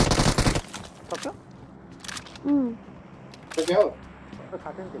सक्यो सक्यो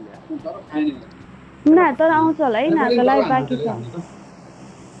खाटेन त्यसले तर खाएन ना तर आउँछ होला है नाको लागि बाँकी छ अन्त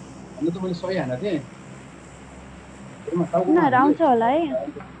त मैले सही हानेको थिएँ ना आउँछ होला है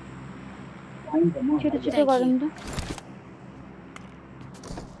छिटो गरौँ त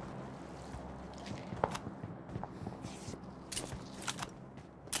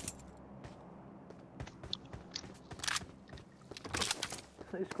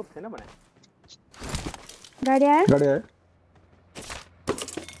स्कोप छैन भने गाडी आयो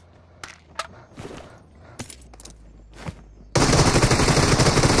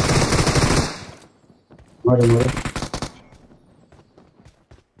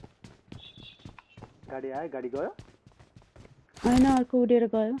गाडी गयो हैन अर्को उडेर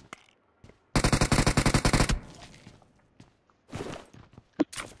गयो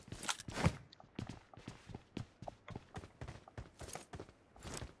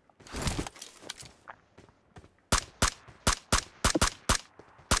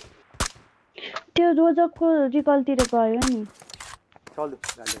त्यो रोजकको रिकलतिर गयो नि चल्यो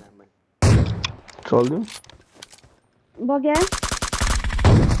गाडी राम्रै चल्यो बग्या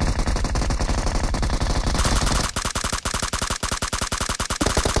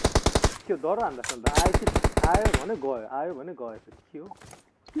त्यो डर हान्दा आयो भने गयो के हो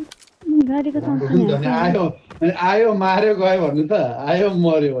गाडीको सँगसँगै आयो मार्यो गयो भन्नु त आयो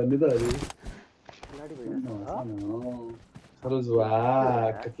मर्यो भन्नु त अरे गाडी भइरहेछ सरोज वाह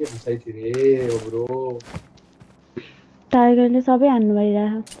के हँसाइ थियो रे ब्रो टाइगरले सबै हान्नु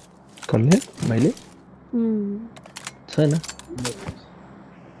भइरहेछ कसले मैले छैन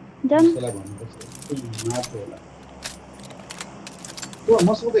जाम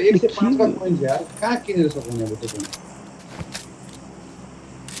मसँग त 105 का पोइन्ट यार कहाँ किनेर सकाउने अब त्यो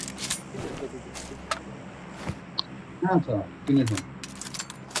कहाँ छ किनेर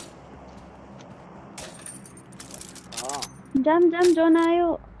जाम जोन आयो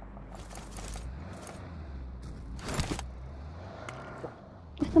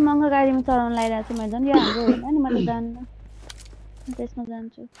यस्तो महँगो गाडीमा चलाउन लागिरहेको छु मैले झन् यो हाम्रो होइन नि म त जान्न त्यसमा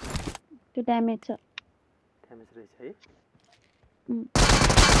जान्छु त्यो ड्यामेज छ रहेछ है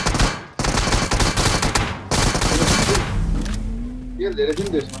यो धेरै दिन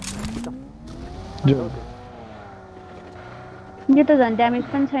त्यसमा यो त झन् ड्यामेज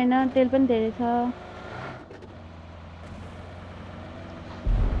पनि छैन तेल पनि धेरै छ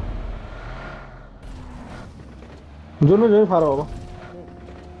जुन फारो अब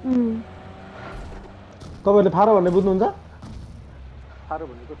तपाईहरुले फारो भन्ने बुझ्नुहुन्छ फारो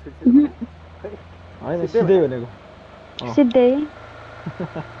भनेको हैन सिधै भनेको सिधै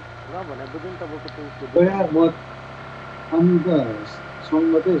र भने बुझ्नु तपाईको त्यो यार म अनि त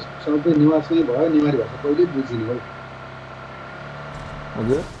सँगै सबै निवासी भयो निवारी भाषा कहिले बुझिनु हो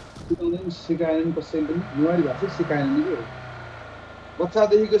हजुर सिकाएन कसैले पनि निवारी भाषा सिकाएन नि के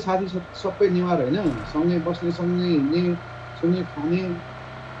बच्चादेखिको साथी सबै निवार होइन सँगै बस्ने सँगै हिँड्ने सँगै खाने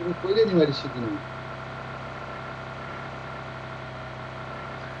कहिले निवारी सिकिनु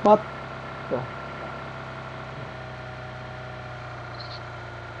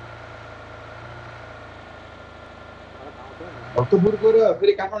भक्तपुरको र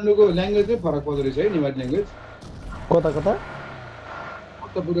फेरि काठमाडौँको ल्याङ्ग्वेजमै फरक पर्दो रहेछ है निवारी ल्याङ्ग्वेज कता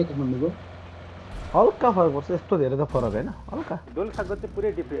भक्तपुर र काठमाडौँको हल्का फरक पर्छ यस्तो धेरै त फरक हैन हल्का दोलखाको चाहिँ पुरै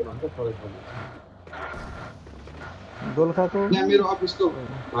डिफरेन्ट हुन्छ फरक पर्छ दोलखाको यहाँ मेरो अफिसको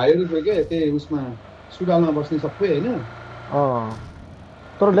भाइहरू थियो के त्यही उसमा सुडालमा बस्ने सबै हैन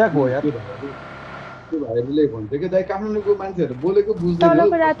तर ल्याक हो यार त्यो भाइहरूले भन्थ्यो कि दाइ काठमाडौँको मान्छेहरू बोलेको बुझ्दैन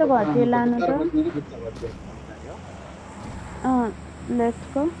तलको रातो घरतिर लानु त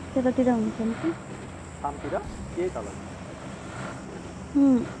लेफ्टको त्यतातिर हुन्छ नि सामतिर के तल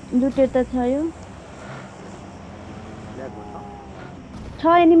दुटे त छ यो ल्याक हुन्छ छ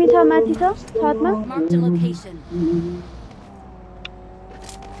एनिमी छ माथि छ छतमा Mark the location.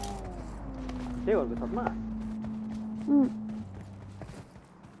 के गर्छ छतमा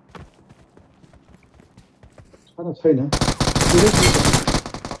थाहा छैन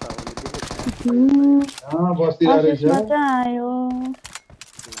बस्तीमा रहेछ आयो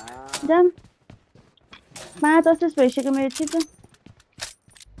जाम 5 असिस्ट भइसक्यो मेरो चिज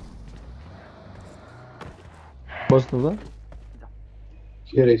बस्नु त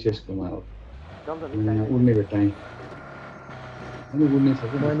के रहेछ यसको माहौल उड्ने भेटाइ अनि उड्ने छ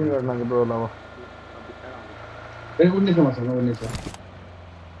माइनिङ गर्न लागि ब्रो ल फेरि उड्ने छ मसँग उड्ने छ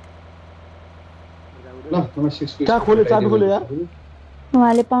ल म 6 कहाँ खोले चाबी खोले यार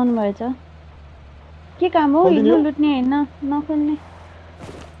उहाँले पाउनु भएछ के काम हो हिँड्नु लुट्ने हैन नखोल्ने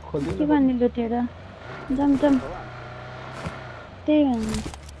के गर्ने लुटेर जम जम त्यही भन्नु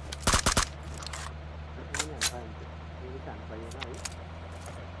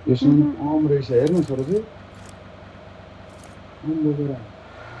यसमा आम रहेछ हेर्नु सरोजी आम बोकेर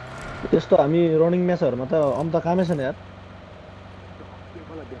त्यस्तो हामी रनिङ म्याचहरुमा त अम त कामै छैन यार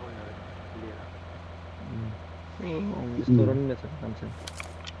यस्तो रनिङ म्याचहरु काम छैन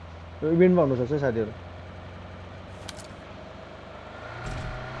यो इभेन्टमा हुनु सक्छ साथीहरु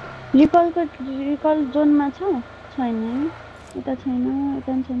रिकल जोनमा छैन यता छैन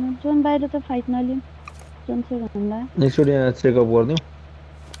यता छैन जोन बाहिर त फाइट नलिउँ जोन चाहिँ भन्दा नेक्स्ट यहाँ चेकअप गर्दियौ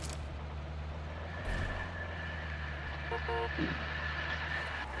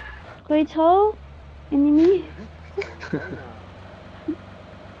कोही छ एनिमी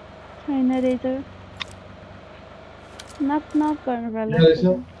छैन रहेछ नक गर्नु पर्ला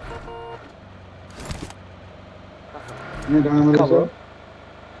यहाँ डाँडामा रहेछ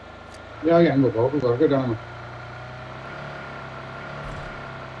यहाँ अघि हाम्रो घरकै डाँडामा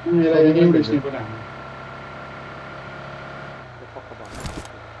यसलाई एउटा स्नेपर हान्नु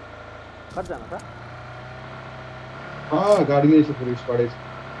गाडी नै छ पुरै स्क्वाडै छ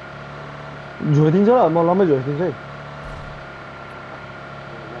झोइदिन्छ म लम्बै झोइदिन्छु है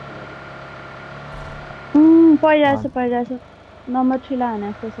परिरहेछ नम्बर 3 ला हाने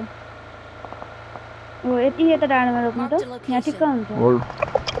जस्तो छ ओ यता डाँडामा रोक्नु त यहाँ ठिक्क हुन्छ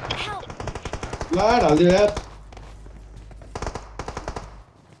ला ढाल्दियो यार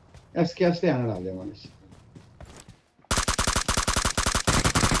एसकेएसले हानेर हाल्दियो मानिस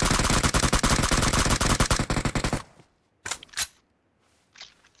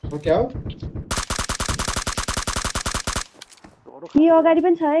क्या हो यो अगाडि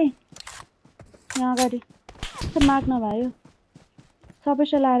पनि छ है यहाँ अगाडि मार्क नभयो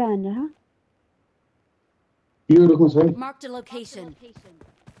सबैसे लाएर हान्छ हा यो रुखमा छ Marked a location.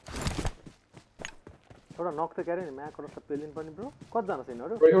 एउटा नक त क्यारे नि म्याक र सबै लिन पनि ब्रो कति जना छ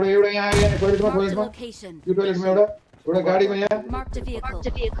यिनीहरु एउटा यहाँ टोइलेटमा यो टोइलेटमा एउटा गाडीमा यहाँ Marked a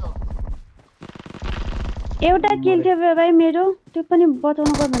vehicle. एउटा किल थियो भाइ मेरो त्यो पनि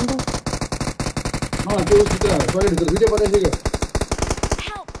बचाउनु पर्छ नि त त्यो उस्तो टोइलेट भित्र भिडियो बनाइसक्यो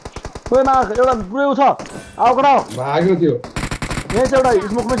ओइ मार्क एउटा गुरेउ छ आउ कराउ भाग्यो त्यो यहाँ चाहिँ एउटा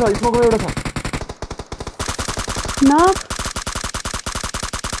स्मोकमै छ स्मोकमा एउटा छ नक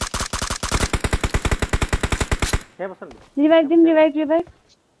रिभाइभ दिम रिभाइभ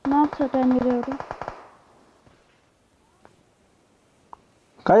नक छ त्यहाँनिर एउटा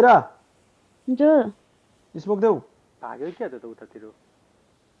काइरा जो स्मोक देऊ भाग्यो के त उतातिर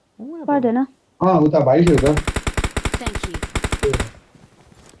पर्दैन उता भाइसक्यो त Thank you.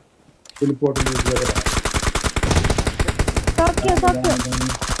 टेलिपोर्ट युज गरेर सक्यो छ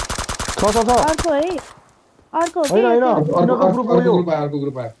अर्को है अर्को हैन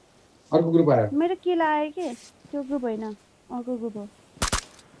अर्को ग्रुप आयो मेरो किल आयो के त्यो ग्रुप हैन अर्को ग्रुप हो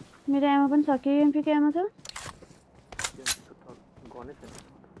मेरो एमो पनि सक्यो एमपी को एमो छ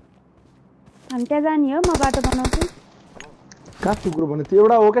हामी त्यहाँ जाने हो म बाटो बनाउँछु कहाँ त्यो ग्रुप भने त्यो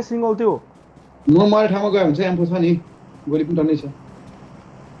एउटा हो क्या सिंगल त्यो म मलाई ठाउँमा गयो भने चाहिँ एम्पो छ नि गोली पनि टन्नै छ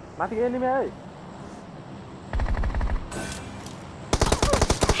माथि एनिमी आयो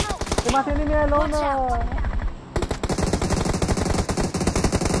माथि एनिमी आयो लौ न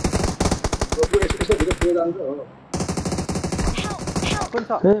कुन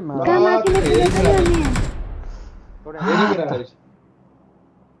छ ए मा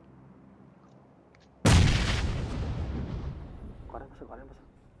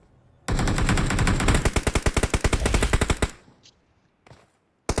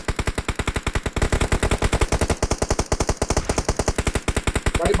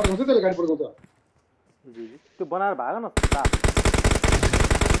गाडी पड्काउँछ त्यसले गाडी पड्काउँछ त्यो बनाएर भाग न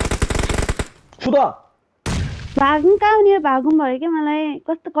छुदा भाग्नु कहाँ हुने भागौँ भयो क्या मलाई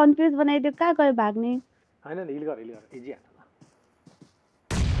कस्तो कन्फ्युज बनाइदियो कहाँ गयो भाग्ने हैन नि हिल गर इजी हान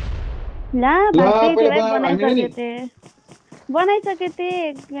ला भाग्दै थियो बनाइसके थिए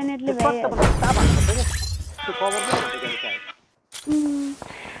ग्रेनेडले भाइ त्यो कभर पनि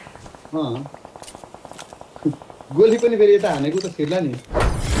अँ गोली पनि फेरि यता हानेको त छिर्ला नि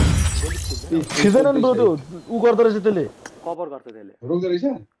छिर्दैन नि ब्रो त्यो उ गर्दो रहेछ त्यसले कभर गर्छ त्यसले रोक्दो रहेछ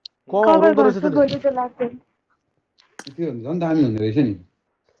कभर गर्दो रहेछ त्यसले गोली त लाग्दैन त्यो झन् दामी हुने रहेछ नि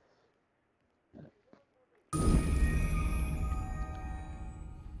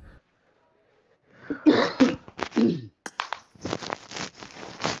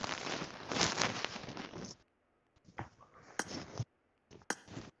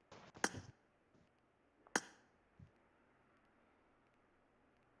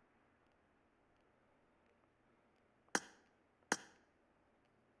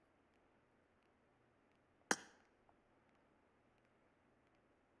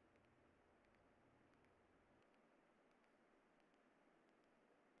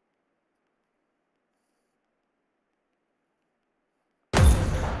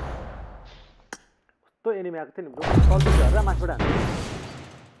त्यो एनिमी आएको थियो नि ब्रो सल्टी गरेर माथिबाट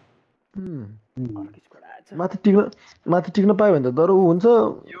माथि टिक्न पायो भने त डर उ हुन्छ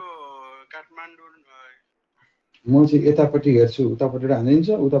यो काठमाडौँ म चाहिँ यतापट्टि हेर्छु उतापट्टि हानिदिन्छ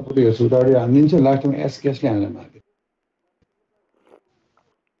उतापट्टि हेर्छु उतापट्टि हानिदिन्छ लास्टमा एसकेएसले हाल्न मागे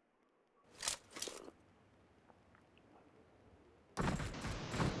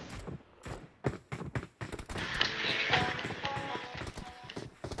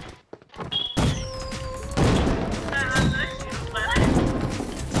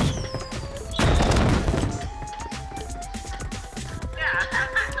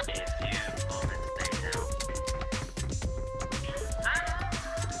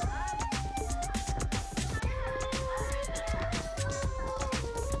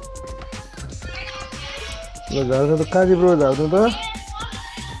ल झार्नु त काजी ब्रो झार्नु त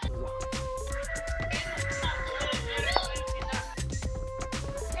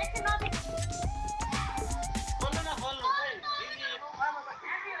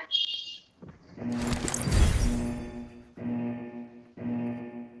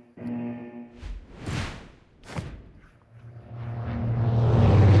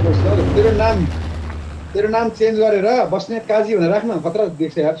तेरो नाम चेन्ज गरेर बस्नेत काजी भनेर राख्न खतरा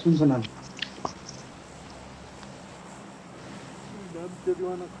देख्छ यार सुन्छ नाम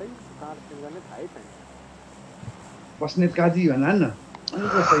बस्नेत काजी भन्न न अनि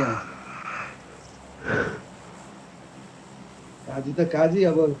कस्तो यहाँ काजी त काजी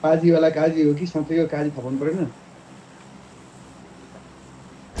अब पाजीवाला काजी हो कि साँच्चैको काजी थप्नु परेन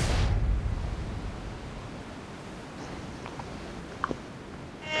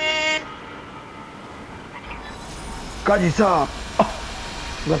काजी साहब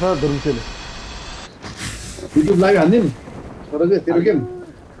गसा दरुसेले युट्युब लाइभ हान्दिन सरोज तेरो गेम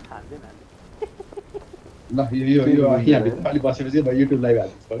ल यो यहाँ भित्र अलि बसेपछि युट्युब लाइभ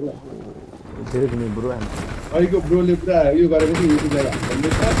हाल्छ ल धेरै दिने ब्रो हान्छ अहिलेको ब्रोले पुरा यो गरेपछि युट्युब लाइभ हाल्छ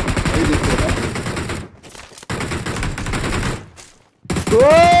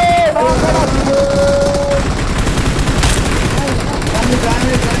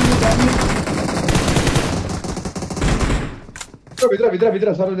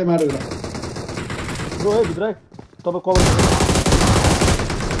भित्र सरोजले मारेर ब्रो है भित्र तपाईँ कभर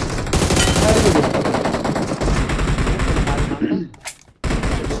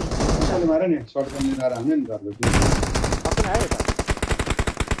मारे नि सर्ट गर्ने नरा हान्ने नि गर्दै अपन आयो त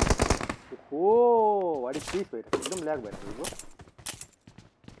ओ वाट इज दिस भइरहेको एकदम ल्याग भइरहेको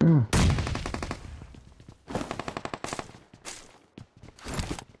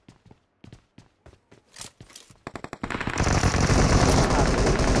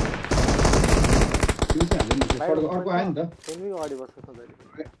अर्को आयो नि त एनिमी अगाडि बस्छ सधैँ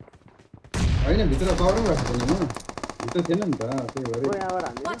होइन भित्र कभर राख्छु नि म भित्र थिएन नि त त्यही भएर ओ यहाँबाट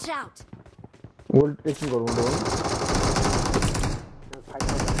हामी Watch out! होल्ड एकछिन गरौँ त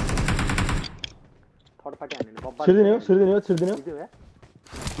थर्ड पार्टी हान्ने बब्बा छिर्दिने हो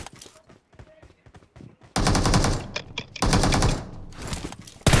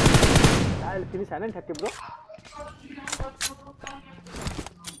अहिले फिनिस हाने नि ठ्याक्कै ब्रो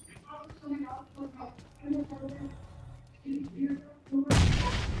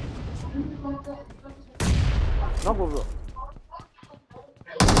न ब्रो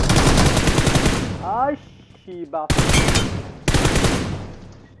आई शिबा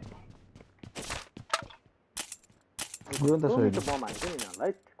यो त सही बम हान्छ नि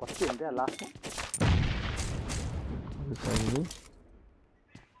यिनीहरूलाई कति हुन्छ लास्टमा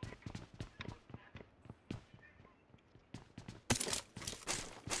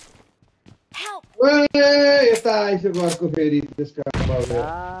यता आइसक्यो अर्को फेरि त्यसका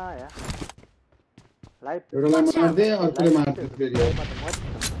एउटालाई मार्दै अर्कोले मार्दै फेरि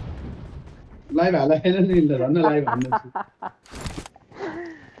लाइभ हालेन नि झन् लाइभ हाल्नु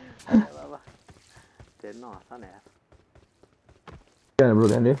तेरे ना आसान है क्या है ब्रो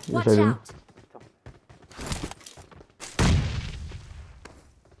ध्यान दे Watch out!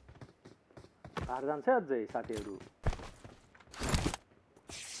 बाहर जान्छ अझै साथीहरु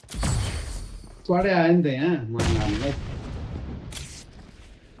स्वाडे आयो नि त यहाँ मलाई हामीलाई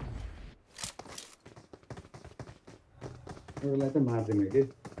एउटालाई त मार्दै मैले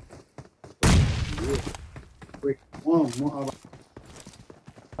म अब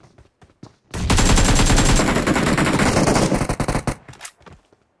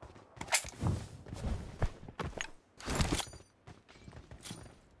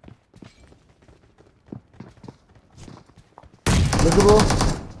Let's go.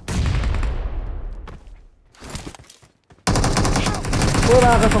 Ora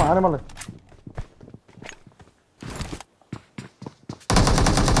आकाश मारे मलाई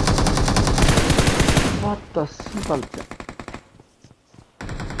What the simple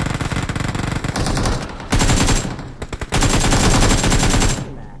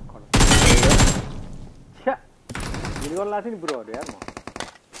छ्या गिल गर्न लाग्छ नि ब्रोहरु यार म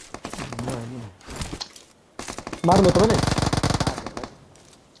मार्नु त भने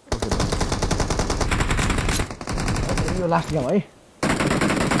यो लास्ट गेम है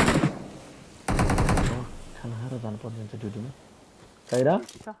खाना खाएर जानु पर्ने हुन्छ ड्युटीमा काइरा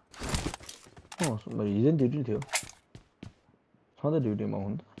हिजो ड्युटी थियो सधैँ ड्युटीमा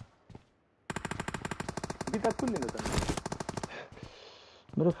हुन् त बिदा कुन दिन त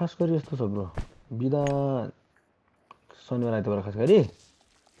मेरो खास गरी यस्तो छ ब्रो बिदा शनिबार आइतबार खास गरी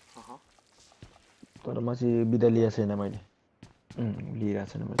तर म चाहिँ बिदा लिएको छैन मैले लिइरहेको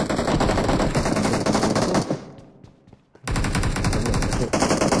छैन मैले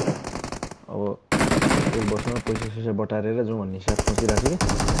अब एक वर्षमा पैसा बटारेर जाउँ भन्ने हिसाब सोचिरहेको छु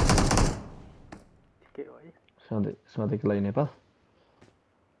ठिकै हो है सधैँको लागि नेपाल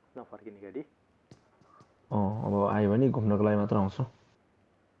नफर्किने गरी अब आयो भने घुम्नको लागि मात्र आउँछु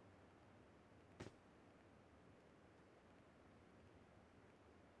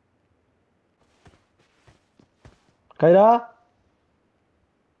काइरा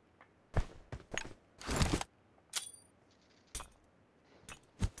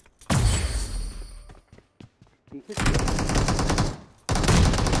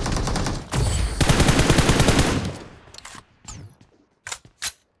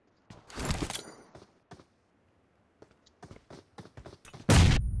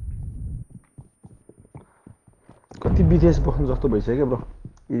कति बिदेश बस्नु जस्तो भइसक्यो ब्रो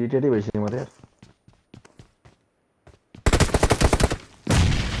इरिटेटै भइसक्यो म त यार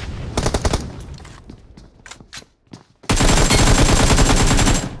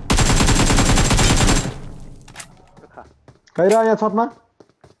काइरा यहाँ छतमा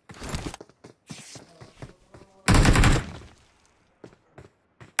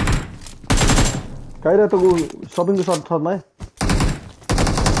काइरा त सपिङको छतमा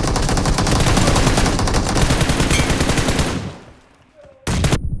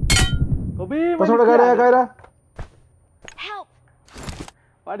पछाडि Kaira Help!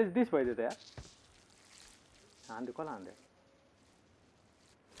 What is this भइदियो त यार हान्दै कसलाई हान्दै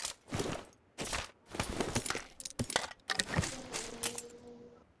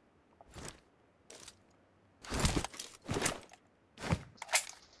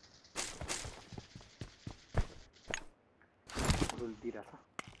दिइरहेछ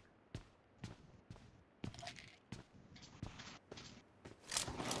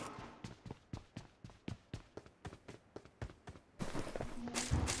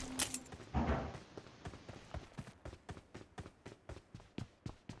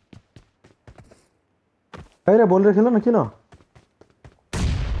काइरा बोलेर खेल न किन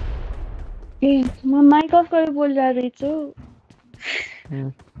ए म माइक अफ गरेर बोलिरहेछु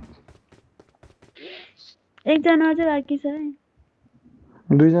एकजना अझै बाँकी छ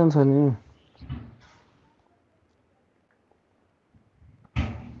है दुईजना छ नि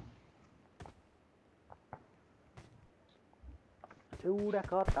एउटा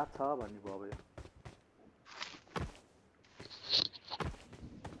कता छ भन्ने भयो अब यो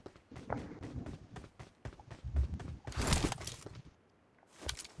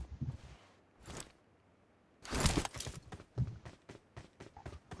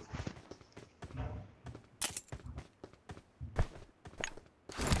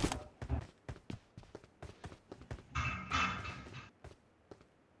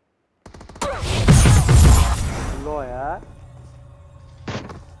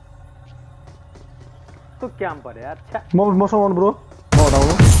तो क्याम्पर यार छ्या मसँग ब्रो म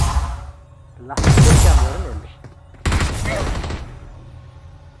हटाउनु लास्ट क्याम्प गरे नि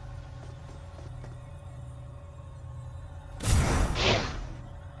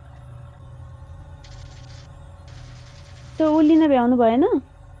त्यो उलिन भ्याउनु भएन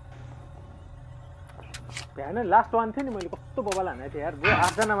भ्याएन लास्ट वान थियो नि मैले कस्तो बबाल हाने थिएँ यार ब्रो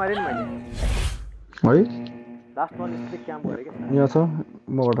 8 जना मारे नि मैले है लास्ट वान स्ट्रिक क्याम्प भयो के यहाँ छ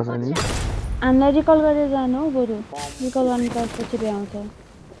मबाट छ नि हामीलाई रिकल गरेर जानु हो बरु रिकल गर्ने पछि भ्याउँछ ए ल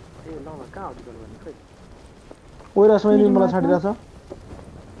ल कहाँ हो रिकल गर्ने खै ओइरासमा नि मलाई छाडिरहेछ यहाँ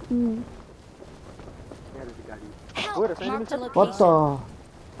चाहिँ गाडी गएर Marked a what the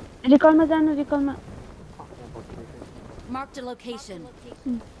location. रिकलमा जानु रिकलमा Marked a location.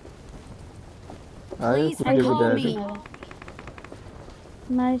 आयो Please फुटेको recall ड्याडी me.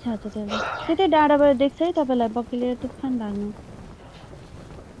 मारि छ त्यसले त्यतै डाँडाबाट देख्छ है तपाईलाई बकिलेर तुफान लाग्नु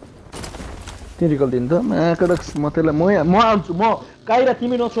तिरिकल दिन त माकडक्स म त्यसलाई म आउँछु म काइरा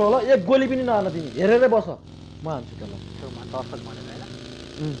तिमी नछो होला एक गोली पनि नहाल्न तिमी हेरेरै बस म आउँछु त्यसलाई छेउमा दर्शक भनेर हैन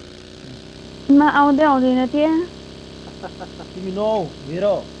मा आउँदै आउँदैन त्यहाँ तिमी नौ हेर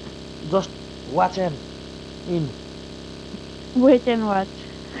just watch and in weight and watch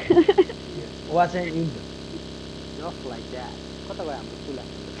watch and in just like that कता गयो हाम्रो पुला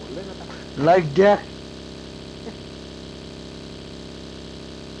बोल्दैन त लाइक द्याट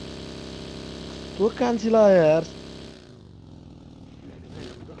तो कान्छीला यार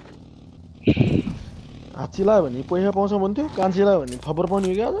हाच्छीला भने पैसा पाउँछ भन्थ्यो कान्छीला भने थप्पर पाउने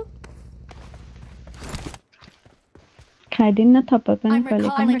हो क्या आज खाइदिन्न थप्पड पनि I'm कहिले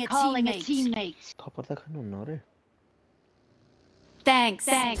recalling a teammate. थप्पर त खानुहुन्न अरे Thanks.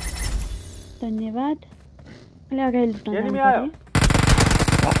 धन्यवाद अलि अगाडि लुट्न एनिमी जानु आयो पर्यो।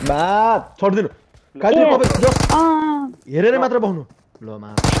 बा छोड्दिनु कान्छी पप जस्ट हेरेर मात्र बस्नु ल मा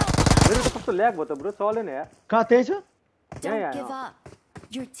मेरो त कस्तो ल्याग भयो त ब्रो चलेन यार कहाँ त्यही छ Yeah, Don't yeah, give no. up.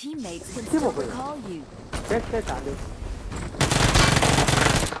 Your teammates can Give still up, yeah. recall you. त्यही हाल्यो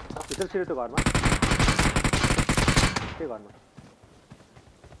भित्र छिरे त्यो घरमा त्यही घरमा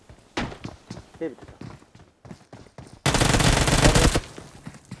त्यही भित्र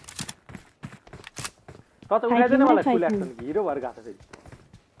छ त उठाइदैन मलाई फुल एक्सन हिरो भएर गएको छ फेरि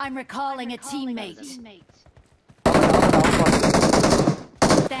I'm recalling a teammate.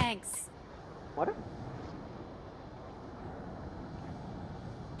 Thanks. अरे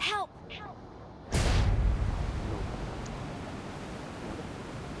Help.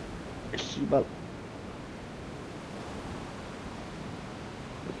 सिबल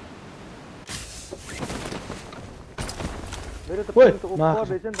मेरो त ओए, पुल त मा। ओभर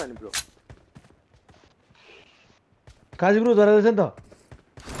रहेछ नि त नि ब्रो काजीब्रो झरेर रहेछ नि त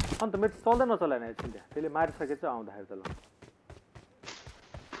अन्त मेरो चल्दै नचलाएन एकछिन त्यहाँ त्यसले मारिसके चाहिँ आउँदाखेरि त ल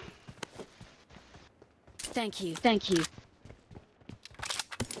Thank you.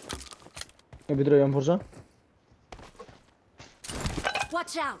 यहाँ भित्र M4 छ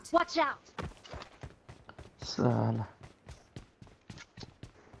Watch out. साला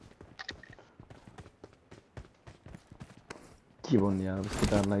के भन्नु यार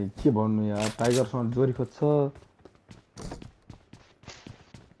केटाहरूलाई के भन्नु यार टाइगरसँग जोरी खोज्छ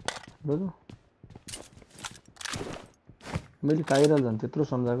बुझ्नु मैले काइरा झन् त्यत्रो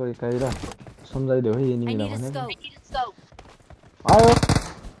सम्झाएको काइरा सम्झाइदियो है I एनिमीलाई need a भने scope. आयो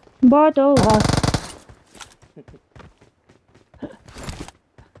बट हो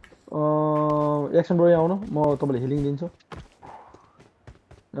एक्सन ब्रो यहाँ आउनु म तपाईँलाई हिलिङ दिन्छु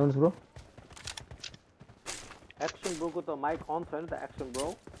आउनुहोस् ब्रो एक्सन ब्रोको त माइक अन छैन त एक्सन ब्रो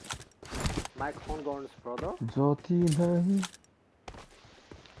माइक अन गर्नुहोस् ब्रदर जति नै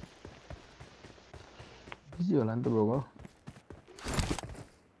बिजी होला नि त ब्रोको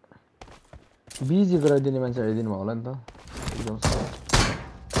बिजी गराइदिने मान्छे आइदिनु भयो होला नि त एकदम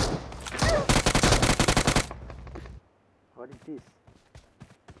what is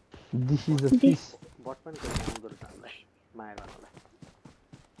this this is a fees but पनि कहिले आउँदो रहेछ हामीलाई माया गर्नलाई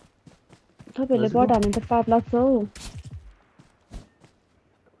तपाईहरुले बट हाल्नु त पाप लाग्छ हौ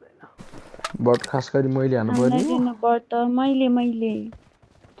बट खास गरी मैले हान्नु पर्यो हामीलाई दिनु बट त मैले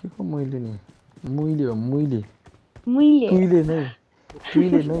के को मैले नि मैले हो मैले मैले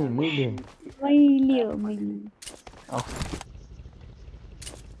तुइले नै मैले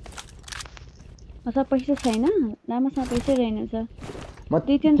मसँग पैसा छैन लामासँग पैसा रहेनछ म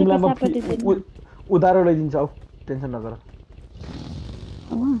दुई तीन तिमीलाई रुपैयाँ म सापटी दिन्छु। उधारो ल्याइदिन्छु आऊ टेन्सन नगर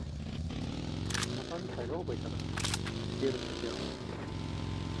पनि छैन हौ पैसा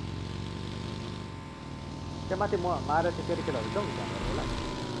त्यहाँ माथि म मारेर चाहिँ केटाकेटाहरू जाउँ नि त्यहाँ होला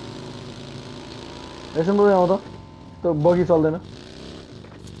एकछिन ब्रो आउँदा त्यो बगी चल्दैन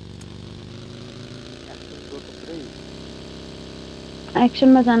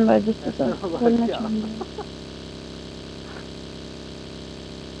एक्सनमा जानु भयो जस्तो छ बोल्न छैन।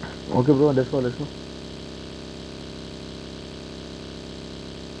 ओके ब्रो लेट्स गो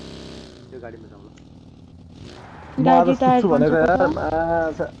यो गाडीमा जाउँ ल गाडी टायर भनेको यार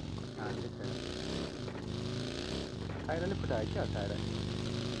काइराले फुटायो क्या टायर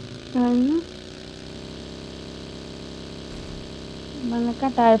मलाई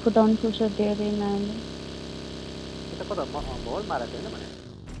कहाँ टायर फुटाउनु फुर्सद दियो रे नानीले यता कता भल मारेको हैन भने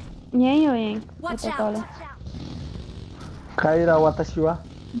यही हो यही Watch यता तल out! काइरा वातासिवा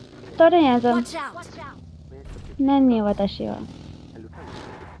तर यहाँ छ Watch out! नानी वातासी हो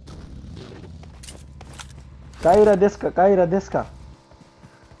काइरा देशका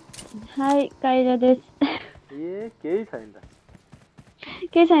हाई काइरा देश ए केही छैन त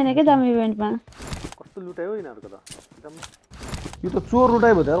केही छैन के जम इभेन्टमा कस्तो लुटायो यिनीहरुको त एकदम यो त चोर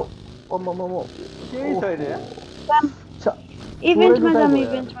लुटाइ भयो यार अम्म केही छैन यार इभेन्टमा जम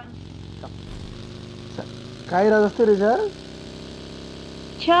इभेन्टमा काइरा जस्तै रहेछ यार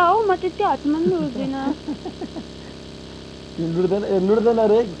छ्या हौ म त्यति हातमा पनि लुट्दिन लुट्दैन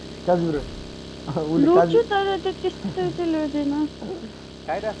रे काजु रे लुट्छु तर त्यस्तो चाहिँ लुट्दिन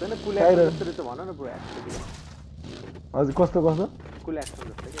काइरा छैन कुल एक्सन जस्तो रहेछ भन न पुरा हजुर कस्तो कुल एक्सन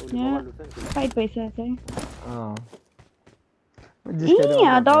जस्तो के उले मोबाइल लुट्छ नि फाइट भइसकेको छ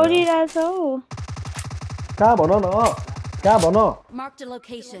जिस्काइदियो दौडिरहेछ हौ कहाँ भन न Marked a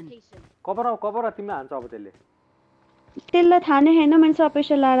location. कभर तिमीलाई हान्छ अब त्यसले त्यसलाई थाहा नै छैन मैले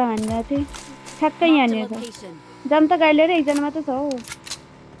सपेसो लाएर हानिरहेको थिएँ ठ्याक्कै Marked a यहाँनिर छ location. जाम त गाडी लिएर एकजना मात्र छ हौ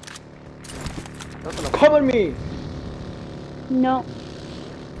खबर मी नो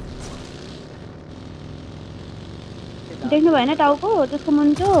देख्नु भएन टाउको त्यसको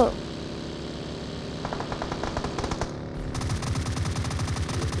मुन्टो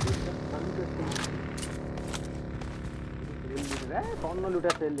कन्न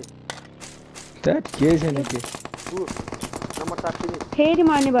लुटाछ यसले त्यट के छैन के नम्बर 7 पनि फेरि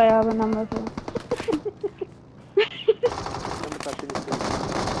मर्ने भयो अब नम्बर 4 नम्बर 7 पनि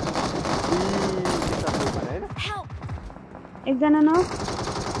Help! एकजना न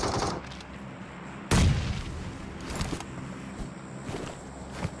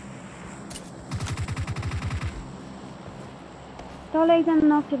तल एकजना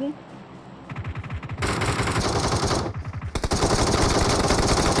नक्छ रे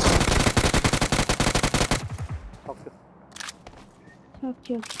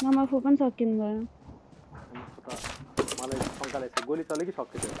सक्यो नम्बर 4 पनि सकिनु भयो मलाई शंका लाग्छ गोली चल्यो कि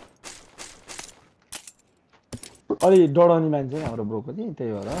सक्यो त्यो अलि डराउने मान्छे हाम्रो ब्रोको चाहिँ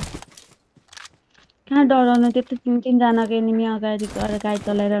त्यही भएर कहाँ डराउनु त्यस्तो 3-3जनाको एनिमी अगाडि गएर गाडी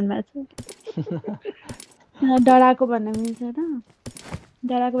चलाइरहनु भएको छ डराएको भन्न मिल्छ त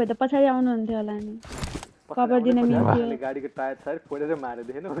डराएको भए त पछाडि आउनुहुन्थ्यो होला नि कभर दिन मिल्थ्यो गाडीको टायर सायर फोडेर मारे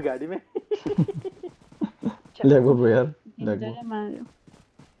देखेन ओ गाडीमै ल्यागो ब्रो यार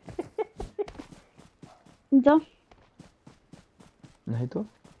जाऊ नहीं तो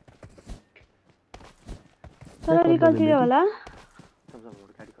तर रिकलतिर होला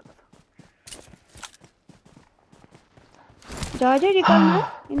झर्यो रिकलमा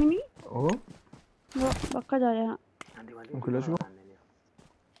एनिमी हो बक्का झर्यो खुला छु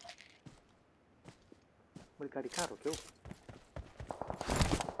मैले गाडी कहाँ रोक्यो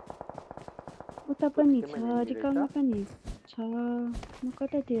उता पनि छ रिकलमा पनि छ म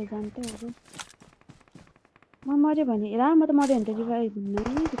कतातिर जान्छु अब म मर्यो भने रा म त मर्यो भने त रिभाइभ हुन्न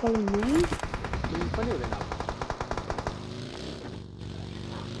है रिकल हुन्न है पनि हुँदैन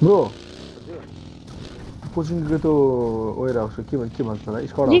ब्रो कोचिङको त ओएर आउँछ के भन्छ होला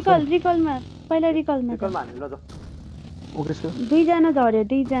स्क्वाड रिकलमा पहिला रिकलमा हामी ल जाऊ ओके सर दुईजना झर्यो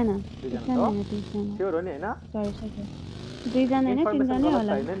दुईजना स्योर हो नि हैन झरिसक्यो दुईजना हैन तीनजना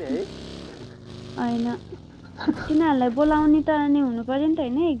होला हैन नि है हैन तिनीहरुलाई बोलाउने त नि हुनु पर्यो नि त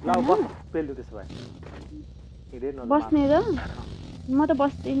हैन एकजना ल बस पेल्दु त्यसो भए हिँडेर न बस्ने र म त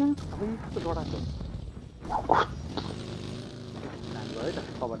बस्दिन कस्तो डराको हामी गयो त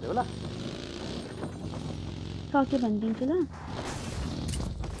खबर दे होला सक्यो भने दिन्छु ल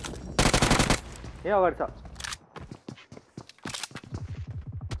ए अगाडि छ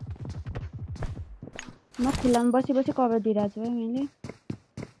म खुल्लामा बसी बसी कभर दिइरहेको छु है मैले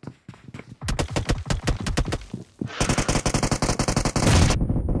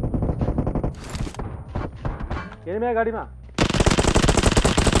एनिमी गाडीमा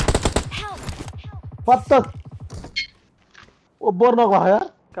पत्ता ओ बोर नगयो यार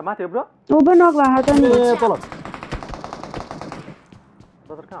का माथि ब्रो ओभर नक भए त नि ए तल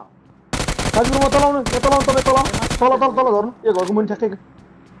बजार कहाँ हो काजु म तलाउनु ए तलाउनु तपाई तल झर्नु ए घरको मुनि ठ्याक्कै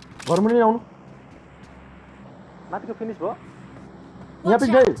घर मुनि आउनु माथिको फिनिश भयो यहाँ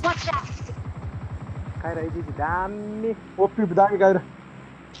पनि गए खाइरा इजी दामी ओपी दामी गाइरा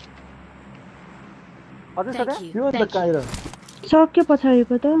अझै छ Thank त्यहाँ you. यो त Thank you. गाइरा सक्यो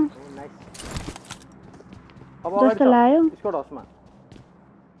पछाडिको त नाइस अब जस्तो लाग्यो स्कोर हाउसमा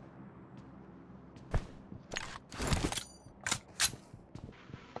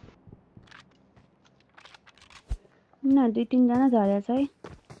न 2-3 जना झरेछ है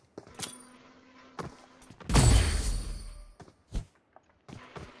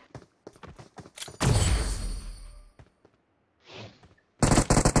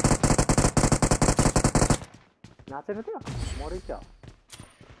नाचेन त्यो मरै क्या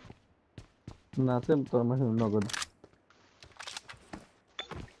नाचे तर मैले नगर्नु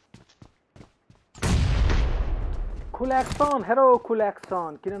खुल एक्सन हेरो खुल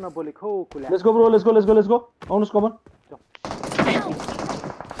एक्सन किन नबोलेको हो खुल let's go bro let's go आउनुस् common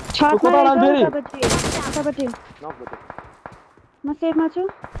छतमा फेरि तपाईँ नक बजे म सेफमा छु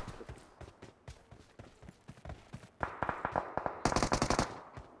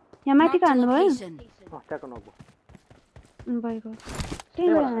यहाँ माथि हान्नु भयो ट्याको नक भएको त्यही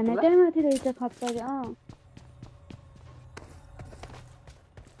भएर हाने त्यहाँ माथि रहेछ खप्पर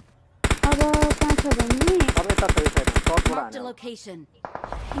अब कहाँ छ भने अब यता छ यो साइडमा टपबाट Marked a हान्यो location.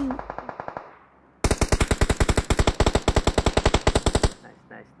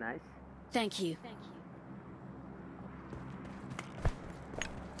 Nice Thank you.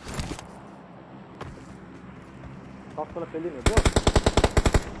 टपबाट पेलिने bro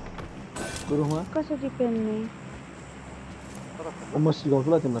गुरुमा कसरी पेल्ने म सिकाउँछु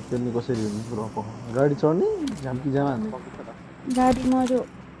ल तिमीलाई पेल्ने कसरी हुन्छ ब्रो गाडी चढ्ने झाम्की जामा गाडी मर्यो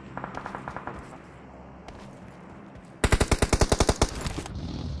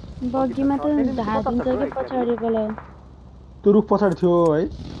बगीमा त ढाड हुन्छ कि पछाडिकोलाई त्यो रुख पछाडि थियो है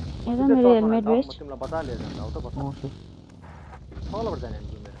हेर मेरो हेलमेट वेस्ट तिमीलाई बचा लिएर जान्छ आउ त बचा तलबाट जाने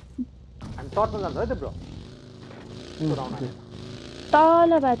हामी टर्चमा जान्छ है त ब्रो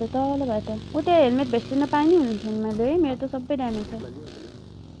तल बाटो उता हेलमेट भेस्ट लिन पानी हुन्थ्यो नि मैले है मेरो त सबै ड्यामेज छ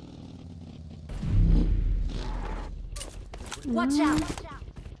Watch out.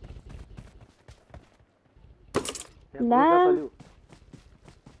 ला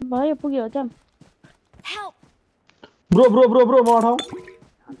भयो पुग्यो जम Help. ब्रो म उठाऊ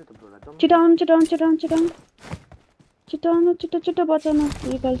छिटो बचाउनु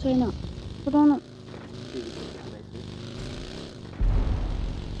रिकल छैन उठाउनु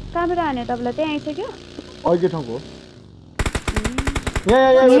कहाँबाट हान्यो तपाईँलाई त्यहाँ आइसक्यो अघि ठाउँको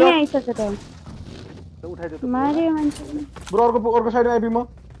यहीँ आइसक्यो त उठाइदियो मारे मान्छे ब्रो अर्को साइडमा आइपि म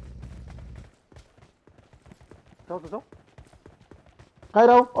जाऊ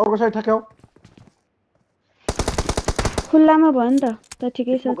काइराउ अर्को साइड ठ्याक्याउ खुल्लामा भयो नि त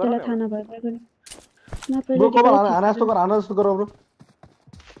ठिकै छ त्यसलाई थाहा नभएको ब्रो कभर हाना जस्तो गर ब्रो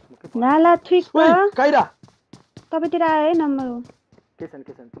नाला थुइक काइरा तपाईतिर आयो है नम्बर हो के छन्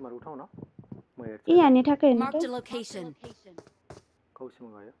तिमीहरू उठाउ न म हेर्छु यी हान्ने ठ्याक्कै हेर्नु Marked a त location. कौशीमा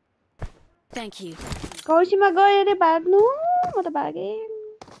गयो Thank you. कौशीमा गयो अरे भाग्नु म त भागेँ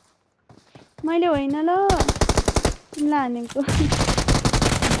मैले होइन ल तिमीलाई हानेको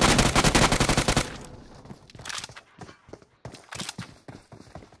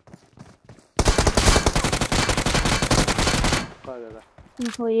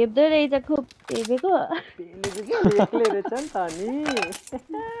हो हेप्दै रहेछ खुब हेपेको एक्लै रहेछ नि त नि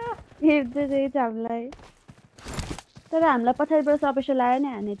हेप्दै रहेछ हामीलाई तर हामीलाई पछाडिबाट सपेसो लायो नि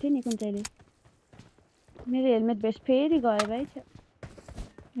हाने थियो नि कुन चाहिँले मेरो हेलमेट भेस्ट फेरि गयो भाइ छ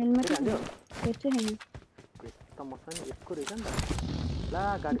हेलमेट भेस्ट छैन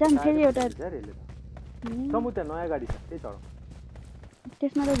जाम फेरि एउटा समुद्र नयाँ गाडी छ त्यही चढ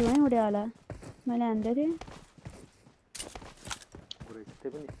त्यसमा त धुवै उड्यो होला मैले हान्दै थिएँ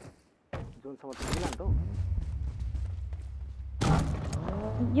त्यही पनि जुनसम्म तिमीले हान्थौ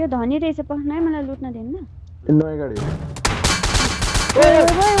यो धनी रहेछ पस्न है मलाई लुट्न दिन्न नयाँ गाडी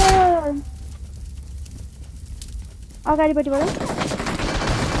अगाडिपट्टिबाट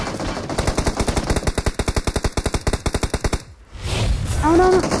आउनु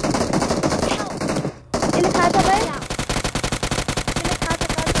यसले खाछ भाइ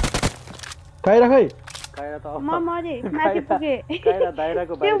काइरा खै म मरे माथि पुगे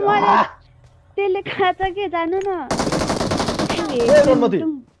दाइराको त्यो मरे त्यसले खाछ के जानु न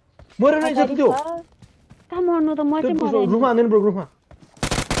मरे नै छ त्यो कहाँ मर्नु त म चाहिँ मरे रुखमा हान्दैन ब्रो रुखमा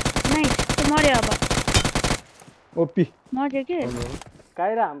नै त्यो मर्यो अब ओपी मर्यो के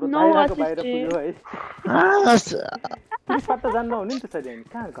काइरा हाम्रो दाइराको बाहिर पुग्यो है पत्ता जान्न हुने नि त्यसरी हामी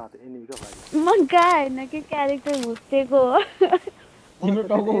कहाँ गयो त एनिमीको बाहिर म कहाँ होइन के क्यारेक्टर घुसेको तिम्रो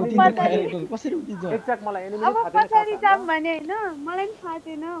टाउको उतिन्छ कसरी उतिन्छ एक्ज्याक्ट मलाई एनिमी अब पछाडि जाम भने हैन मलाई पनि थाहा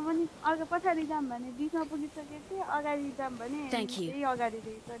छैन अनि अघि पछाडि जाम भने बिचमा पुगिसकेको थिएँ अगाडि जाम भने त्यही अगाडि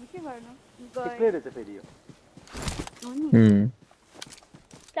रहेछ अनि के गर्नु एक्लै रहेछ फेरि यो हो नि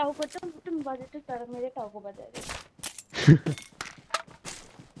टाउको टुम बजेको तर मेरो टाउको बजायो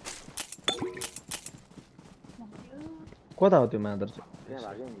कता हो त्यो मादर चाहिँ त्यहाँ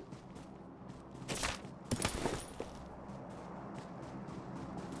भाग्यो नि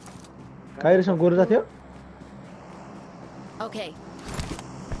काइरेसँग गोरुजा थियो Okay.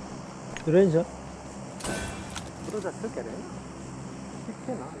 रेन्ज छ पुरो जस्तो के अरे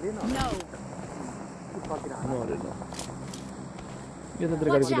के न लिन No. कतिर नअरे ल यो त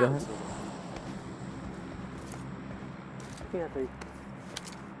गाडी Watch कुदिरहेको out. त्यहाँ चाहिँ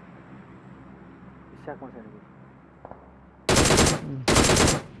इसाकमा छैन कि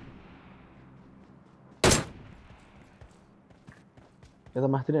यता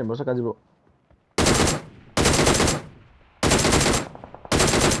माथि नै हेर्नुपर्छ काजी ब्रो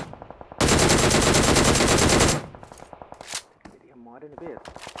मरे नि फेरि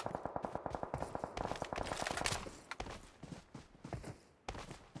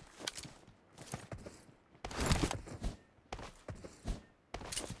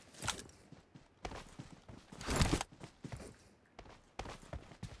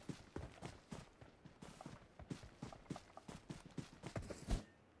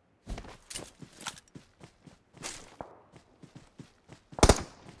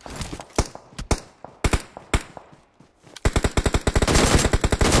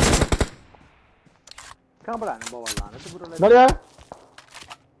कहाँबाट हान्नु बवाल हान्नु त बुढोलाई नरिया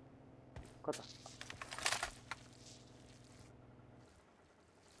कता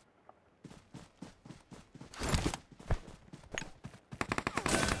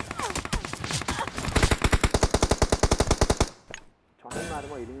छनै मार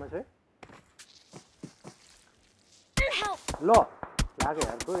म हिलिङमा छु Help. ल लाग्यो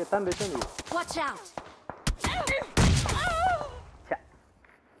यार तँ यता नि रहेछ नि Watch out.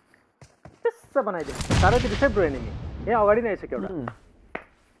 त्यसो बनाइदियो साह्रै बिर्सै ब्रो एनिमी यहाँ अगाडि नै आइसक्यो एउटा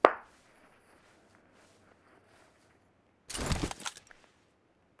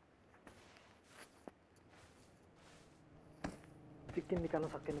चिकन निकाल्न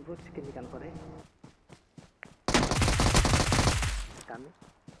सकेन ब्रो चिकन निकाल्नु पर्यो दामी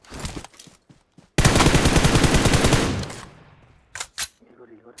हिल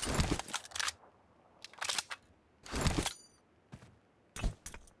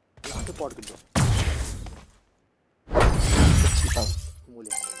लास्टै पड्किन्छ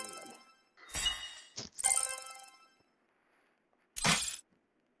मुली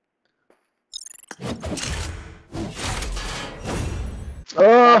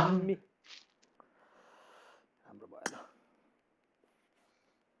राम्रो भयो ल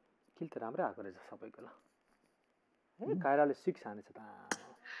किल त राम्रै आएको रहेछ सबैको ल ए काइराले 6 हानेछ त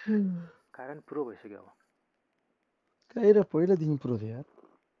काइरा नि प्रो भइसक्यो अब काइरा पहिलादेखि प्रो थियो यार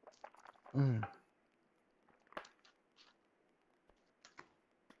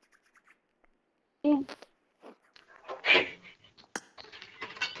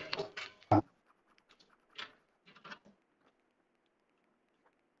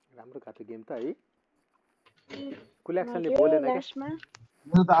राम्रो काट्यो गेम त है कुल्याक्सनले बोलेन के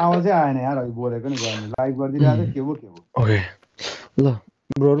मेरो त आवाजै आएन यार अघि बोलेको नि गर्ने लाइभ गरिदिरहेको थियो के भयो ओके ल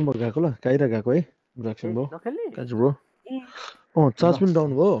ब्रोहरु म गएको ल काइरा गएको है ब्राक्सन ब्रो नखेल्ने काजी ब्रो चार्ज पनि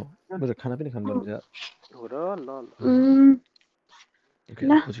डाउन भयो मेरो खाना पनि खानु पर्छ यार हो र ल ओके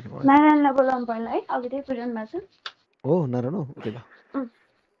नारायणलाई बोलाउनु पर्ला है अघि त्यही पुरानो भएको छ हो नारायण हो ओके ल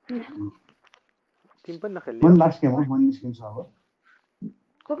तिमी पनि नखेल्ने मन लास्ट गेम हो म निस्किन्छु अब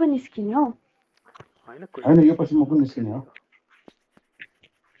को को निस्किने हौ हैन यो पछि म पनि निस्किने हो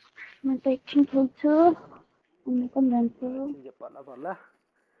म त एकछिन खेल्छु अनि पनि जान्छु पल्ला पल्ला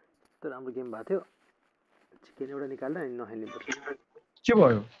त राम्रो गेम भएको थियो चिकन एउटा निकाल्दा अनि नखेल्ने पर्छ के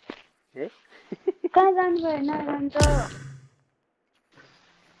भयो ए कहाँ जानु भयो नारायण त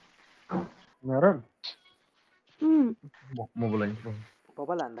नारायण म बोलाइ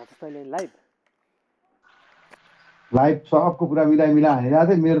पपाल हान्दा जस्तो अहिले लाइभ सबको कुरा मिलाइ हानिरहेको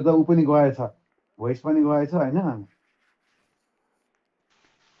थिएँ मेरो त ऊ पनि गएछ भोइस पनि गएछ होइन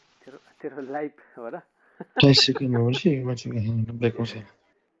तेरो लाइभ हो र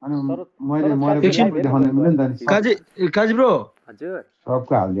काजी ब्रो हजुर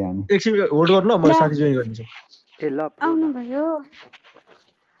सबको हाल्दियो हामी एकछिन होल्ड गर्नु ल म साथी जोइन गरिदिन्छु ए ल आउनु भयो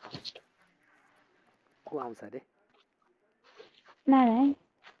को आउँछ अरे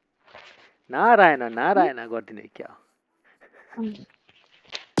नारायण नारायण गरिदिने क्या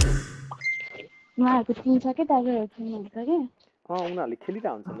उहाँहरूको टिम छ कि दाजुहरू टिम हुन्छ कि उनीहरूले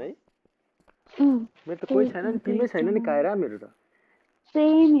खेलिरहेको हुन्छन् है मेरो त कोही छैन नि टिमै छैन नि कायरा मेरो त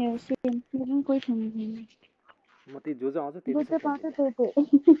सेम मेरो सेम मेरो पनि कोही छैन म ती जो आउँछ त्यही बुझ्दै पाउँछ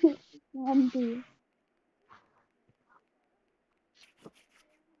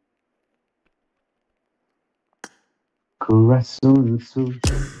कुरा सुन्छु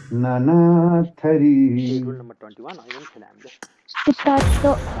नाना थरी रुल नम्बर 21 होइन खेल हामीले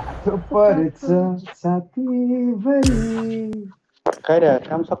पर्छ साथीभरि खैर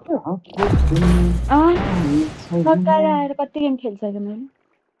काम सक्यो सरकार आएर कति गेम खेलिसक्यो मैले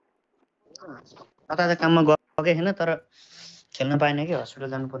कता काममा गएकै छैन तर खेल्न पाएन कि हस्पिटल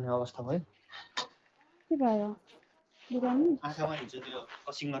जानुपर्ने अवस्था भयो के भयो बिरामी आँखामा हिजो त्यो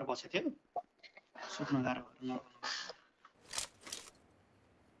कसिङर बसेको थियो सुत्न गाह्रो भयो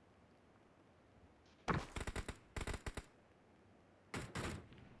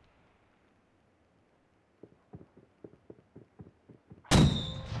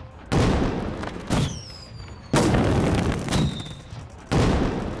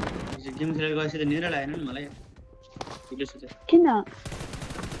गेम खेलेर गएपछि त निद्रा लागेन नि मलाई किन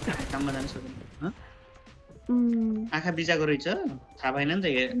काममा जान सकेन आँखा बिजाको रहेछ थाहा भएन नि त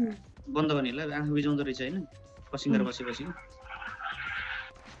बन्द गर्ने ल आँखा बिजाउँदो रहेछ होइन कसिङर बसेपछि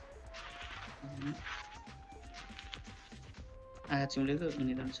आँखा चिम्लेको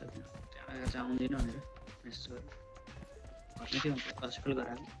निद्रा पनि सकेन आँखा चाहिँ आउँदैन भनेर मेसेज गरेँ घट्ने के हुन्छ हस्पिटल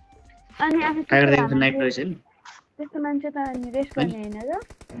गराएको अनि टाइगरदेखि नाइट रहेछ नि त्यस्तो मान्छे त अनि रेस्ट गर्ने हैन र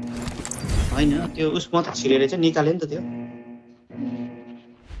हैन त्यो उस मात्र छिरेर चाहिँ निकाल्यो नि त त्यो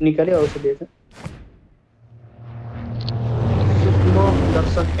निकाल्यो औषधि दिएछ म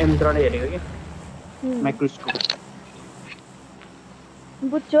दर्शक यन्त्रले हेरेको के माइक्रोस्कोप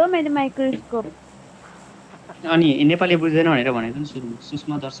बुझ्छु मैले माइक्रोस्कोप अनि नेपाली बुझ्दैन भनेर भनेको नि सुरुमा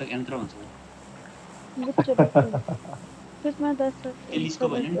सूक्ष्म दर्शक यन्त्र भन्छ बुझ्छु सूक्ष्म दर्शक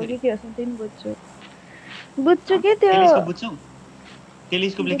टेलिस्कोप हैन नि के हो तिमी बुझ्छु बुझ्छु के त्यो टेलिस्कोप बुझ्छौ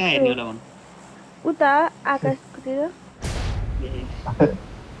टेलिस्कोपले कहाँ हेर्ने होला भन उता आकाशतिर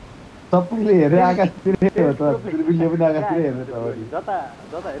सबैले हेरे आकाशतिर हो त दुर्बिनले पनि आकाशतिर हेर्ने त हो जता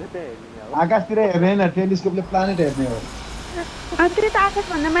जता हेरे त्यही हेर्ने हो आकाशतिर हेर्ने हैन टेलिस्कोपले प्लानेट हेर्ने हो त्यो त आकाश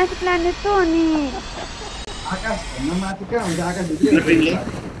भन्दा माथि प्लानेट त अनि आकाश भन्दा माथि कहाँ हुन्छ आकाश भित्र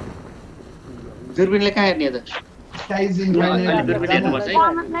दुर्बिनले कहाँ हेर्ने त स्काइज इन दुर्बिन हेर्नुपर्छ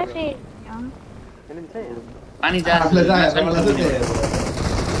है पानी आफूले जाहेर मलाई चाहिँ त्यही हेर्नु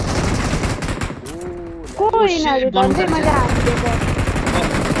को यिनीहरू भन्दै मैले हालिदिएको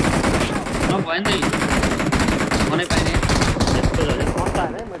न भयो नि त मनै पाइने यस्तो झरे कन्टा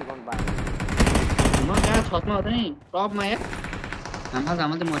हैन मैले गन पाएँ म कहाँ छतमा हो त नि टपमा यार हाम्फा त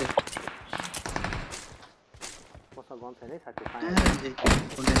मर्यो मसँग गन छैन है साथी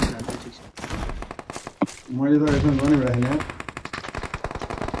मैले त यसमा गनै भएन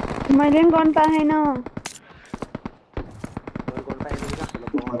मैले पनि गन पाएन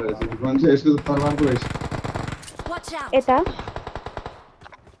गन चाहिँ यसको तरबारको रहेछ यता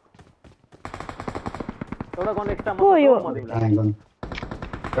एउटा गन एक्स्ट्रा हो यो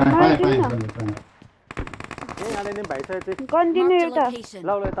यहाँले नि भाइ चाहिँ कन्टिन्यू एउटा ल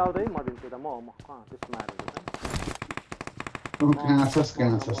यता आउँदै म दिन्छु त म कहाँ त्यसमा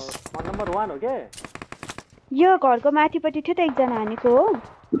नम्बर 1 हो के यो घरको माथिपट्टि थियो त एकजना हानेको हो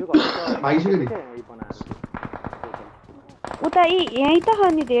यो घरको उता यही त हो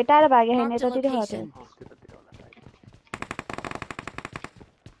नि धेरै टाढा भागे हैन यतातिर हो त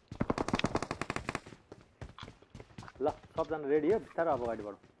ल सबजना रेडी हो बिस्तारै अब अगाडि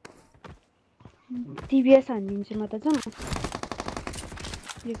बढौँ टिभीएस हानिदिन्छु म त जाउँ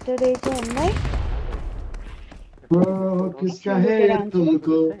यस्तो रहेछ हामीलाई किसका है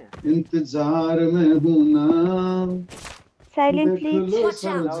तुमको इंतजार में हूं ना साइलेंट प्लीज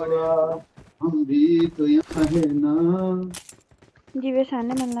हम भी तो यहाँ है ना टिभीएस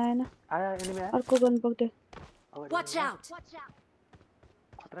हान्ने मन लागेन आया एनिमी आया अर्को गन पुग्यो Watch out!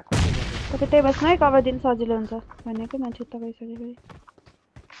 तपाईँ त्यही बस्नु है कभर दिन सजिलो हुन्छ भनेको मान्छे त गइसकेपछि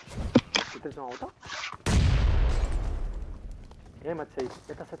भित्र जाउँ त ए मच्छै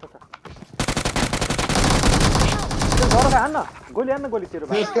यता छ डर हान्न गोली हान्न गोली तेरो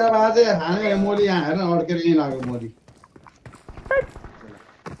भाइ त्यसका बाद हाने मोली यहाँ हेर्न अड्केर यही लाग्यो मोली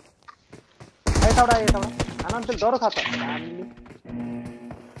यताबाट आनन्द डर खा त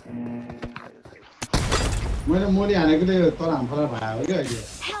मैले मोली हानेकोले तर हामफला भयो के अहिले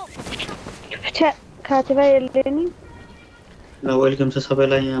छ्या खाते भाइ यसले नि ल वेलकम छ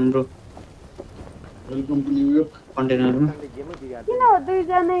सबैलाई हाम्रो वेलकम टु न्युयोर्क कन्टेनरमा किन हो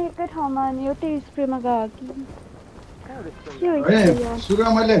दुईजना एकै ठाउँमा अनि एउटै स्प्रेमा गयो कि सुरुमा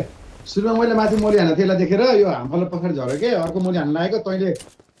मैले माथि मोली हान्न त्यसलाई देखेर यो हामफला पछाडि झऱ्यो के अर्को मोली हान्न लागेको तैँले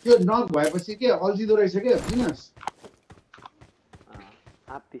त्यो नक भएपछि के अल्झिदो रहेछ के बुझ्नुहोस्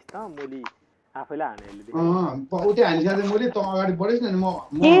आप्तिस त मोली आफैलाई हानेले उतै हानिसकेको मोली त अगाडि बढेस् न म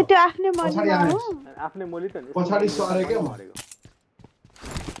ए त्यो आफ्नै मोली हो आफ्नै मोली त पछाडि सरे के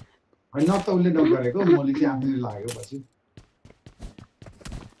होइन त उसले नगरेको मोली चाहिँ आफैले लाग्यो पछि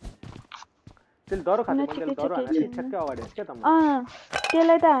त्यसले डरो खान्छ त्यसले डरो हाने ठ्याक्कै अगाडि के त म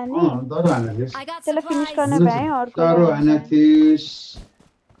त्यसलाई त हाने डरो हाने थिएस I got त्यसलाई फिनिश supplies. गर्न भ्याए अर्को डरो हाने थिएस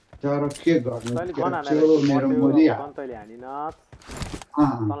तर के गर्नु तैले गन हाने त्यो मेरो मोली गन तैले हानिन अँ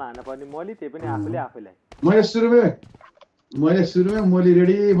तँलाई हान्न पर्ने मोली त्यही पनि आफूले आफैलाई मैले सुरुमै मोली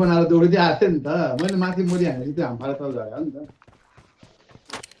रेडी बनाएर दौडिँदै आएको थिएँ नि त मैले माथि मोली हानेपछि त्यो हामफाले तल झऱ्यो नि त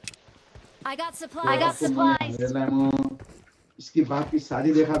I got supplies. यसलाई म इसकी बात की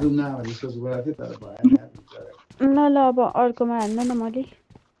शादी देखा दूंगा भन्ने सोच गरेको थिएँ तर भएन यार बिचरा। ल ल अब अर्कोमा हान्दैन न मैले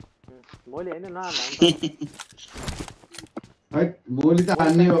मोली हैन नहान है मोली त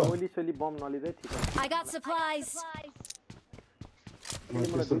हान्ने हो मोली सोली बम नलिँदै ठिक हो I got supplies. म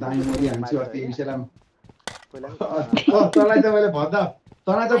त्यस्तो दामी मोली हान्छु अस्ति विषयलाई पहिला तँलाई त मैले भन्दा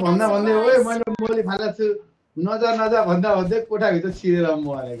तँलाई त भन्दा भन्दै ओए मैले मोली फालेको छु नजा भन्दा भन्दै कोठाभित्र छिरेर म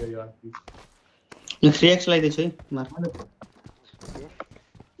हालेको यो अस्ति यो 3x लगाइदिएछु है मार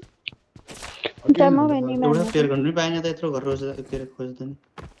जम्मा भन्ने एउटा प्लेयर गर्नु नि पाएन त यत्रो घर रोज प्लेयर खोज्दा नि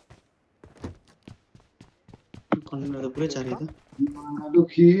कन्नेर त पुरै चार्यो त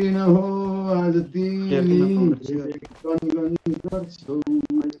दुखी नहो आज तिमी कनगन गर्छौ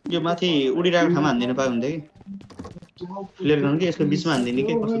यो माथि उडिरहेको ठाउँमा हान्दिनु पाए हुन्थ्यो कि प्लेयर गर्नु कि यसको बिचमा हान्दिने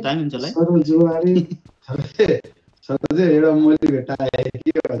के कस्तो दामी हुन्छ होला है सरोजवारी एउटा मोली भेटाए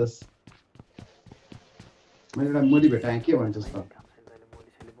के भन्छस् मैले एउटा मोली भेटाएँ के भन्छस् त मोली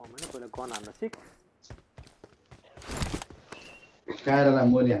सोली बम हैन पहिला गन हान्न सिक कायरलाई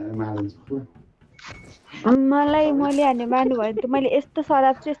मोली हानेर मारिदिन्छु मलाई मैले हान्ने मार्नु भयो भने त मैले यस्तो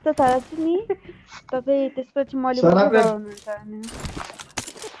सराप्छु नि तपाईँ त्यसपछि मैले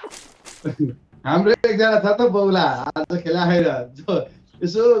हाम्रो एकजना छ त बौला आज खेलाएर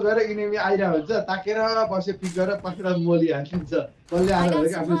यसो गरेर इनेमी आइरहेको हुन्छ ताकेर बस्यो पिक गरेर पक्रेर मोली हालिदिन्छ कसले I आएर got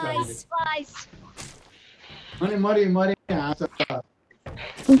भनेको आफ्नो supplies. अनि मरि हाँस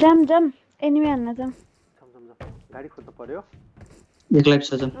जाम एनिमी हान्न जाम गाडी खोज्नु पर्यो एक लाइफ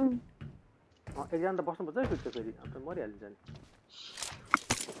छ जन एकजना त बस्नुपर्छ है फेरि अन्त मरिहाल्छ नि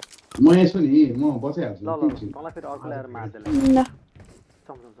म यसो नि म बसिहाल्छु ल तँलाई फेरि अर्को ल्याएर मार्दैन ल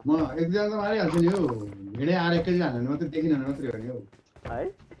म एकजना त मारिहाल्छु नि हौ हिँडै आएर एकैजना हान्नु मात्रै देखिन मात्रै हो नि हौ है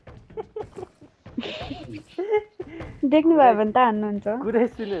देख्नु भयो भने त हान्नुहुन्छ कुरै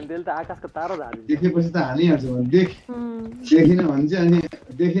सुन्यो भने त्यसले त आकाशको तारो झारिदिन्छ देखेपछि त हानिहाल्छु देखिन भने चाहिँ अनि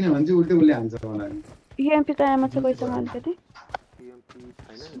देखिन भने चाहिँ उल्टै उसले हान्छ मलाई युएमपी त आमा छ कोहीसँग अलिकति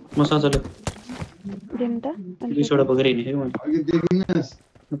म सजले दिनु त 20 वटा बोकेर हिँडेको मैले अघि देखिनस्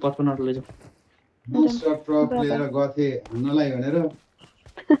म पत्को नट लैजाऊ म ट्रक लिएर गथे हान्नलाई भनेर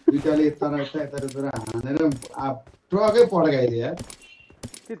दुईटाले तर हानेर ट्रकै पड्काइदिए यार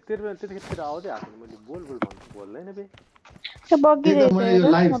त्यतिखेर आउँदै हाल्नु मैले बोल भन्छु बोल्दैन बे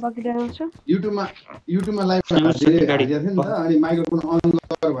युट्युबमा लाइभ हालिदिएको थिएँ नि त अनि माइक्रोफोन अन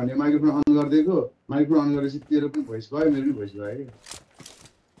गर भने माइक्रोफोन अन गरिदिएको माइक्रोफोन अन गरेपछि तेरो पनि भोइस गयो मेरो पनि भोइस गयो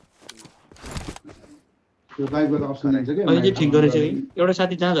त्यो लाइभ गर्दा अप्सन दिन्छ के अहिले चाहिँ ठिक गरेछ है एउटा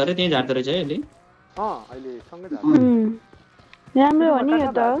साथी जहाँ झरे त्यही झार्दो रहेछ है अहिले अहिले सँगै राम्रो हो नि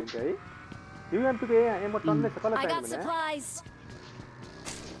यो त युएमपी को एमो टन्नै छ कसलाई I got चाहियो भने supplies.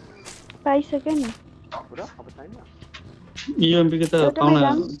 पाइसक्यो नि पुरा अब छैन युएमपी को त पाउन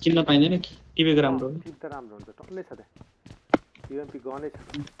किन्न पाइदैन टिपेको राम्रो हो टिप त राम्रो हुन्छ टन्नै छ त युएमपी गनै छ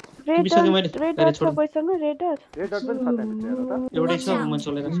रेड डट छ कोहीसँग रेड डट रेड डट पनि छ त्यहाँ भित्र त एउटै छ म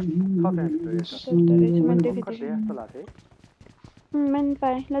चलेर कति यस्तो लाग्छ मन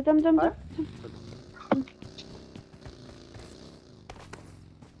पाए ल जम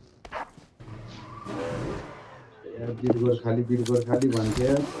बिट खाली भन्थे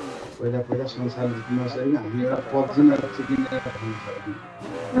पहिला संसार जित्न सक्दैन हामी एउटा पब्जीमा चिकिनेर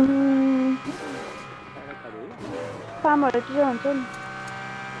फार्महरु चाहिँ हुन्छ नि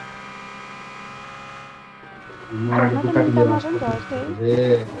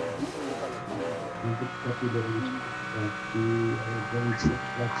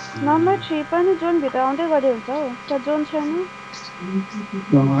नम्बर 3 पनि जोन भित्र आउँदै गरे हुन्छ हौ त जोन छैन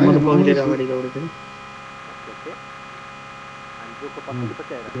मैले पहिले अगाडि दौडेको जोको पछाडि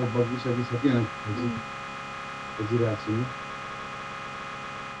पछि आएर त्यो बगिसकिसक्यो खोजिरहेको छु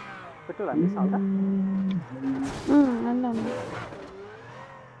पेट्रोल हाल्ने सालदा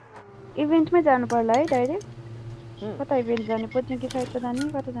इभेन्टमै जानु पर्ला है डाइरेक्ट कता इभेन्ट जाने पोच्युकी साइडमा जाने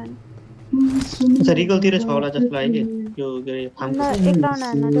कता जाने अच्छा रिगलतिर छ होला जस्तो लाग्यो के यो के फार्मको एक राउन्ड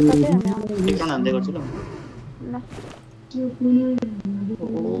हान्न त कतै हामी एक राउन्ड हान्दै गर्छु ल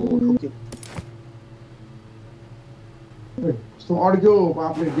कस्तो अड्क्यो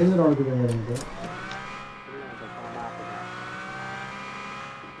बापले डेन्जर अड्क्यो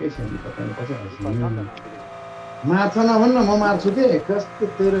के छैन तपाईले पछि हाल्नु मार्छ नभन्न म मार्छु के कस्तो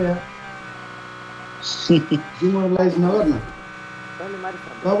तेरो यार डिमोरलाइज नगर न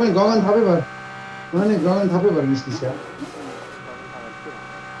तपाईँ गगन थापै भर अनि गगन थापै भर निस्किन्छ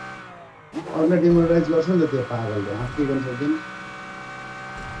अरूलाई डिमोरलाइज गर्छ नि त त्यो पागलले आफ के गर्न सक्दैन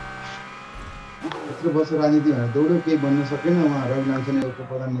यत्रो वर्ष राजनीति भनेर दौड्यो केही बन्न सकेन उहाँ रवि लामिछाने उप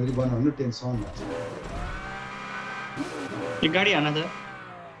प्रधानमन्त्री बन्नु भन्नु टेन्सन भएको छ ये गाड़ी आना था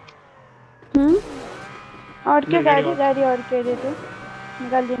और क्या गाड़ी और क्या दे तो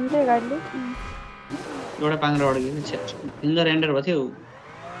निकाल देंगे गाड़ी ले एउटा पाङ्रा अड्क्यो छ इन्जर एन्डर भयो थियो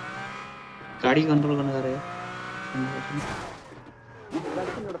गाडी कन्ट्रोल गर्न गरे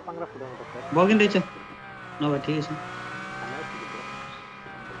बगिन रहेछ नभए ठिकै छ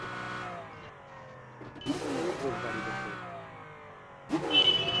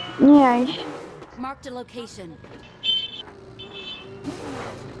नि ice Marked a location.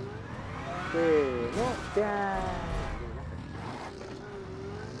 No,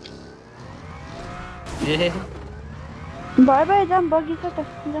 bye जाम बगीचा त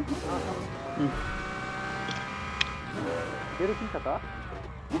जाम तेरो किन छ त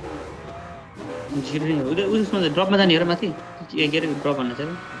जिरे उसमा ड्रपमा जाने हेर माथि के रे ड्रप भन्न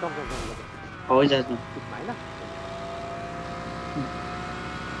चाहिँ हवाई जहाजमा हैन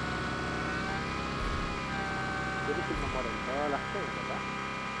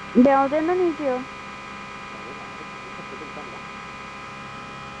ब्याउँदैन नि त्यो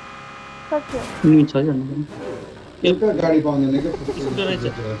सक्यो नि छ नि एउटा गाडी पाउँदैन के सुन्दर रहेछ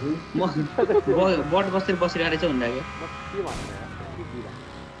म बट बसिरहेको रहेछ भन्दा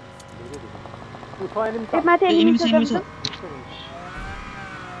के माथि एनिमी छ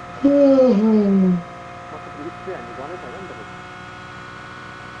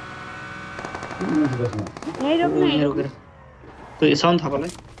यही रोक्न त्यो साउन्ड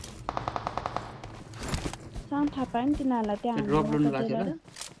थापालाई साउन्ड थापा नि तिनीहरूलाई त्यहाँ ड्रप लुन लाग्यो ल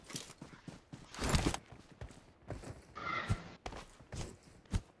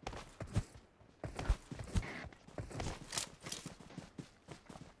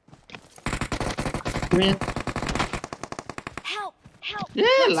ए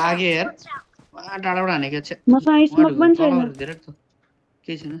लाग्यो यार डाँडाबाट हानेको छ मसँग स्मोक पनि छैन धेरै त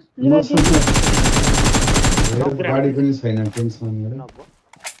के छैन गाडी पनि छैन टेन्सन गरेर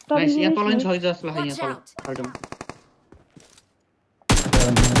नाइस यहाँ तल नि छ जस्तो लाग्यो यहाँ तल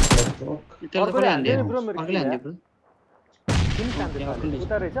त्यो कसले हान्दियो अर्कोले हान्दियो ब्रो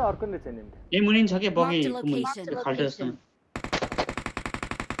उता रहेछ अर्को रहेछ नि ए मुनिन छ के बगी खाल्टो जस्तो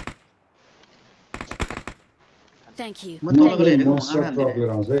Thank you. म तल गएर हेरेको मोस्ट ट्रक लिएर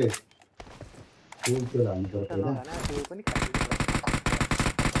आउँछ है फुल त्यो हान्नु पर्छ त्यो पनि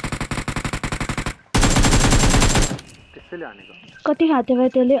त्यसैले हानेको कति खाथे भयो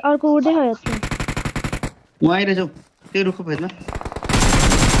त्यसले अर्को उड्दै गयो त्यो म आइरहेछु त्यही रुखको फेदमा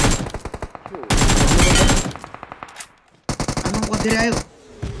आमा कति आयो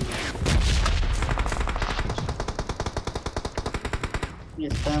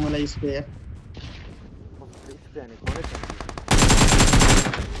यस्ता मलाई स्पेयर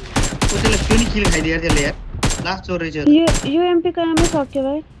उसले पनि किल खाइदियो त्यसले यार लास्ट चोर रहेछ यो एमपी कामै सक्यो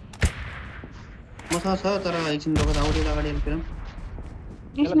भाइ मसँग छ तर एकछिन रोको आउटै अगाडि हेर्नु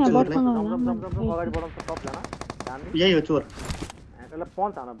यसमा बटसँग अगाडि बढाउन टप जना यही हो चोर यसलाई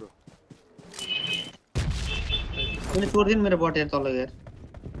पञ्च हान ब्रो कुनै चोर दिन मेरो बट यार तल यार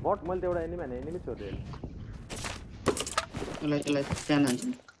बट मैले त एउटा एनिमी हाने एनिमी छोड्दिए यसलाई फ्यान हान्छु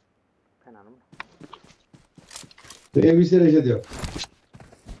फ्यान हानौँ त्यो एबिसी रहेछ त्यो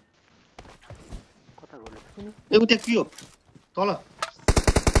कता गयो ए उता के हो तल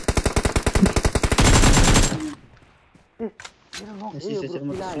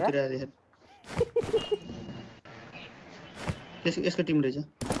यसको टिम रहेछ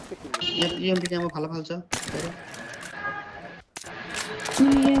एमपी त्यहाँ फाला फाल्छ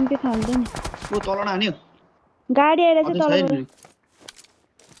एमपी फाल्दैन ओ तल हान्यो गाडी आइरहेछ तल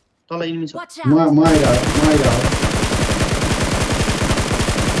तल इनिमी छ म आइरा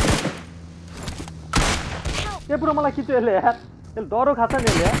ए पुरो मलाई खिच्यो यसले यार यसले डरो खाछ नि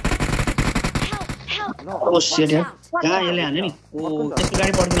यसले यार ओ शिट यार कहाँ यसले हान्यो नि ओ त्यसको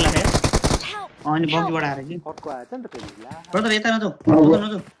गाडी पड्किन लाग्यो अनि बगीबाट आएर कि अर्को आएछ नि त फेरि ब्रदर यता नजाऊ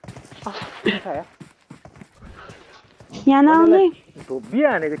यहाँ नआउने धोबिया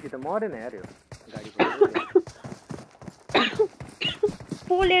हानेको थियो त मरेन यार यो गाडी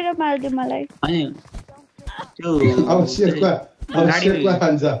पोलेर मार्दियो मलाई अनि त्यो अब शेर्पा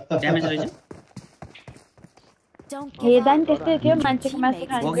हान्छ ड्यामेज रहेछ Don't give हेर्दा नि up. त्यस्तै थियो मान्छेको मासु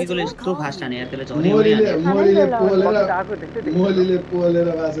खाने बगीकोले जस्तो। यस्तो फास्ट हाने यार त्यसले झर्यो भने मोलीले पोलेर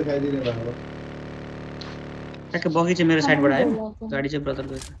मासु खाइदिने भएको ट्याक्क बगी चाहिँ मेरो साइडबाट आयो गाडी चाहिँ ब्रदर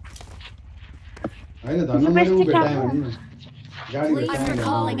गयो हैन धन्न मैले उ भेटाएँ भने गाडी Please भेटाएँ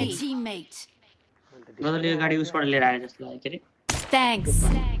recalling a teammate. ब्रदरले यो गाडी उसबाट लिएर आयो जस्तो लाग्यो के अरे Thanks.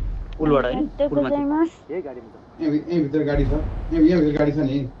 पुलबाट हैन पुलमा यही गाडीमा त यही भित्र गाडी छ यहाँ भित्र गाडी छ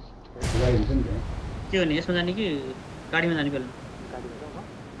नि गाडी छ नि त्यहाँ के हो नि यसमा जाने कि गाडीमा जाने बेला गाडीमा जाउँ न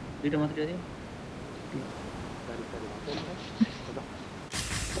दुईटा मात्रै थियो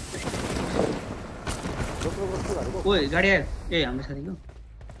ओइ गाडी आयो ए हाम्रो साथीको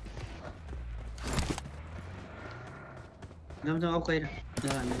जाउँ जाउँ अब कहिले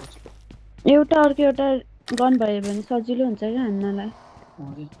एउटा अर्को एउटा गन भयो भने सजिलो हुन्छ क्या हान्नलाई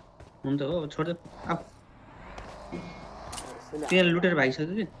हुन्छ हो छोड्दै अब त्यहाँ लुटेर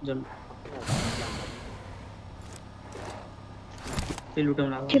भागिसक्यो कि जन त्यही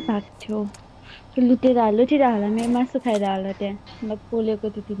लुटाउन के भएको थियो लुटेर होला मेरो मासु खाएर होला त्यहाँ ल पोलेको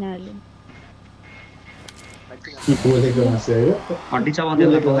थियो तिनीहरूले पोलेको मासु हैन हड्डी चबाउँदै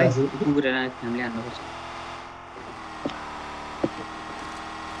कुकुरेर हामीले हान्नुपर्छ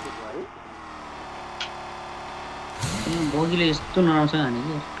बगीले यस्तो नराउँछ हाने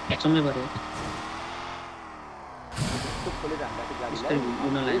कि समय पऱ्यो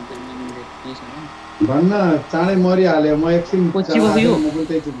भन्न चाँडै मरिहाल्यो म एकछिन म पनि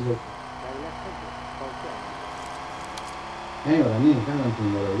त्यही चुप छु यहीँ होला नि कहाँ जान्छु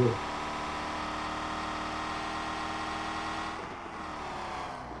मलाई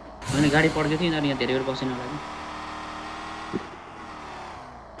होइन गाडी पड्क्यो थियो यिनीहरू यहाँ धेरै बेर बसेन होला कि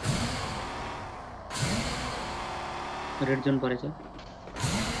रेड जोन परेछ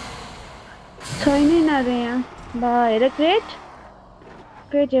छैन यिनीहरू यहाँ बा हेर क्रेट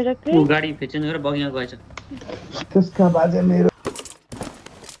हेर क्रेट गाडी फेचेन गरेर बगीमा गएछ त्यसका बाजे मेरो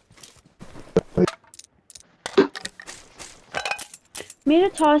मेरो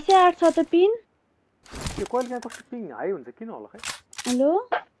 608 छ त पिन त्यो कहिले यहाँ कस्तो पिङ हाई हुन्छ किन होला खै हेलो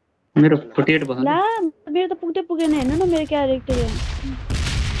मेरो 48 भयो ला मेरो त पुगेन हैन न मेरो क्यारेक्टर यहाँ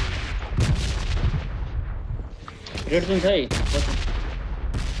रेड जोन छ है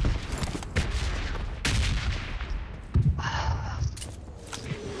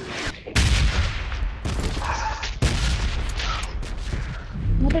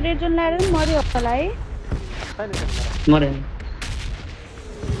म त रेड जोन लाएर मर्यो होला है मरेन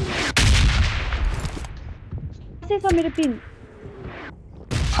के छ मेरो पिन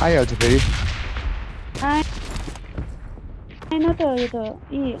आइहाल्छ फेरि आएन त यो त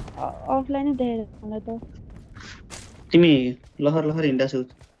अफलाइन देखेर मलाई त तिमी लहर हिँड्दा छौ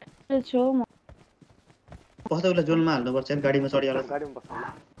छौ म कस्तो बेला जोनमा हाल्नुपर्छ गाडीमा चढिहाल्छ गाडीमा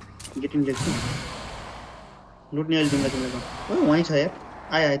बस्नु गेटिङ लेख्छु लुट्ने अहिले तिमीलाई ओ वहीँ छ यार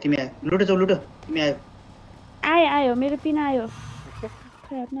आयो तिमी आयो लुटेछौ लुट तिमी आयो मेरो पिन आयो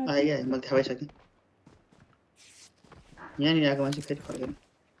आयो मैले थाहा भइसकेँ यहाँनिर आएको मान्छे फेरि फर्केन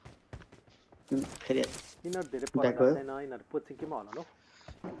फेरि यिनीहरू धेरै पढ्दैन यिनीहरू कोचिङ केमा होला लो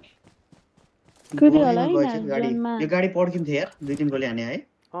कुदी होला है यो गाडी पड्किन्थ्यो यार 2-3 गोली हाने है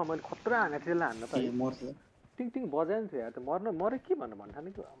मैले खतरा हाने त्यसलाई हान्न त मर्छ टिङ बजायो नि थियो यार त मरे के भन्नु भन्थाने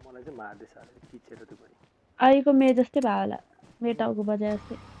कि मलाई चाहिँ मार्दैछ अरे किचेर त्यो पनि आइको मेरो जस्तै भयो होला मेरो टाउको बजाए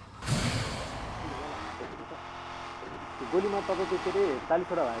जस्तै गोलीमा तपाईँको के अरे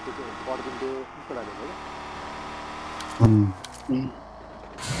 40 वटा भएको थियो पड्किन्थ्यो 30 वटा थियो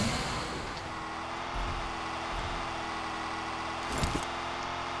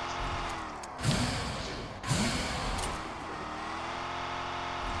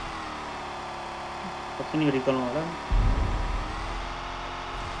कति रिकलमा होला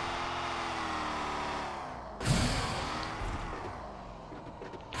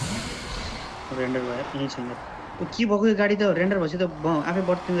रेन्डर भयो यही छैन के भएको यो गाडी त रेन्डर भएपछि त आफै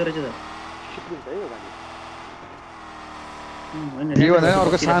बढ्तिँदो रहेछ त यो भन्दा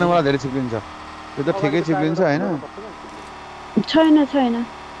अर्को सानोवाला धेरै चिप्लिन्छ त्यो त ठिकै चिप्लिन्छ हैन छैन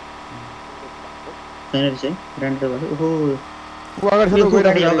रहेछ रेन्डर भयो ओहो अगाडि छ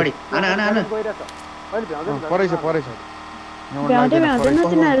गाडी अगाडि आना परेछ भ्याउँदैन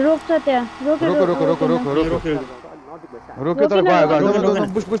तिनीहरू रोक्छ त्यहाँ रोक्यो तर गयो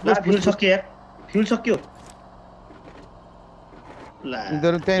बुस फ्युल सक्यो ला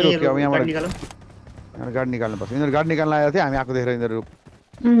यिनीहरू त्यही रोक्यो अब यहाँबाट गाडी निकाल्नु पर्छ यिनीहरू गाडी निकाल्न आएको थियो हामी आएको देखेर यिनीहरू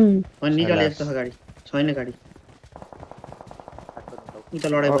निकाले जस्तो छ गाडी छैन गाडी उता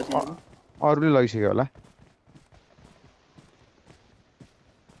लडाइ पछि अरूले लगिसक्यो होला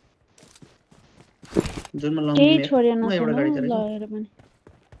जुनमा केही छोडेन लगेर पनि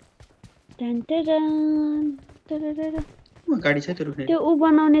गाडी छ त्यो रुख्ने त्यो उ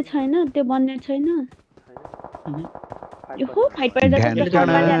बनाउने छैन त्यो बन्ने छैन यो हो फाइट पर्दा ध्यान जस्तो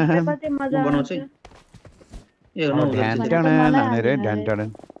टाढा। फर्स्ट ल्यान्ड कति मजा बनाउँछ आउँछ ए हो ध्यान भनेको टाढा मलाई हाने रे ध्यान टाढा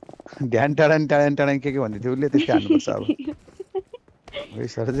ध्यान टाढा टाढा टाढा के भन्दै थियो उसले त्यस्तै हान्नुपर्छ अब है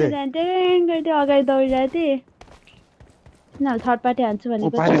सरजे ध्यान गर्दै अगाडि दौडिरहेको थिएँ न थर्ड पार्टी हान्छु ऊ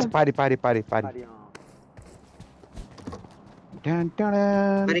भनेको पारी थियो पारी पारी पारी पारी ध्यान टाढा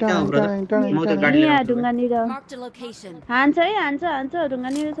पारी कहाँ हो ब्रदर म त्यो गाडी लिएर यहाँ आउँछु ढुङ्गानिर Marked a location. हान्छ है हान्छ हान्छ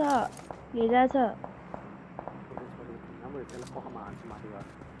ढुङ्गानिर छ हेरिरहेको छ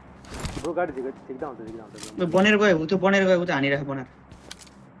ब्रो गाडी झिक्दा हुन्छ त्यो बनेर गयो त्यो बनेर गयो त्यो हानिराख बनाएर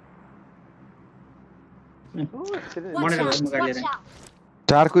बनेर गयो म गाडी लिएर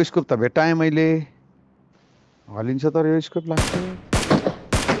चारको स्कोप त भेटाएँ मैले हलिन्छ तर यो स्कोप लाग्छ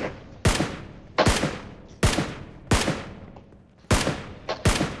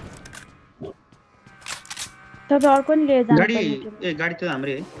तपाईँ अर्को नि लिएर गाडी जानुपर्ने ए गाडी त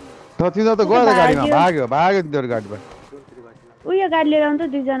हाम्रै है त तिनीहरू त गयो त गाडीमा भाग्यो भाग्यो तिनीहरू गाडीबाट उयो गाडी लिएर आउनु त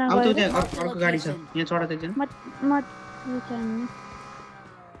दुईजना अब त्यो गएर त्यहाँ अर्को गाडी छ यहाँ चढा त एकजना म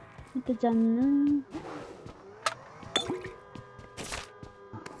त जान्नु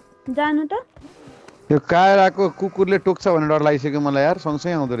जानु त यो कायराको कुकुरले टोक्छ भनेर डर लागिसक्यो मलाई यार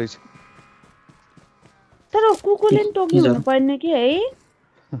सँगसँगै आउँदो रहेछ तर कुकुरले नि टोक्नु हुनु पर्ने कि है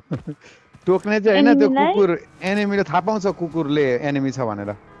टोक्ने चाहिँ होइन त्यो एनिमीलाई? कुकुर एनिमीले थाहा पाउँछ कुकुरले एनिमी छ भनेर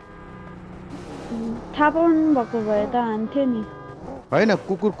थाहा पाउनु भएको भए त हान्थ्यो नि होइन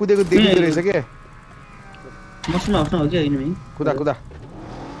कुकुर कुदेको देखिँदो रहेछ के मसँग आउँछ हो कि होइन नि कुदा कुदा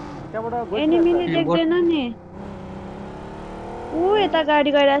एनिमीले देख्दैन नि ऊ यता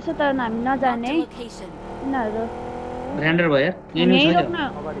गाडी गइरहेछ तर हामी नजाने है Marked a location. उनीहरू ऱ्यान्डर भयो यार यहीँ एनिमी छ रोक्न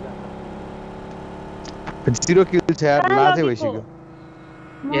 0 किल छ यार कहाँ लाजै लगेको? भइसक्यो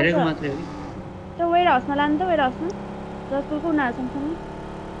हेरेको मात्रै हो कि त्यो वेयर हाउसमा लानु त वेयर हाउसमा जसको उनीहरू सँगसँगै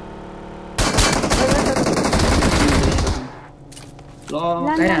ल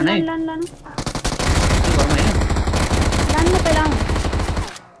लानु खाइरहन है लानु लानु लानु त्यो घरमा होइन लानु न पहिला आउँ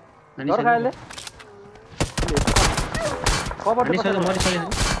हानी डर खायले कभर सक्यो मरिसक्यो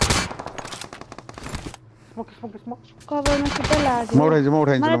स्मोक स्मोक स्मोक कभरमा सिधै लाग्यो म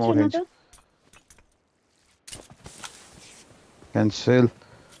उठाइदिन्छु मलाई म छिर्नु उठाइदिन्छु त क्यान्सेल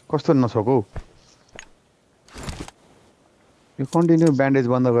कस्तो नसकौ यो कन्टिन्यू ब्यान्डेज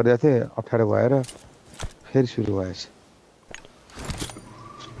बन्द गरिदिएको थिएँ अप्ठ्यारो भएर फेरि सुरु भएछ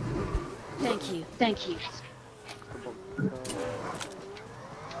Thank you. Thank you.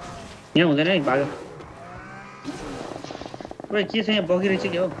 यहाँ हुँदैन है भाग्यो ओए के छ यहाँ बगिरहेछ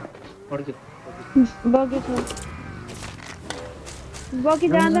के हो अड्क्यो बगी छ बगी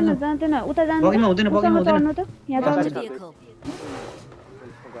जाँदैन जाँदैन उता जानु बगीमा हुँदैन, बगीमा उसँग हुँदैन। चढ्नु त यहाँ Marked a चढ्नु vehicle.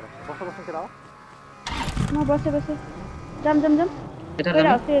 बस्छ के हो म बसे बसे जाम जाम जाम यता वेयर जानु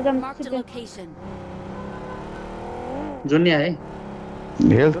हाउस तिर जाम Marked a सिधै location. जोन्ने है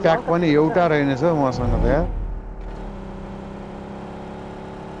हेल्थ प्याक पनि एउटा रहेनछ मसँग त यार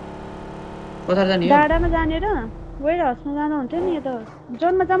कता जाने हो डाँडामा जाने र वेयर हाउसमा जानु हुन्थ्यो नि यता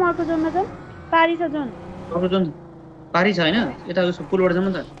जोनमा जाम अर्को जोनमा जाम पारी छ जोन अर्को जोन पारी छ होइन यता उसको पुलबाट जाउँ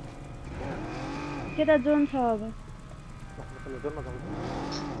न त त्यता जोन छ अब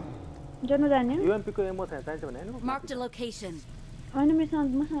जोनमा जाने हो? युएमपी को एमओ चाहिन्छ भने हैन Marked a location. होइन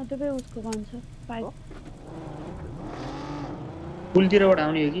मसँग तपाईँ उसको गन छ पाइ पुलतिरबाट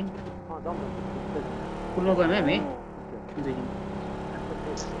आउने हो कि अ जाम पुलमा गयौँ है हामी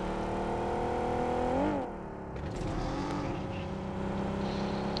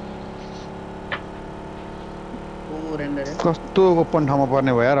ओ रेन्डर है कस्तो ओपन ठाउँमा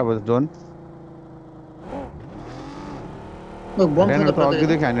पर्ने भयो यार अब जोन ओ बम रेनर छ त त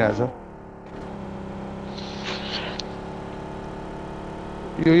अघिदेखि हानिरहेछ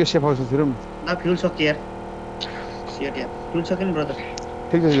यो सेफ हाउस तिर पनि ना फ्युल सक्यो यार सेट यार फ्युल सक्यो नि ब्रदर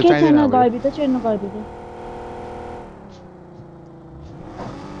ठिक छ यो के चाहिँदैन छैन अब घरभित्र चढ्नु घरभित्र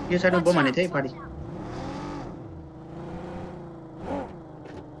यो साइडमा बम हाने थिए पाडी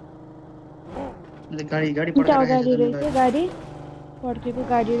अन्त गाडी गाडी त्यहाँ पड्का अगाडि रहेछ गाडी पड्केको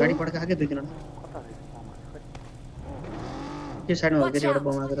गाडी गाडी रहेछ पड्का आके दुई किन यो साइडमा फेरि एउटा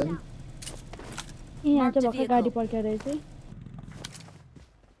बम आएको थियो यहाँ चाहिँ भर्खर गाडी पड्केको रहेछ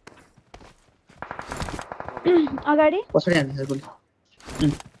अगाडि पछाडि हान्ने सर गोली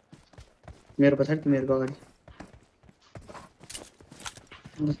मेरो पछाडि तिमीहरूको अगाडि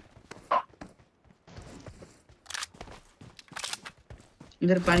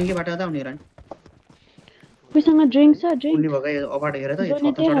यिनीहरू पानीकै बाटो त आउने रहन् कोहीसँग ड्रिङ्क छ ड्रिङ्क उनी भएकै अगाडि हेर त यो जोनी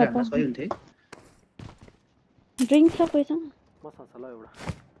छत चढेर त्यही हान्न सही हुन्थ्यो ड्रिङ्क छ कोहीसँग मसँग छ ल एउटा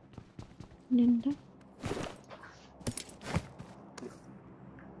लिनु त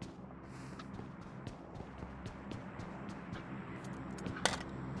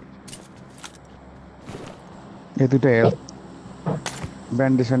यो दुइटा हेर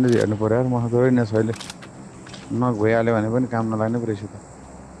ब्यान्डेज स्यान्डेज हेर्नु पर्यो यार म थोरै न छैले नक भइहाल्यो भने पनि काम नलाग्ने पो रहेछ त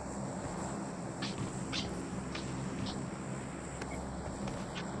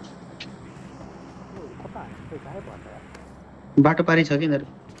बाटो पारी छ कि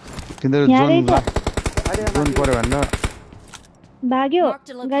तिनीहरू जोन पर्यो भनेर भाग्यो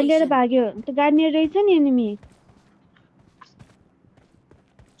गाडी लिएर भाग्यो त्यो गाडी लिएर रहेछ नि एनिमी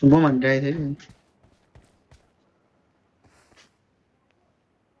बम हानिरहेको थियो कि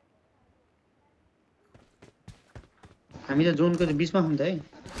हामी त जोनको चाहिँ बिचमा छौँ त है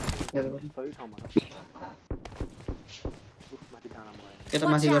यता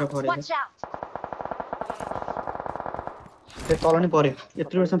माथि गएर परेछ त्यो तल नि पर्यो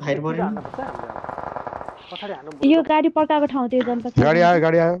यत्रो बेरसम्म फाइट पर्यो यो गाडी पड्काएको ठाउँ त्यो जन पछाडि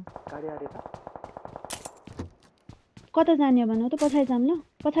गाडी आयो कता जाने भन्नु त पछाडि जाम ल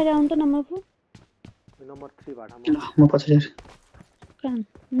पछाडि आउनु त नम्बर 3 बाट म पछाडि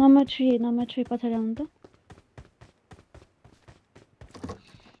नम्बर 3 पछाडि आउनु त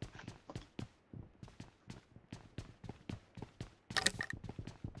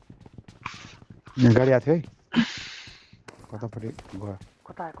गाडी आएको थियो है कतापट्टि गयो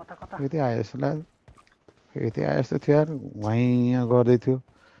कता यतै आयो जस्तो लाग्यो यतै आयो जस्तो थियो यार वहीँ यहाँ गर्दै थियो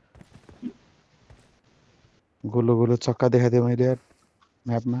गोलो गोलो चक्का देखाएको थिएँ मैले यार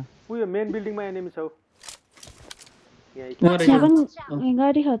म्यापमा उयो मेन बिल्डिङमा एनिमी छ यहाँ पनि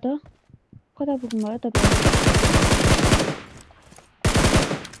गाडी छ त कता पुग्नु भयो तपाईँ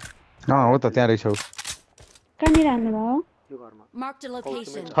हो त त्यहाँ रहेछ कहाँनिर हान्नु भयो यो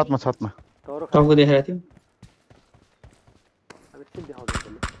घरमा छतमा टाउको देखाएको थियो अब एकछिन देखाउँदै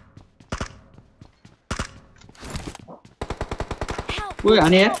त्यसले ओइ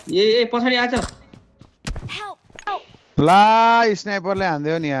हाने यार ए पछाडि आछ ला स्नाइपरले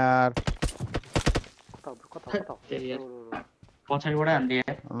हान्दियो नि यार पछाडिबाट हान्दियो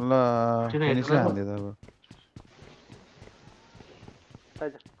यार ल फिनिसले हान्दियो त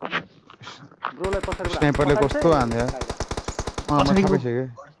ब्रोलाई पछाडिबाट स्नाइपरले कस्तो हान्दियो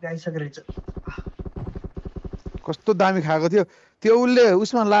कस्तो दामी खाएको थियो त्यो उसले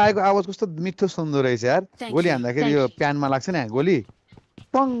उसमा लागेको आवाज कस्तो मिठो सुन्दो रहेछ यार गोली हान्दाखेरि यो प्यानमा लाग्छ नि गोली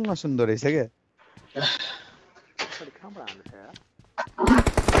टङ्ग सुन्दो रहेछ क्या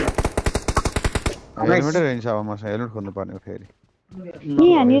हेलमेटै रहन्छ अब मसँग हेलमेट खोज्नु पर्ने फेरि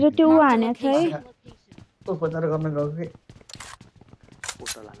यहाँनिर त्यो हानेको छ है उपचार गर्न गएको कि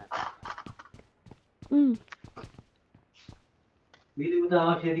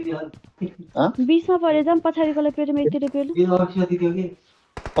बिचमा परे जाम पछाडिकोलाई पेटमा यतिले पेलु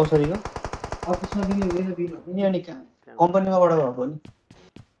कम्पनीमाबाट भएको नि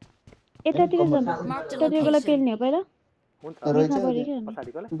यतातिर जाम त्यतिकोलाई पेल्ने हो पहिला बिचमा परे के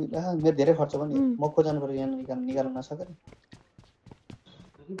मेरो धेरै खर्च पनि म को जानु पर्यो यहाँ निकाल्न नसकेर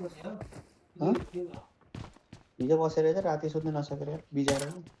हिजो बसेर चाहिँ राति सुत्न नसकेर बिजाएर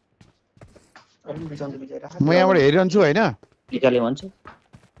म यहाँबाट हेरिरहन्छु होइन निकाले भन्छ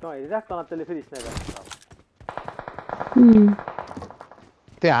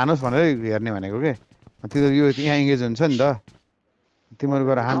त्यही हानोस् भनेर हेर्ने भनेको के त्यो यो यहाँ इङ्गेज हुन्छ नि त तिमीहरू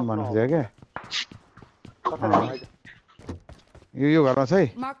गएर हान भन्नु खोज्यो क्या यो घरमा छ है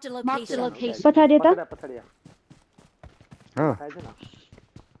पछाडि त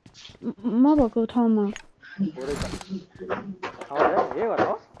म भएको ठाउँमा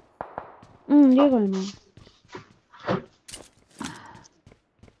यही घरमा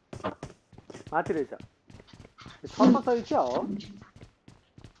माथि रहेछ छतमा सही क्या हो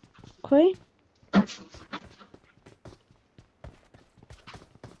खोइ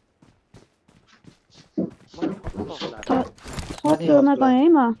छतमा गएँ है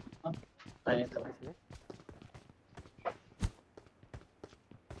म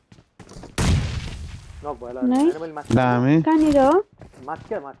कहाँनिर हो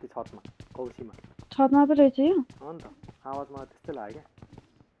माथि छतमा कौसीमा छतमा पो रहेछ यो अन्त आवाजमा त्यस्तै लाग्यो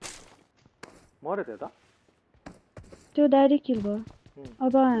मर्यो त्यो त त्यो डाइरेक्ट किल भयो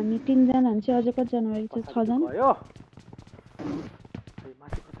अब हामी 3 जना हामी चाहिँ अझै कतिजना भएको छ 6 जना भयो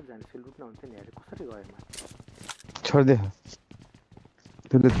माथि कसरी जाने सेल लुट्न हुन्छ नि हेरे कसरी गयो माथि छोड्दे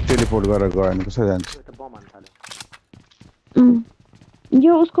त्यसले टेलिपोर्ट गरेर गयो भने कसरी जान्छ त्यो त बम हान्न थाल्यो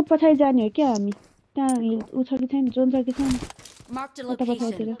यो उसको पछाडि जाने हो क्या हामी त्यहाँ उ छ कि छैन जोन छ कि छैन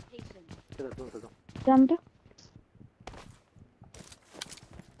जाम त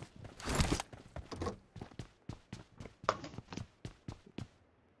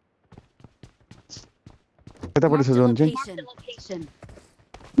यतापट्टि छ जोन चाहिँ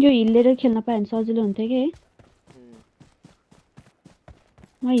यो हिलेर खेल्न पाए भने सजिलो हुन्थ्यो कि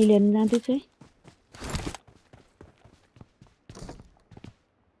म हिलेर जाँदैछु है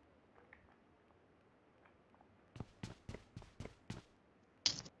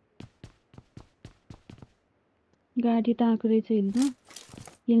गाडी त आएको रहेछ हिलमा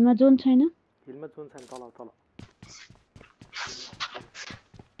हिलमा जोन छैन हिलमा जोन छैन तल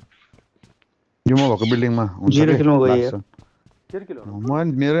यो म भएको बिल्डिङमा हुन्छ 0 किलोमा गयो 0 किलो हो म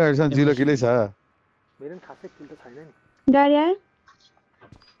मेरो अहिलेसम्म 0 किलै छ मेरो पनि खासै किल त छैन नि गाडी आयो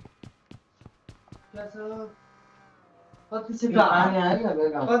कति छिटो आयो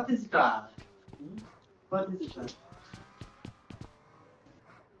कति छिटो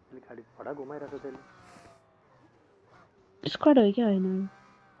गाडी भडा घुमाइरहेको छ त्यसले स्क्वाड हो कि होइन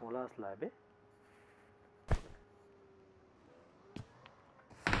होला जस्तो लाग्यो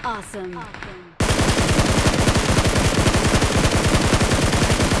Awesome.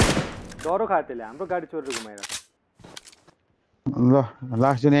 डरो खायो त्यसले हाम्रो गाडी चोरेर घुमाइरहेको ल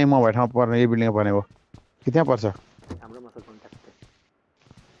लास्ट दिन यही म भए ठाउँमा पर्ने यही बिल्डिङमा पर्ने हो कि त्यहाँ पर्छ हाम्रोमा छ जोन ट्याक्कै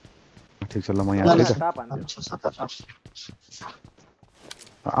ठिक छ ल म यहाँ छु त टाप हान्थ्यो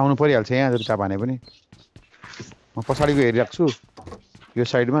आउनु परिहाल्छ यहाँ जति टाप हाने पनि म पछाडिको हेरिरहेको छु यो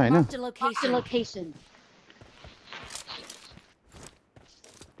साइडमा हैन Marked a location.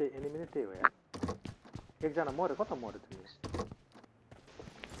 त्यही एनिमी नै त्यही हो यार एकजना मऱ्यो कता मऱ्यो तिमीले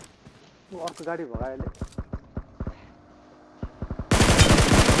अर्को गाडी भगायो अहिले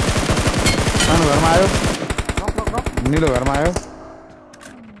सानो घरमा आयो नक निलो घरमा आयो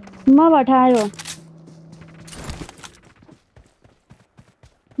म भठायो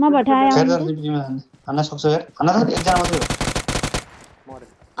हान्न सक्छ यार हान्न त एकजना मात्रै हो मऱ्यो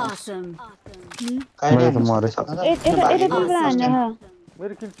Awesome. मैले त मरे यता तिम्रो हान्न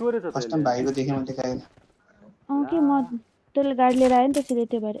मेरो किल चोरेछ फर्स्ट टाइम भाइको देखेँ मैले काइन कि म त्यसले गाडी लिएर आयो नि त सिधै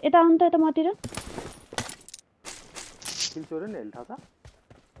त्यो भएर यता आउनु त यता मतिर किल चोर्यो नि हेल्थ थाहा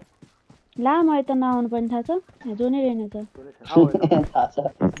ला म यता नआउनु पर्ने थाहा छ जोनै रहेनछ थाहा छ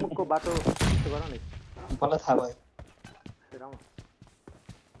मुखको बाटो यस्तो गर नि मलाई थाहा भयो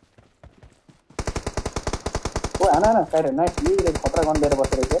ओ आना न काइर नाइस यही खतरा गन लिएर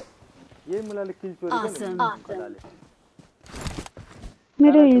बसेको यही मुलाले किल चोरेको नि कदाले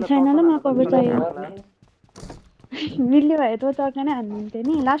मेरो हिल छैन ल म कभर चाहियो मिल्यो भए त चर्का नै हान्नुहुन्थ्यो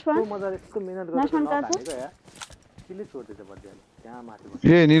नि लास्ट वान मजाले यस्तो मेहनत गरेर नहानेको यार किले छोड्दैछ बर्दियाले त्यहाँ माथि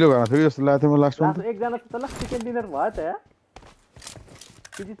ए निलो घरमा थियो जस्तो लाग्थ्यो म लास्ट वान एकजना त ल चिकन डिनर भयो त यार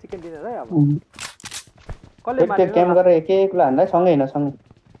पिजी चिकन डिनर है अब कसले मार्यो गेम गरेर एक एकला हान्दा सँगै हैन सँगै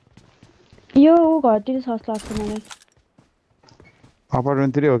यो घरतिर सस लाग्छ मलाई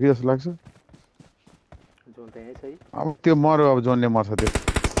अपार्टमेन्टतिर हो कि जस्तो लाग्छ जोन त यही छ अब त्यो मर्यो अब जोनले मर्छ त्यो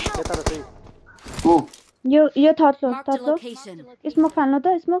यता र चाहिँ यो थर्ड फ्लोर स्मोक फाल्नु त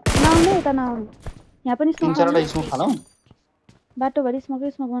स्मोक नआउनु यता नआउनु यहाँ पनि स्मोक चारवटा स्मोक फालौ बाटोभरि स्मोक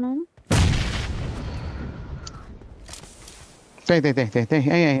बनाउनु त्यही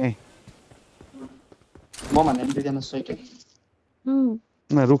यही म भन्ने दुईजना सहित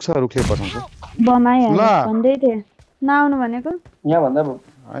न रुख छ रुखले बसाउँछ बम आइहाल्यो भन्दै थिएँ नआउनु भनेको यहाँ भन्दा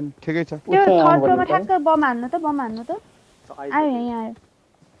हैन ठिकै छ त्यो थर्ड फ्लोरमा ठ्याक्क बम हान्नु त आयो यहाँ आयो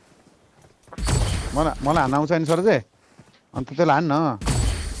मलाई हान्न आउँछ नि सर चाहिँ अन्त त्यसलाई हान्न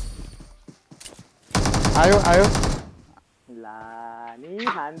आयो ला नि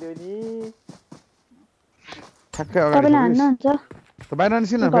हान्दियो नि ठ्याक्कै अगाडि तपाईले हान्नुहुन्छ त बाहिर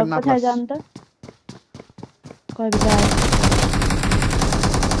निस्किन न फेरि नाप्ला जाम त कहिले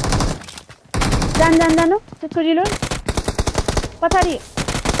जाऊ जानु त्यसको रिलोड पछाडी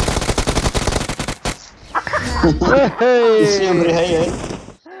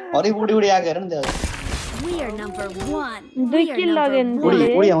अरे उडी उडी आएको हेर नि त्यहाँ We are number 1. दुई किल लगेन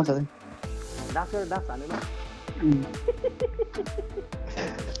उडी आउँछ डास हान्नु न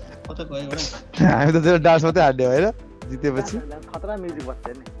कता गयो एउटा हामी त त्यो डान्स मात्रै हान्ने होइन जितेपछि खतरा म्युजिक बज्छ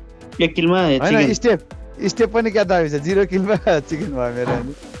नि एक किलमा हैन स्टेप पनि क्या दामी छ 0 किलमा चिकन भयो मेरो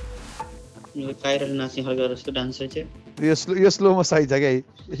अनि यो काइरल नाच्ने खालको जस्तो डान्स रहेछ यो स्लोमा सही छ क्या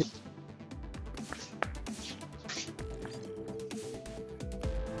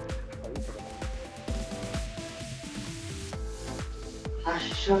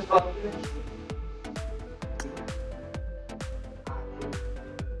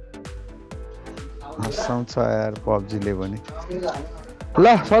हँसाउँछ यार पब्जीले पनि ल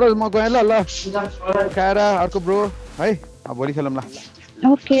सरोज म गएँ ल खाएर अर्को ब्रो है अब भोलि खेलौँ ल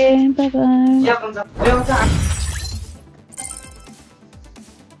ओके बाइ बाइ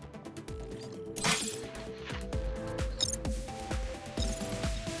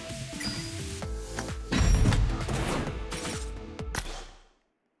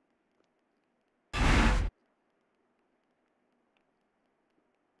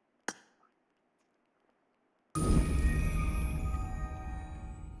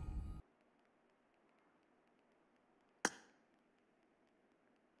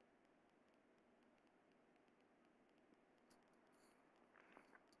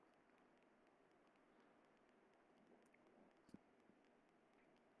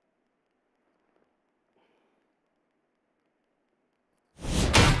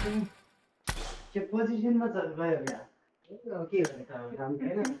के पोजिसनमा चल गयो यार के गर्ने काम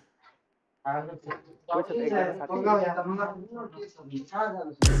हैन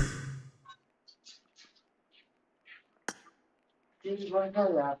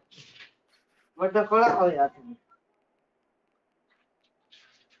बड्डा कडा हो यार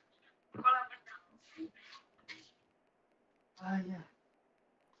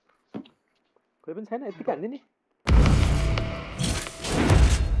कोही पनि छैन यतिकै हान्दिने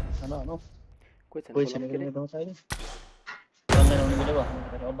कोही छैन के बताउँछ अहिले अनलाइन आउने बेला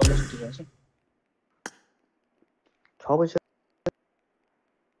भयो अब बल्ल छुट्टी भएछ 6 बजे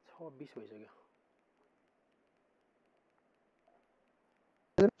 6:20 भइसक्यो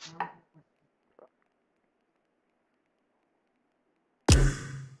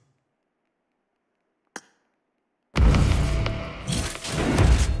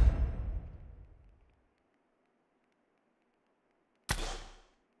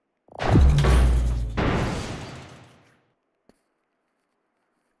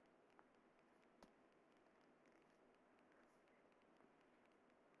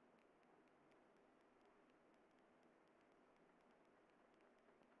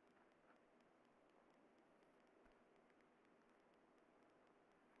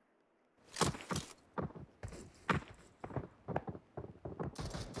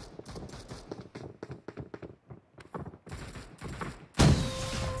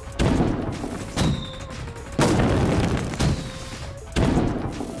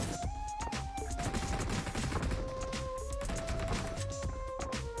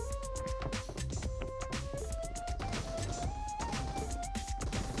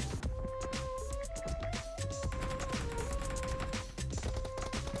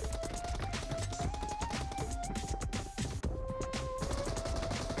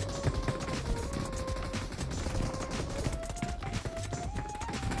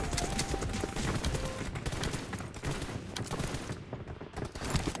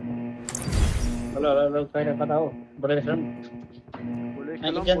Lo kayak apa tahu boleh kan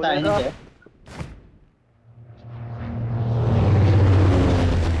ini jangan tanya ya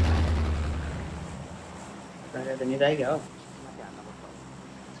ada ni dah kau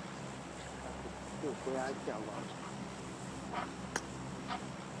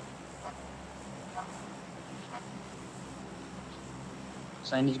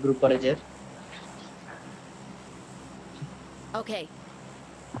Chinese group पर है Okay.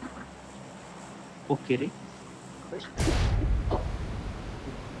 ओके रे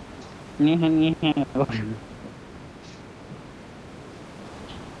नी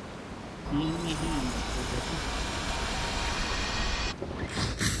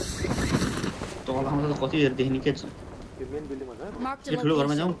तो हम तो कति हेर देख्ने के छ Marked a ठुलो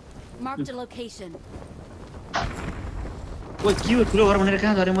घरमा जाऊ location. Marked a location. ओइ के हो ठुलो घर भनेर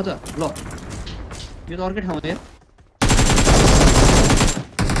कहाँ झरे म त ल यो त अर्कै ठाउँ हो यार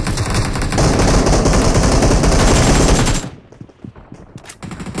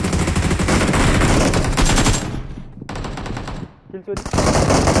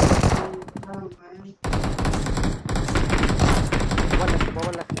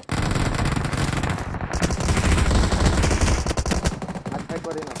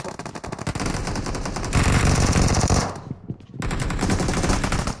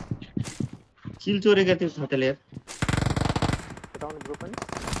किल चोरी गर्थे छोटेले यार बताउनु ब्रो पनि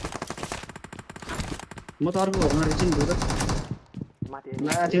म त अर्को घरमा रहेछु नि ब्रो माथि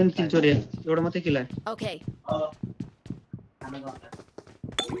ला थियो नि किल चोरी एउटा मात्रै किल आयो Okay.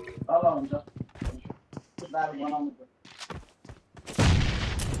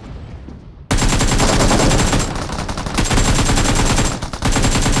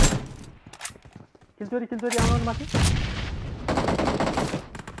 किल चोरी आउनु माथि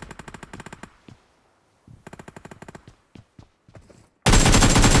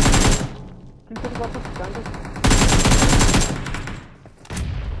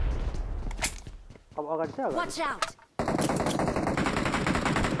अब अगाडि छ Watch out.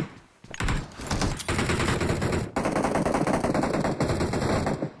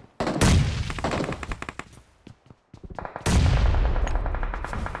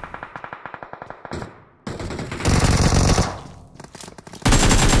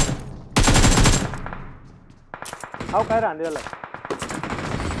 आऊ खाएर हान्दै होला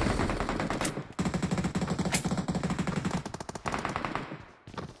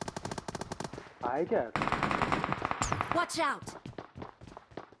आइ क्या Watch out.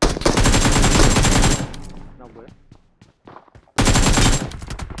 नब्बे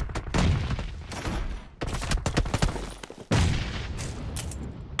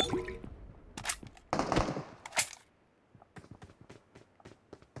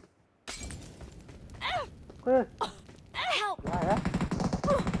खोइ Help! या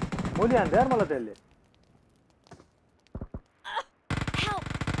मोली हान्छ यार मलाई त्यसले Help!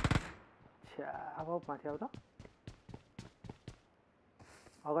 छ्या अब माथि आउ त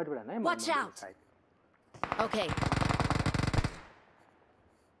अगाडिबाट हैन Watch out! Okay.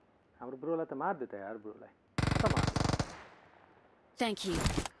 हाम्रो ब्रोलाई त मार दे त यार ब्रोलाई त मार Thank you.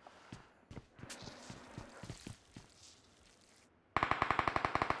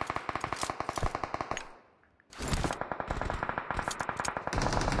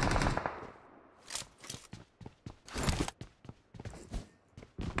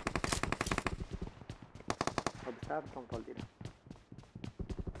 अब स्टार्ट कन्ट्रोल दिएर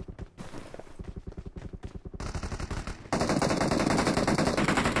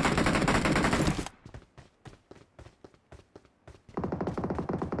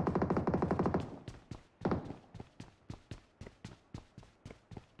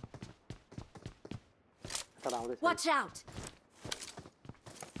Watch out!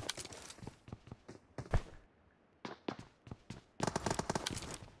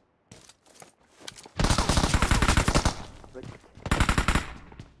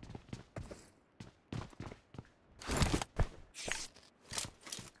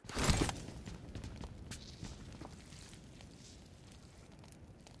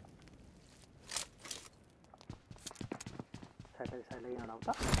 Saya lagi nak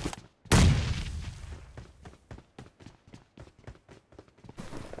tak?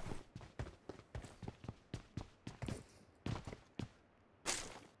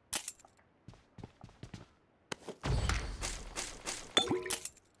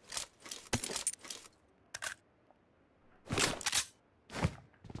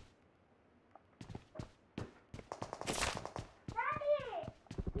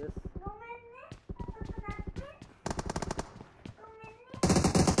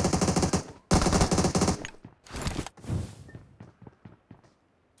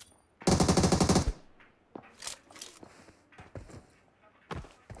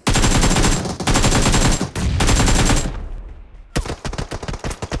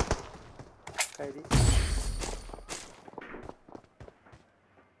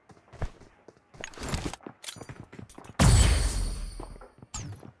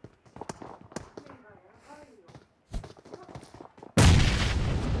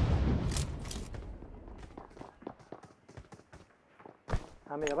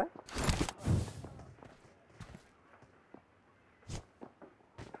 Kami apa?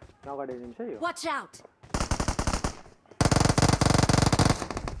 Now got any say? Watch out!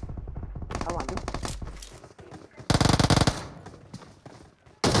 Come on, dude.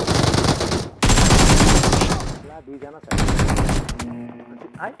 La dua jana saya.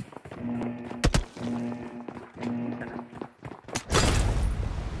 Hai.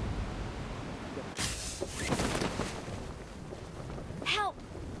 Help!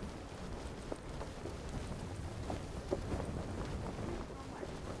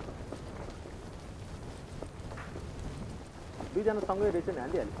 Dua jana सँगै रहेछ नि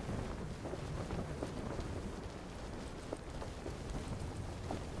हालिहाल्यो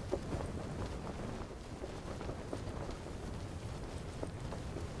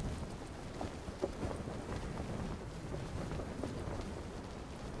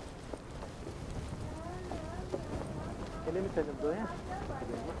Enemy छैन ब्रो यहाँ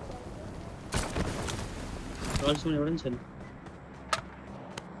गर्ल्समा एउटा पनि छैन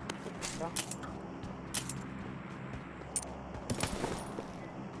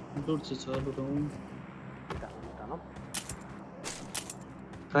लुट छ लुटौँ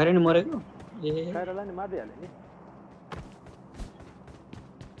फायर नि मरेको ए फायरलाई नि मार्दिहाल्यो नि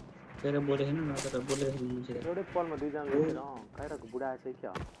फेरि बोले हैन न तर बोले एउटै पलमा दुई जना रहेछ न खाइराको बुढा आएछ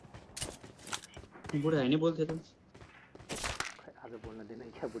क्या बुढा हैन बोल्थे त आज बोल्न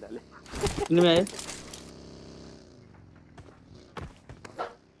दिनै क्या बुढाले किन आयो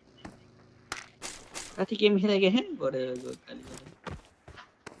कति गेम खेलेको हे गरे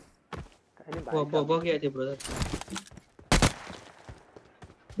खाली बगिया थियो ब्रदर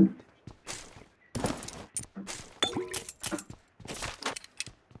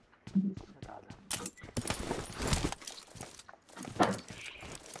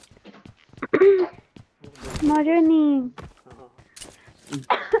मर्यो नि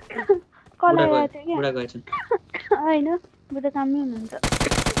कला आएको थियो क्या बुढा गएछन् होइन बुढा काममै हुनुहुन्छ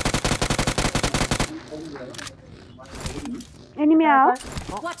एनिमी आओ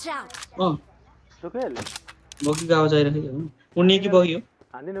Watch out! सुकेल बगीको आवाज आइरहेको हो उड्ने कि बग्यो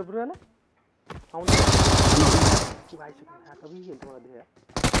हान्दिनु ब्रोलाई आउनु आइसक्यो कभी हेल्थ मलाई दिए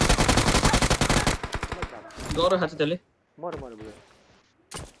डर खान्छ त्यसले मर ब्रो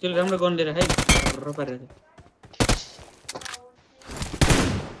त्यसले राम्रो गन दिएर है र पारेर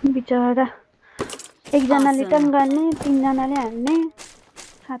बिचरा एकजनाले टर्न गर्ने तीनजनाले हान्ने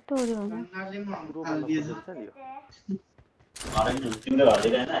सातोहरू होला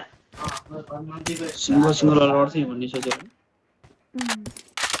सिंगल लड्छ भन्ने सोचेर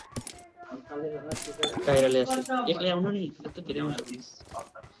काइराले एक्लै आउनु नि यस्तो धेरै आउँछ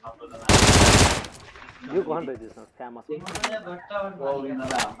यो गहन रहेछ फेमस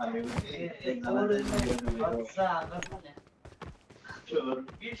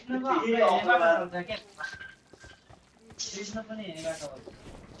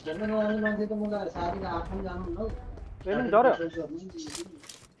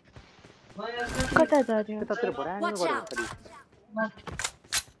कता झर्यो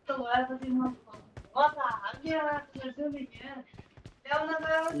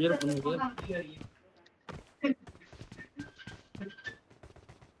मेरो फोन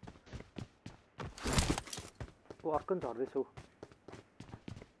हो अर्को झर्दैछु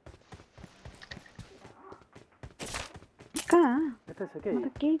कहाँ यता छ के म त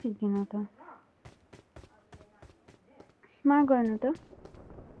केही देख्दिन त मा गर्नु त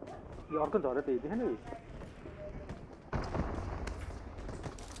यो अर्को झरे त देखेन नि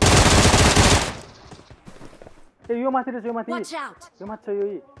ए यो माथि रहेछ यो माथि यो माथि छ यो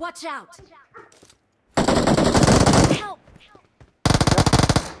Watch out.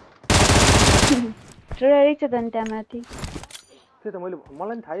 रहेछ त नि त्यहाँ माथि त्यो त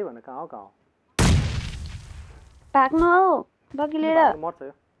मलाई नि थाहै भएन कहाँ हो भाग्नु हौ बगी लिएर मर्छ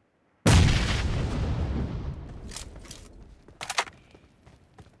यो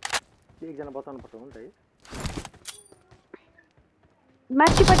एकजना बचाउनु पर्छ हो नि त है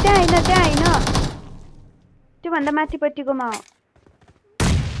माथिपट्टि होइन त्यहाँ होइन त्योभन्दा माथिपट्टिकोमा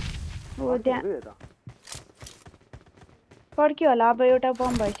हो त्यहाँ पड्क्यो होला अब एउटा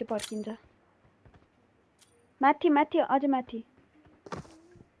बम भएपछि पड्किन्छ माथि माथि अझ माथि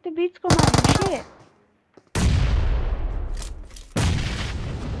त्यो बिचकोमा होइन के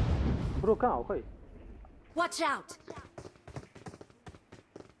ब्रो कहाँ हो खै Watch out.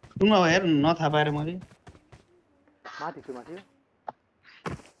 कुनमा हेर नथाहा पाएर मैले माथि छु माथि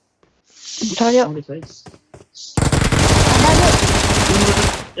झर्यो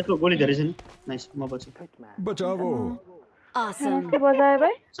यसको गोली धेरै छ नि नाइस म बच्छु बचाओ Awesome. के बजायो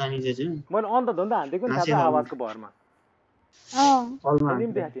भाइ चानी चाहिँ मैले अन्त धन्दा हान्दिएको नि थाहा आवाजको भरमा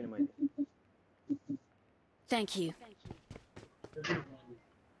देखाएको थिएन मैले Thank you.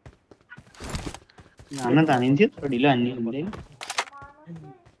 हान्न त हानिन्थ्यो तर ढिलो हान्ने हुँदैन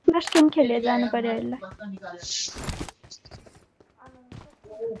लास्ट गेम खेलेर जानु पर्यो यसलाई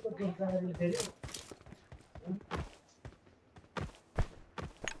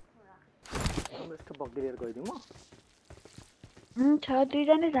यस्तो बग्गी लिएर गइदिउँ म छ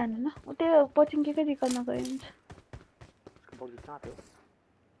दुईजना जानु न उतै पछिन्केकै रिकलमा गयो हुन्छ बग्गी कहाँ थियो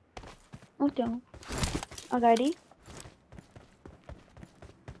ऊ त्यहाँ अगाडि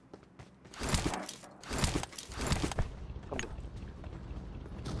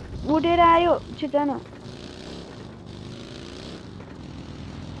उडेर आयो छिटो न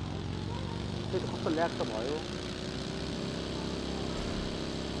कस्तो ल्याग त भयो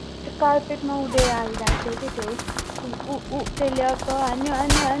त्यो कार्पेटमा उडेर आइरहेको थियो कि त्यो त्यसले अब हान्यो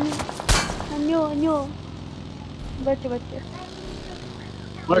हान्यो हान्यो हान्यो हान्यो बच्यो बच्यो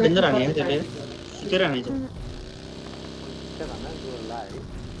मलाई डेन्जर हाने हो त्यसले सुतेर हाने छ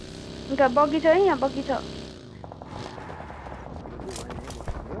उता बगी छ है यहाँ बगी छ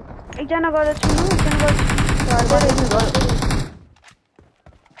एकजना गरेर छुनु एकजना गरेर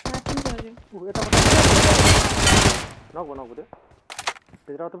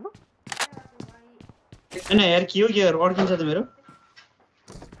हैन यार के हो अड्किन्छ त मेरो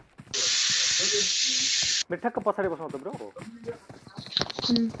ठ्याक्क पछाडि बस्नु त ब्रो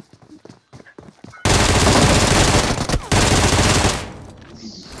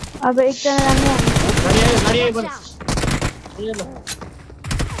अब एकजना राम्रो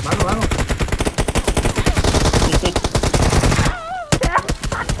भागो भागो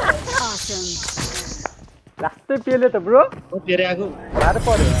लास्टै पेले त ब्रो धेरै आगो गाह्रो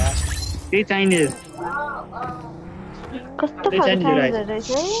पर्यो त्यही चाहिने कस्तो खालको रहेछ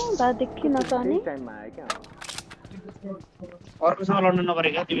है बा देखि नचाउने टाइममा आयो क्या अर्कोसँग लड्नु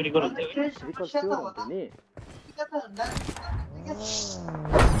नगरेको तिमी रिकल हुन्थ्यो रिकल स्योर हुन्थ्यो नि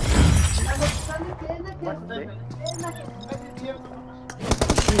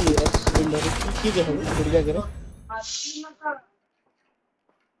के देखाउनु गुडिया गरे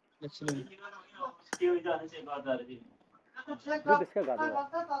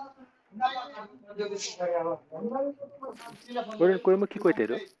कोही के कोही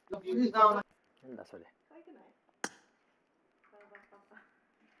तेरो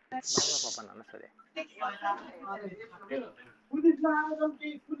बाबा पापा नाना सरे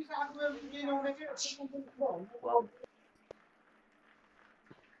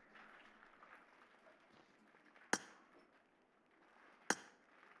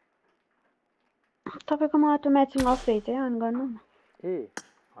तपाईकोमा अटो म्याचिङ अफ रहेछ है अन गर्नु न ए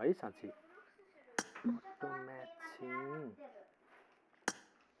है साँच्ची अटो म्याचिङ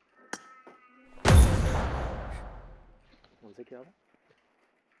हुन्छ के अब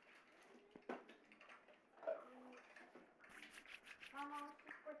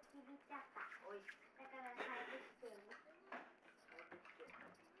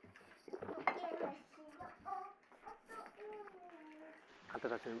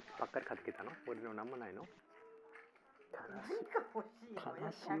आता पक्का खाते kita no boleh no nama naik no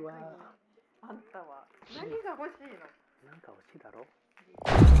Kanashiwa anta wa nani ga hoshii no nanka hoshii daro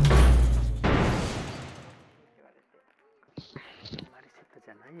mari setta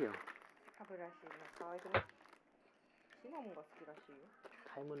janai yo kaburashi no kawaiku ne cinnamon ga suki rashi yo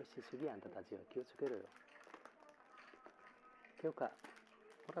kaimono shisugi anta tachi wa kiyotsukero yo kyouka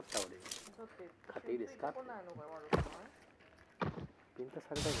moratta ore katte ii desu ka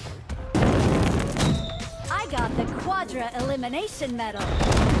I got the Quadra Elimination Medal.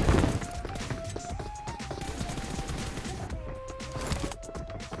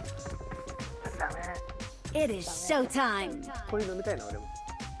 It is showtime.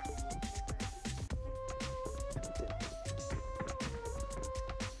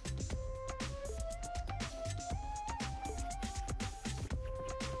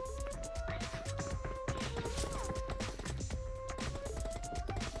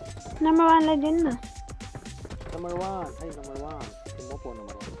 Number 1 legend na. Number 1. Ay, number 1. Timo po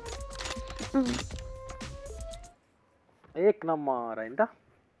number 1. एक number हैन त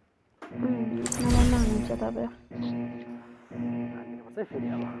number हुन्छ तपाईँ हामीमा चाहिँ फेरि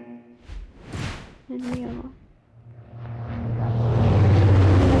अब नि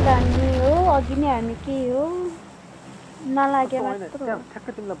हो अघि नै हामी के हो नलागे मात्र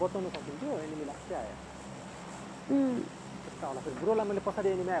ठ्याक्कै तिमीलाई बचाउन सकिन्थ्यो एनिमी लाग्छ आयो होला फेरि ब्रोलाई मैले पछाडि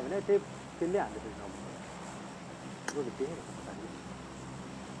एनिमी आयो भने त्यसले हाल्दै फेरि ब्रोले देखेन पछाडि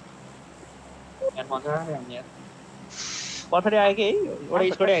पछाडि आयो कि एउटा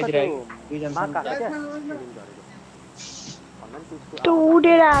स्कोरै आइदिरहेको दुईजना त्यो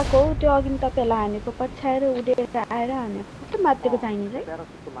उडेर आएको त्यो अघि तपाईँलाई हानेको पछ्याएर उडेर आएर हानेको कस्तो माथिको चाहिने चाहिँ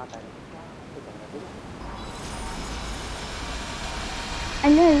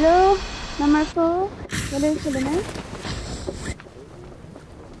हेलो हेलो नम्बर 4 बोलेको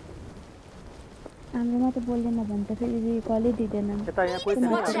हाम्रोमा त बोल्दैन भने त फेरि कलै दिँदैन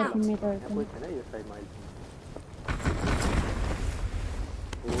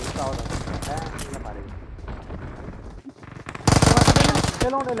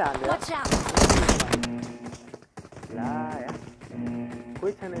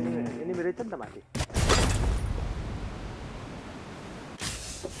कोही छैन एनिमी रहेछ नि त माथि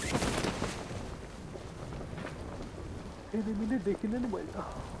एनिमीले देखिन नि मैले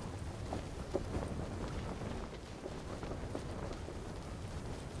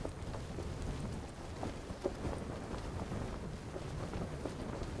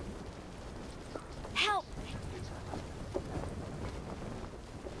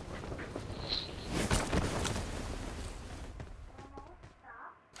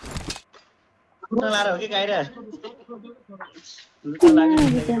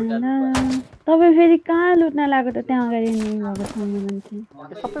तपाईँ फेरि कहाँ लुट्न लाग्यो त त्यहाँ अगाडि भएको ठाउँमा मान्छे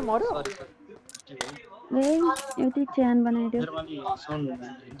सबै मर्यो ए एउटै च्यान बनाइदियो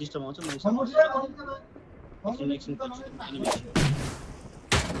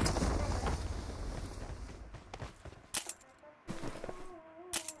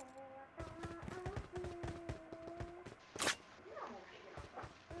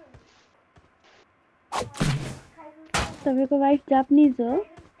तपाईको वाइफ जापानिज हो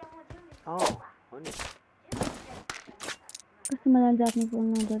हो नि कस्तो मजाले जापानिज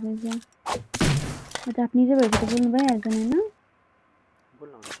बोल्नु हुँदो रहेछ जापानिजै भएपछि त बोल्नु भइहाल्छ नि होइन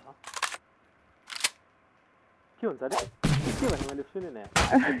बोल्नु हुन्छ के हुन्छ अरे के भन्नु मैले सुनेन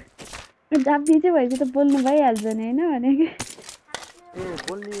जापानिजै भएपछि त बोल्नु भइहाल्छ नि होइन भनेको ए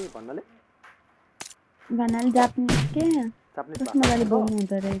बोल्ने भन्नाले जापानिज के कस्तो मजाले बोल्नु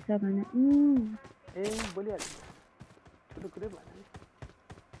हुँदो रहेछ भने ए बोलिहाल्छ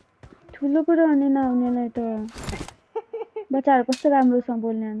ठुलो कुरो हुने नहुनेलाई त बच्चाहरू कस्तो राम्रोसँग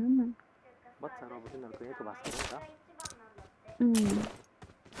बोल्ने न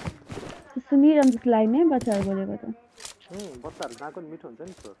सुनिरहनु जस्तो लाग्ने बच्चाहरू बोलेको त बच्चाहरू नाको मिठो हुन्छ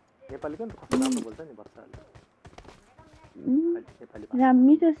नि नेपाली पनि कस्तो राम्रो बोल्छ नि बच्चाहरूले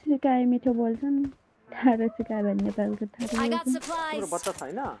मिठो सिकाए मिठो बोल्छन् ठाडो सिकाए भने नेपालको ठाडो I got तिम्रो supplies. बच्चा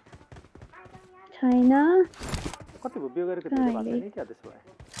छैन छैन कति भयो बिहे गरेको धेरै भएको छैन क्या त्यसो भए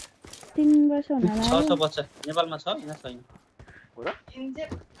 3 वर्ष हुन छ लाग्यो बच्चा नेपालमा छ यहाँ छैन हो र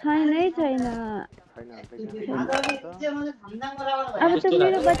छैनै छैन छैन अब त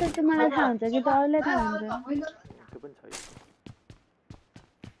मेरो बच्चा चाहिँ मलाई थाहा हुन्छ कि त अरूलाई थाहा हुन्छ त्यो पनि छ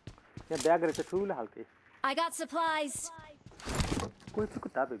यहाँ ब्याग रहेछ ठुलो खालको I got supplies. कोही चाहिँ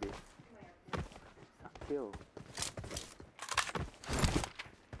कुट्टा बेबी के हो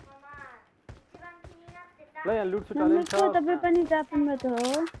ल यहाँ लुट सुट नम्बर 4 तपाईँ पनि जापानबाट हो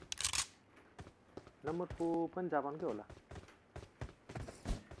नम्बर 4 पनि जापानकै होला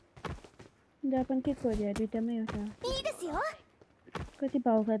जापान के कोरिया दुईटामै हो कति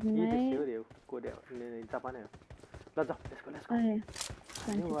भाउ खोज्नु है कोरिया जापानै हो ल जाऊ लेट्स गो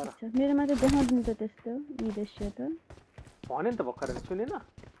मेरोमा त देखाउँदैन त त्यस्तो विदेशी त भने नि त भर्खर सुनेन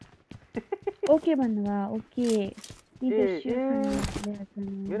ओके भन्नुभयो ओके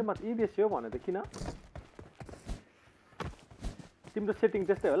मेरोमा त विदेशी हो भने त किन तिम्रो सेटिङ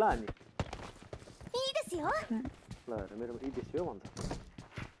त्यस्तै होला अनि ल मेरोमा विदेशी हो भन्छ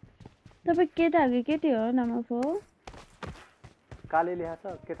तपाईँ केटा हो कि केटी हो नम्बर 4 काले लेखा छ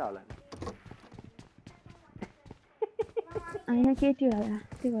केटा होला हैन केटी होला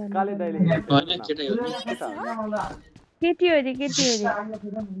के गर्नु काले दाइले हैन केटै हो केटी हो रे केटी हो रे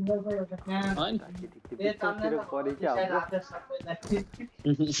हैन केटीतिर गरे के हो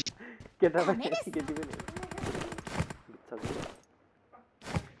केटा पनि केटी पनि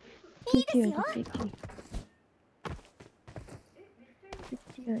केटी हो केटी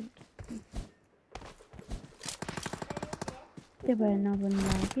त्यो भएर नबन्नु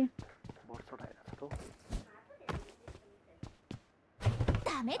भयो कि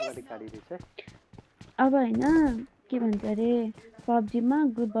अब होइन के भन्छ अरे पब्जीमा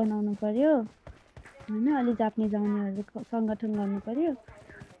ग्रुप बनाउनु पर्यो होइन अलि जापानिज आउनेहरू सङ्गठन गर्नु पर्यो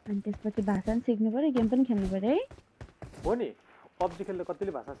अनि त्यसपछि भाषा पनि सिक्नु पर्यो गेम पनि खेल्नु पर्यो है हो नि पब्जी खेल्दा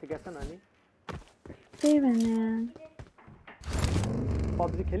कतिले भाषा सिकेका छन् अनि त्यही भने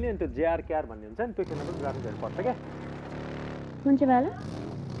पब्जी खेल्ने अनि त्यो जेआरकेआर भन्ने हुन्छ नि त्यो खेल्न पनि ग्राफिक्सहरू पर्छ क्या कुन चाहिँ वाला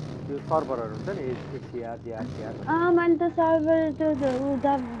त्यो सर्भरहरू हुन्छ नि एसिआर जेआरकेआर मैले त सर्भर त्यो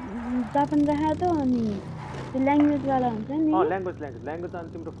जापान राखेको त अनि त्यो ल्याङ्ग्वेज वाला हुन्छ नि ल्याङ्ग्वेज अनि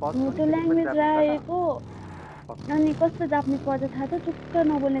तिम्रो फर्स्ट त्यो ल्याङ्ग्वेज राखेको अनि कस्तो जापानिज पर्छ थाहा छ चुक्क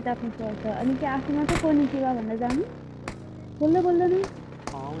नबोल्ने जापानिज पर्छ अनि के आफू मात्रै कोनिचिवा भनेर जानु बोल्दैन उनीहरूले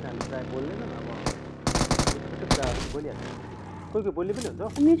प्रायः बोल्दैन अब बोलिहाल्छ कोही बोल्ने पनि हुन्छ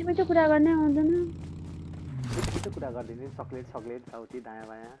मिठो मिठो कुरा गर्नै आउँदैन मिठो कुरा गरिदिने चक्लेट यताउति दायाँ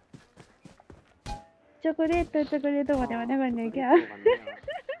बायाँ चोकोलेट भने भन्ने क्या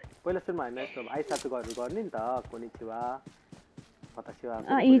पहिला सुरुमा हामी यस्तो आइसातो गर्ने नि त कोनिचिवा फतासिवा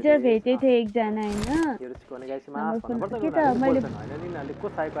हिजो भेटेको थिएँ एकजना होइन यिनीहरूले को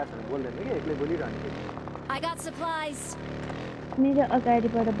साइको आएको बोल्दैन कि एक्लै बोलिरहने मेरो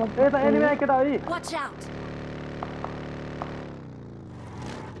अगाडिबाट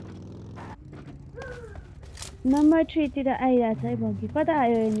नम्बर 3 तिर आइरहेछ है भगी कता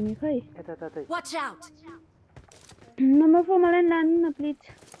आयो एनिमी खै नम्बर 4 मलाई लानु न प्लिज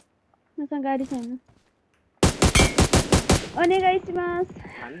मसँग गाडी छैन ओनेगाइसिमास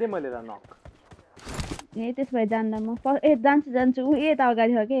हान्दै मैले र नक ए त्यस भए जान्दा म जान्छु उ यता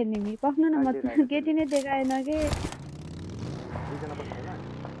अगाडि हो के एनिमी पक्नु न म केटी नै देखाएन के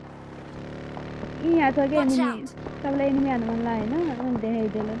यहाँ छ के एनिमी सबलाई एनिमी हान्नु मन लाग्यो हैन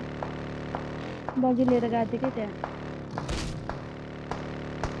देखाइदिएला बगी लिएर गएको थिएँ कि त्यहाँ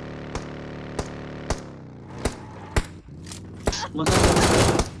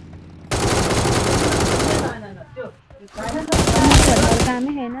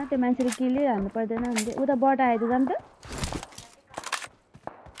कामै छैन त्यो मान्छेले किलै हान्नु पर्दैन भने उता बट आयो त जान्छ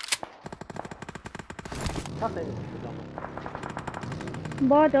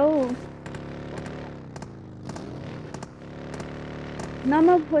बट हौ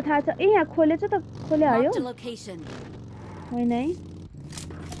नम्बर 4 थाहा छ ए यहाँ खोलेछ त खोले आयो होइन है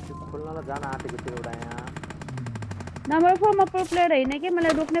खोल्नलाई जान आँटेको थियो एउटा यहाँ नम्बर 4 म प्रो प्लेयर होइन कि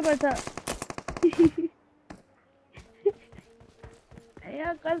मलाई रोक्नै पर्छ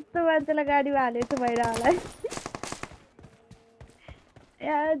यहाँ कस्तो मान्छेलाई गाडीमा हालेको छु भइरह होला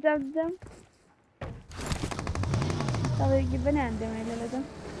यहाँ जम तपाईँ के पनि हान्थ्यो मैले ल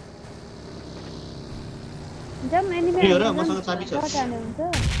जम एनिमी मसँग चाबी छ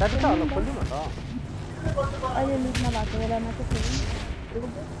चाबी छ होला खोल्नु न त अहिले लुट्न भएको बेलामा चाहिँ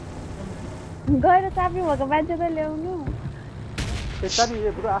खोल्नु गएर चाबी भएको मान्छे त ल्याउनु त्यो चाबी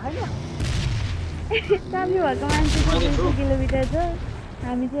ब्रो आएन चाबी भएको मान्छे 2 किलोमिटर छ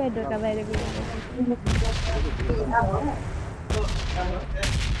हामी चाहिँ ढोका बाहिर गइरहेको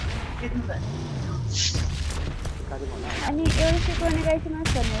अनि एउटा सिक्ने गाइसमा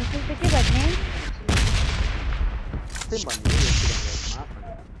भन्ने जस्तो के भन्ने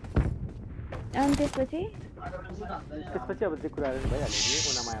अनि त्यसपछि अब त्यो कुराहरु भइहाल्यो नि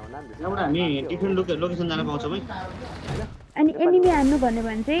ओनामा आउन एउटा हामी डिफरेन्ट लोकेसन जान पाउँछौँ है अनि एनिमी हान्नु भन्यो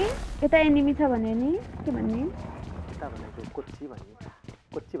भने चाहिँ यता एनिमी छ भने नि के भन्ने यता भनेको कोच्ची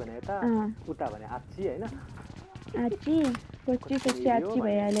भने यता उता भने आच्ची हैन आच्ची कोच्ची आच्ची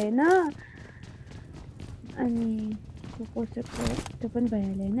भइहाल्यो हैन अनि कसैको त्यो पनि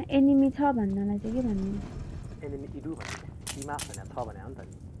भइहाल्यो हैन एनिमी छ भन्नलाई चाहिँ के भन्ने एनिमी इडु भन्ने इमास भने छ भने हो नि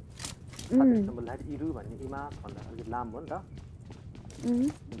त बोल्दाखेरि इरु भन्ने इमास भन्दा अलिक लामो हो नि त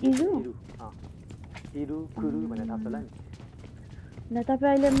इरु कुरु भने थाहा छ होला नि ल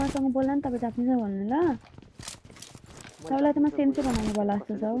तपाईँ अहिले मसँग बोल्ला नि तपाईँ जापानिज भन्नु ल तपाईँलाई त म सेन्सै बनाउनु होला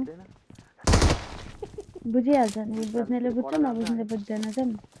जस्तो छ बुझिहाल्छ नि बुझ्नेले बुझ्छ नबुझ्नेले बुझ्दैन छ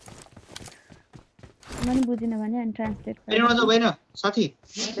नि मैले बुझिनँ भने अनि ट्रान्सलेट होइन साथी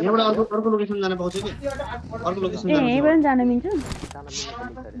यहाँबाट अर्को लोकेसन जान पाउँछ कि अर्को लोकेसन यहीँबाट जान मिल्छ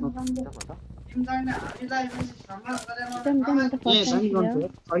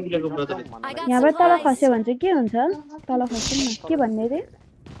यहाँबाट तल खस्यो भने चाहिँ के हुन्छ तल खस्यो नि के भन्ने रे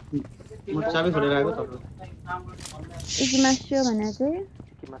चाबी खोलेर आएको इकिमास्यो भने चाहिँ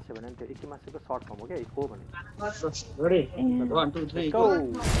इकिमास्यो भने त्यो इकिमास्योको सर्ट फर्म हो के इको भने रेडी 1 2 3 गो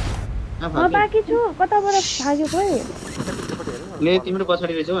म बाँकी छु कताबाट भाग्यो खोइ ले तिम्रो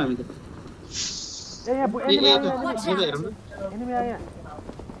पछाडी रहेछौ हामी त ए यहाँ एनिमी आयो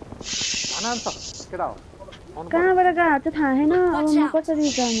अनन्त केटा हो कहाँबाट गएको चाहिँ थाहा छैन अब म कसरी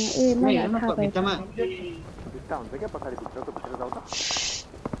जाने ए मलाई थाहा भयो भित्ता हुन्छ क्या पछाडि भित्रको भित्र जाऊ त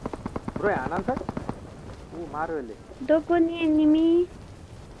ब्रो अनन्त ऊ मार्यो यसले दोकोनी एनिमी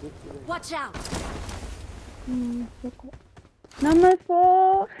Watch out. नम्बर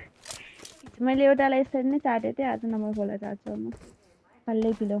 4 मैले एउटालाई यसरी नै चाटेँ थिएँ आज नम्बर 4 लाई चाट्छु म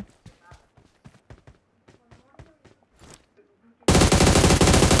पल्लै पिलो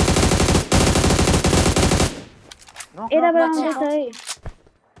यताबाट आउँदैछ है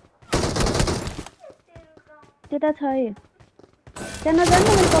त्यता छ है त्यहाँ नजानु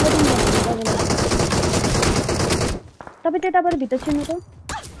मैले कभर दिनु तपाईँ त्यताबाट भित्र छिर्नु त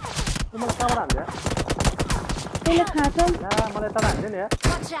मलाई कहाँबाट हान्छ त्यसले खान्छ मलाई तल हान्छ नि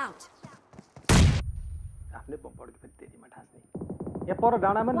Watch out. आफ्नै बम्पडको फेरि तेरीमा ठास्ने यहाँ पर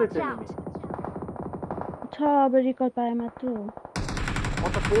डाँडामा नि रहेछ एनिमी छ अब रिकल पाए मात्र हो म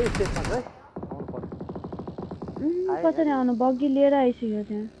त त्यही स्टेजमा छु है आउनु पर्यो कसरी आउनु बग्गी लिएर आइसक्यो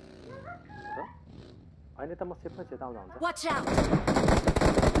त्यहाँ होइन त म सेफमा चेताउँदा हुन्छ Watch out.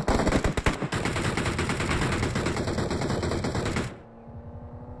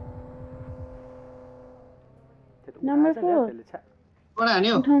 नम्बर 4 कोडा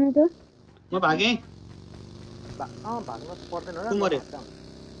हान्यो उठाउनु त म भागे भाग्न पर्दैन कुन मर्यो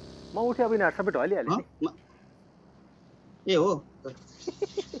म उठ्यो अब यिनीहरू सबै ढलिहाल्यो नि ए हो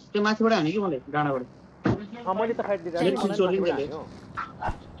त्यो माथिबाट हान्यो कि मलाई डाँडाबाट मैले त फाइट दिइरहेको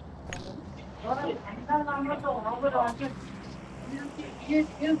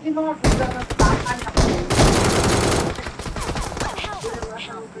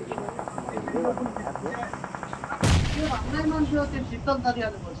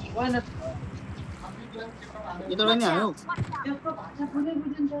यताबाट नि हान्यो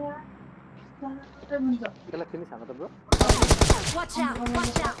त्यसलाई फिनिस हान त bro Watch out.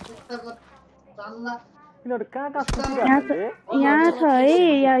 Watch out. यिनीहरू कहाँ सुतिरहेको यहाँ छ है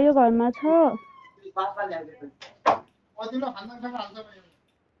यहाँ यो घरमा छ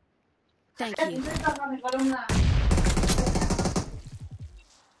Thank you.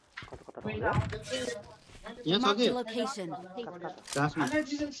 यहाँ छ Mark कि the location. घाँसमा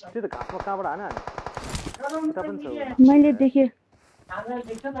त्यो त घाँसमा कहाँबाट हान उता पनि छ मैले देखेँ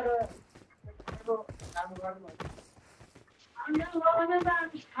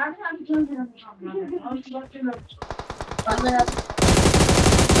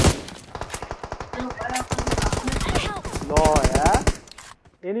ल यार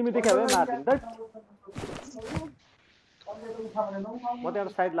एनिमी देख्यो भने मार्दिन त म त्यहाँ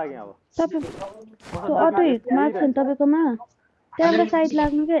साइड लागेँ अब अटो हिटमा छ नि तपाईँकोमा त्यहाँबाट साइड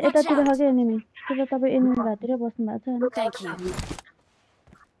लाग्नु क्या यतातिर छ क्या एनिमी त्यो तपाईँ एनिमी घरतिर बस्नु भएको छ Thank you.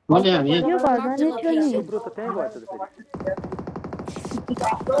 यो घरमा नै थियो नि ब्रो त त्यहीँ गएछ त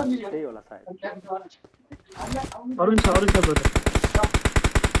फेरि त्यही होला सायद अरुण छ ब्रो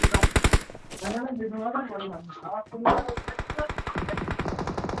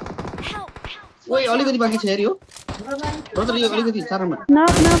ओइ अलिकति बाँकी छ यार यो ब्रदर यो अलिकति सारामा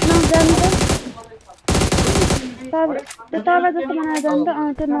नक जानु त तब त्यो तब जस्तो बनाएर जानु त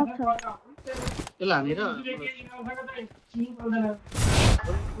त्यो नक छ त्यसलाई हानेर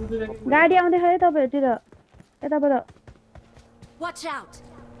गाडी आउँदै छ है तपाईहरुतिर यताबाट Watch out.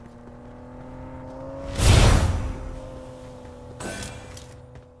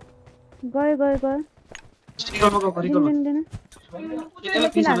 गयो स्टिकरमा गरी गर्नु यसले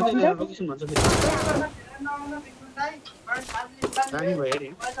पिस हान्छ लोकेसन भन्छ फेरि दामी भयो रे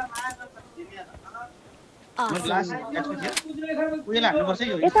मैले लास्ट एक्सपो थियो उहिले हान्नु पर्छ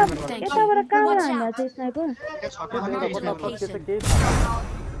यो यताबाट कहाँबाट हान्दा चाहिँ स्नाइपर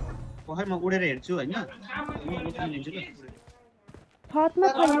पोखरमा उडेर हेर्छु हैन लोकेसन लिन्छु ल फतमा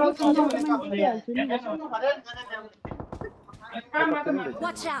छैन हाल्छु नि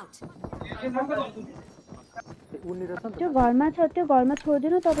Watch out. त्यो घरमा छ त्यो घरमा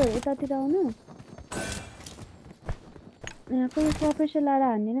छोड्दिनु तपाईहरु यतातिर आउनु यहाँ कोही सफेसल लाएर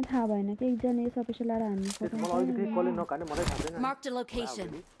हान्दिन थाहा भएन कि एकजना सफेसल लाएर हान्नु Marked a location.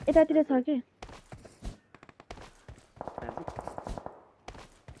 यतातिर छ के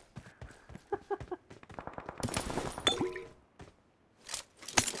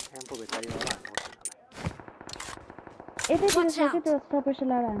यतातिर छ के त्यो सफेसल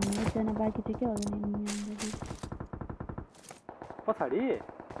लाएर हान्नु एकजना बाँकी थियो के अघि नि पछाडी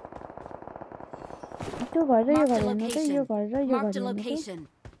त्यो घर र यो घर हेर्नु त यो घर र यो घर Marked a हेर्नु location.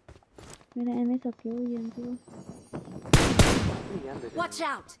 मेरो एमए सक्यो यहाँको Watch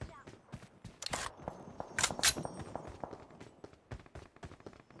out.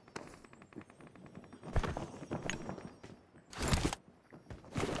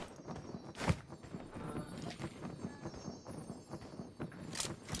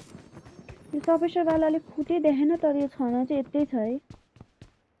 यो सफेसल वालाले फुटे देखेन तर यो छन चाहिँ यतै छ है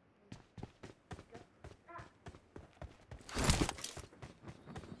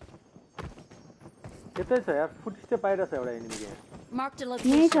यतै छ यार फुटिस्टे बाहिर छ एउटा एनिमी यहाँ Marked a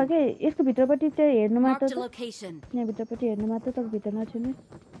यही छ location. के यसको भित्रपट्टि चाहिँ हेर्नु मात्र Marked a छ location. यहाँ भित्रपट्टि हेर्नु मात्र त भित्र नछिनु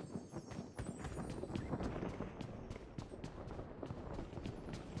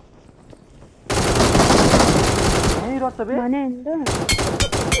यही रछ बे भने नि त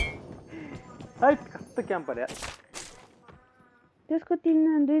हाइ कस्तो क्याम्पर यार त्यसको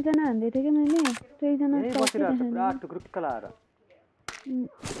दुईजना हान्दै थियो कि मैले त्यो एकजना यही बसिरहेको छ पुरा टुक्रुक्क लाएर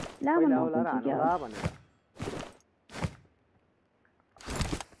लामो पहिला नहुन्छ होला र कि हान्नु होला भनेर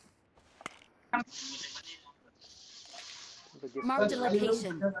Marked a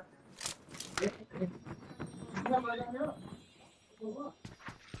location.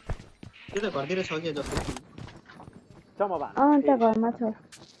 त्यो त घरतिर छ के जस्तो चमबा त्यहाँ घरमा छ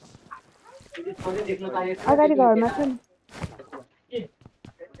अगाडि घरमा छ नि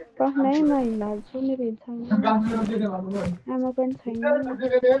नै म हिँड्छु मेरो छैन आमा पनि छैन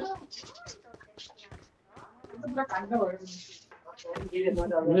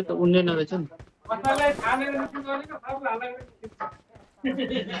मेरो त उन्ने नरहेछ नि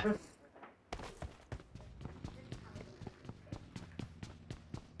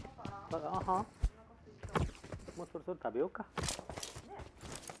म सोर थाब्यो का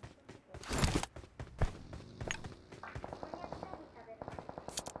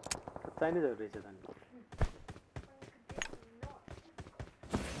चाइनिज रहेछ त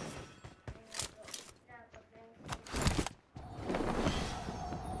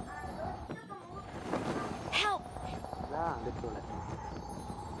Help.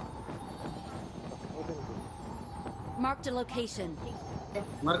 Marked a location.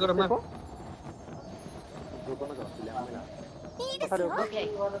 Marker मार Okay.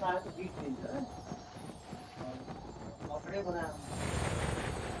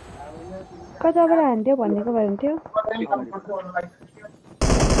 कताबाट हान्थ्यो भनेको भए हुन्थ्यो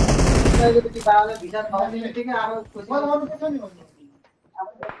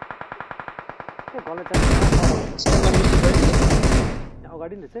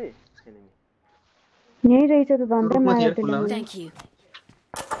अगाडि नै चाहिँ यही रहेछ त भन्दै माया त्यसले Thank you.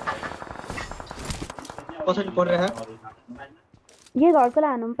 कसरी परेछ यही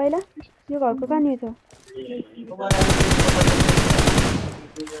घरकोलाई हानौँ पहिला यो घरको कहाँनिर छ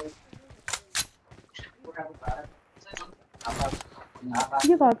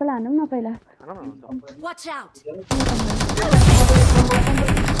यो घरकोलाई हानौँ न पहिला Watch out.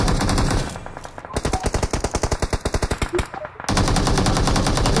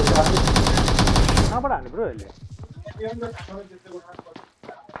 कहाँबाट हान्यो ब्रो यसले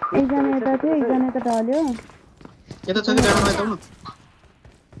एकजना यता थियो एकजना यता ढल्यो यता छ कि डाँडामा यता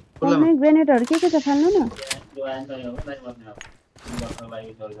कुनै ग्रेनेडहरू के छ फाल्नु न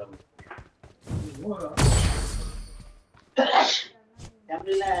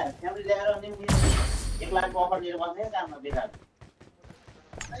फ्यामिली ल्याएर अनि 1 लाखको अफर दिएर बस्ने काममा बेकार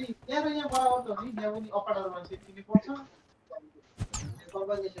यहाँ बराबर त हो नि यहाँ पनि अपडाउन मान्छे किन्नु पर्छ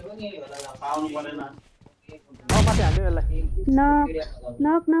कम्पनी पनि होला पाउनु पर्दैन माथि हाल्यो यसलाई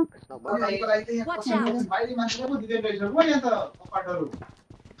नक Watch out. बाहिरी मान्छेले पो दिँदैन रहेछ हो यहाँ त अपार्टहरु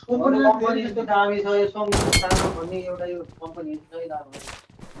कम्पनी जस्तो दामी छ यो संस्थान भन्ने एउटा यो कम्पनी चाहिँ दामी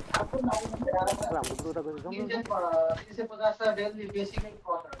हाम्रो प्रोडक्ट चाहिँ 350 त डेली बेसिकै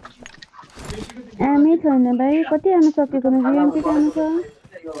पर्छ एमै छैन भाइ कति आउन सकेको मेरो एमपी आउनु छ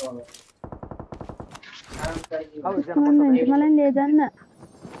मलाई लिएर जान्न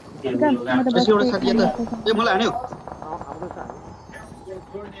एउटा साथी त ए मलाई हान्यो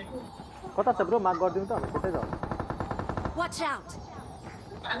कता छ ब्रो मार्क गरिदिउँ त हामी त्यतै जाऊ Watch out.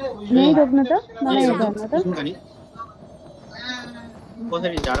 यही रोक्नु त मलाई हेर्नु त सुनकानी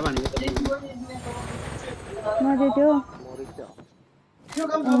कसरी झाड भनेको त मजे त्यो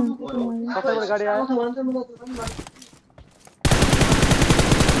कसैबाट गाडी आयो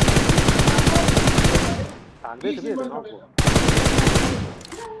हान्दै छ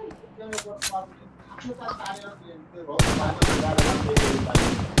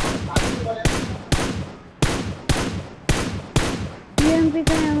के एमपी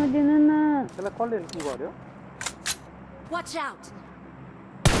चाहिँ आउनु दिनु न त्यसलाई कसले के गर्यो Watch out.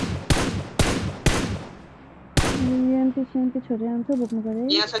 एमपी छोडेर आउँछ बोक्नु पर्यो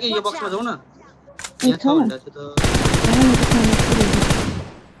यहाँ छ कि यो बक्समा जाऊ न यहाँ छ भन्दा चाहिँ त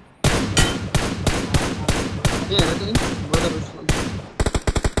ए हेर त नि बडा बस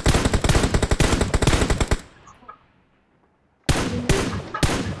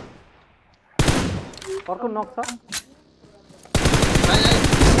अर्को नक छ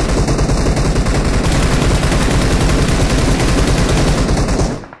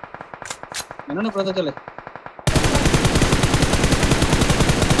हेर्नु न प्रदा चले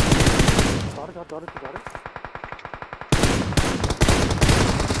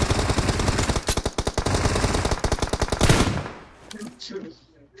झरे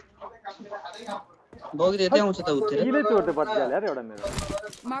बगी यतै आउँछ त उतिर किले चोर्दै पर्छ यार एउटा मेरो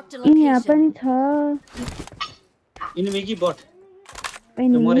Marked a यहाँ location. पनि छ इनिमी कि बट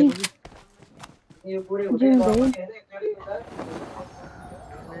अनि मरेको कि यो पुरै जुन भाइ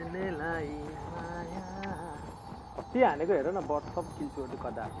कति हानेको हेर न बट सब किल चोर्दै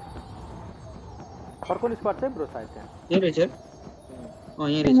कदा अर्को स्पट चाहिँ ब्रो साइड त्यहाँ यही रहेछ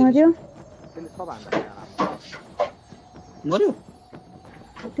यही रहेछ मर्यो त्यसले सब हान्दा मर्यो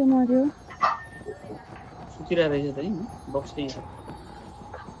त्यो मर्यो सुतिरहेको रहेछ त नि बक्स त्यही छ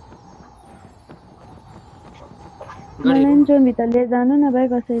मलाई नि जोन भित्र लिएर जानु न भाइ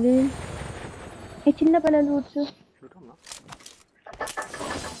कसैले एकछिन न पहिला लुट्छु लुटौँ न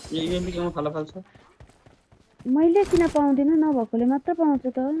यो एमपीमा फालाफाल छ मैले किन पाउँदिनँ नभएकोले मात्र पाउँछ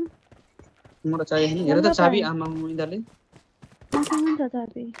त मलाई चाहियो नि हेर त चाबी आमा मुइदाले मसँग छ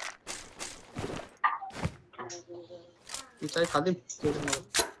चाबी यो चाहिँ खादिम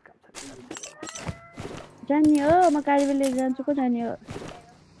जाने हो म गाडीमा लिएर जान्छु को जाने हो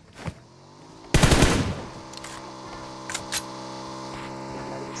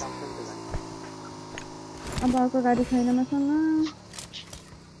अब अर्को गाडी छैन मसँग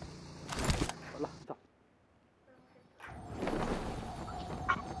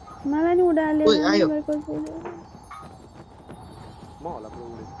मलाई नि उडाले ओइ आयो म होला ब्रो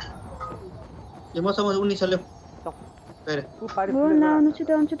उडे यो मसँग 19 छ ल्याउ गरे उ पारी हो न आउनु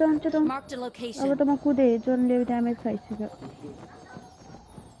छिटो Marked a अब location. त म कुदे जोनले ड्यामेज खाइसक्यो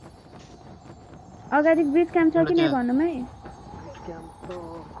अगाडि ब्रिज क्याम्प छ कि नै भन्नुम है क्याम्प त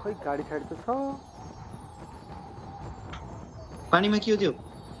खै गाडी साइड त छ पानीमा के हो त्यो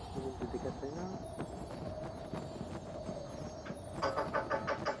देखेको छैन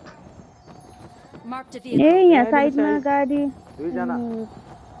Marked a ए vehicle. यहाँ साइडमा गाडी दुईजना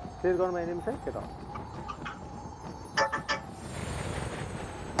क्लियर गर्नुमा एनिमी छ के त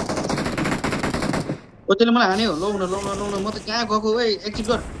ओ त्यसले मलाई हान्यो लौ न म त कहाँ गएको ओइ एक्जिट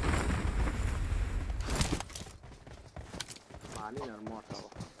गर हानि न मर्छ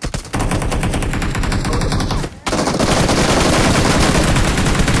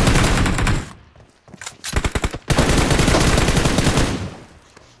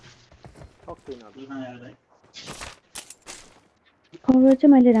अब सक्दिन कभर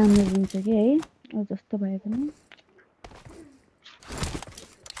चाहिँ मैले राम्रो दिन्छु कि है अब जस्तो भए पनि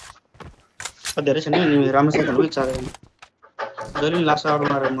धेरै छैन नि राम्रो छ भने चार जहिले नि लास्ट आवर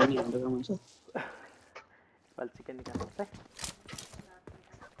मारेर मर्ने हाम्रो काम हुन्छ बल चिकन निकाल्नु है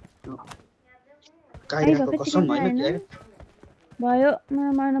काइराको कसम हैन के भयो म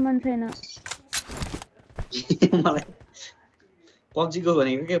मार्न मन छैन मलाई पब्जीको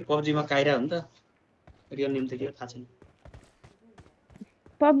भनेको के पब्जीमा काइरा हो नि त रियल नेम त के थाहा छैन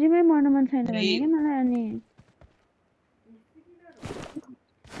पब्जीमै मर्न मन छैन भने के मलाई अनि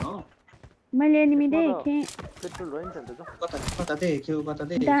मैले एनिमी देखेँ पेट्रोल रोइन्छ नि त कता देख्यो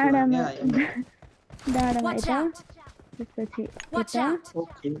डाँडामा यता त्यसपछि यता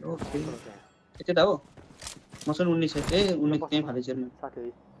ओके यता त हो मसँग 19 छ ए 19 त्यही फाले छिर्नु साथै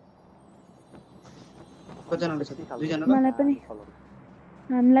कतिजनाले छ दुईजना मलाई पनि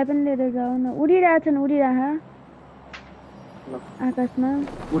हामीलाई पनि लिएर जाऊ न उडिरहेछन् आकाशमा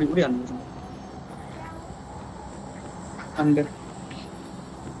उडी हाल्नु अन्डर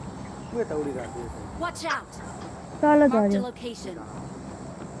उता उडिरहेको Watch out. तल Marked a झर्यो location.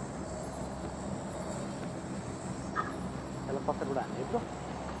 त्यसलाई पछाडिबाट हान्ने ब्रो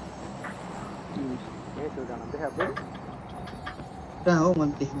यसो जान देखा ब्रो कहाँ हो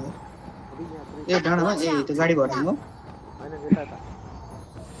मैले देख्नु ए डाँडामा ए त्यो गाडी भर्नु हो हैन यता त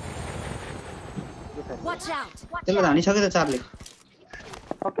Watch out. त्यसले हानिसक्यो त चारले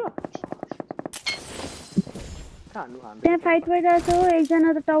सक्यो हान्नु त्यहाँ फाइट भइरहेछ हो एकजना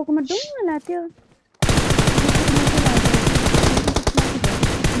त टाउकोमा डुङ्ग लाग्थ्यो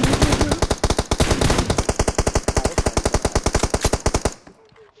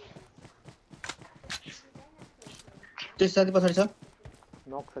त्यस साथी पछाडि छ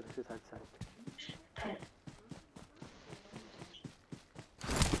नक छ त्यसै साइड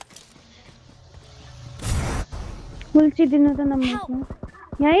कुल्ची दिनु त नम्बर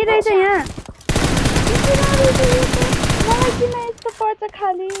यहीँ रहेछ यहाँ मलाई किन यस्तो पर्छ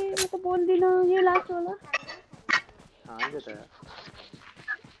खाली म त बोल्दिनँ यो लाग्छ होला हान्दै त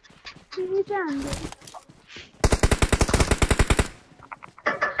के चाहिँ हान्दै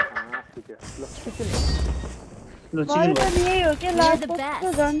चिकन यही हो क्या लास्ट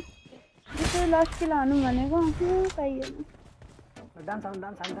झन् यसो लास्ट किल हानु भनेको पाइएन डान्स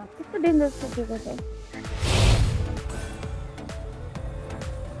कस्तो डेन्जरस सोचेको छ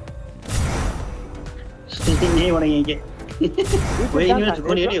यहीँबाट यहीँ के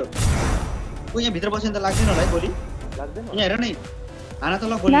गोली हेऱ्यो ऊ यहाँ भित्र बस्यो भने त लाग्दैन होला है गोली लाग्दैन यहाँ हेर नै हाना त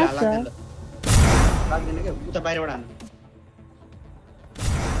ल गोली लाग्दैन क्या उता बाहिरबाट हान्नु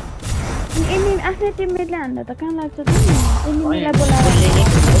एनिमी आफ्नै टिममेटले हान्दा त कहाँ लाग्छ त एनिमीलाई बोलाएर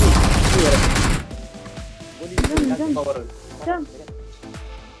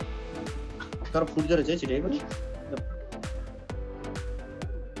तर फुट्दो रहेछ है छिटै पनि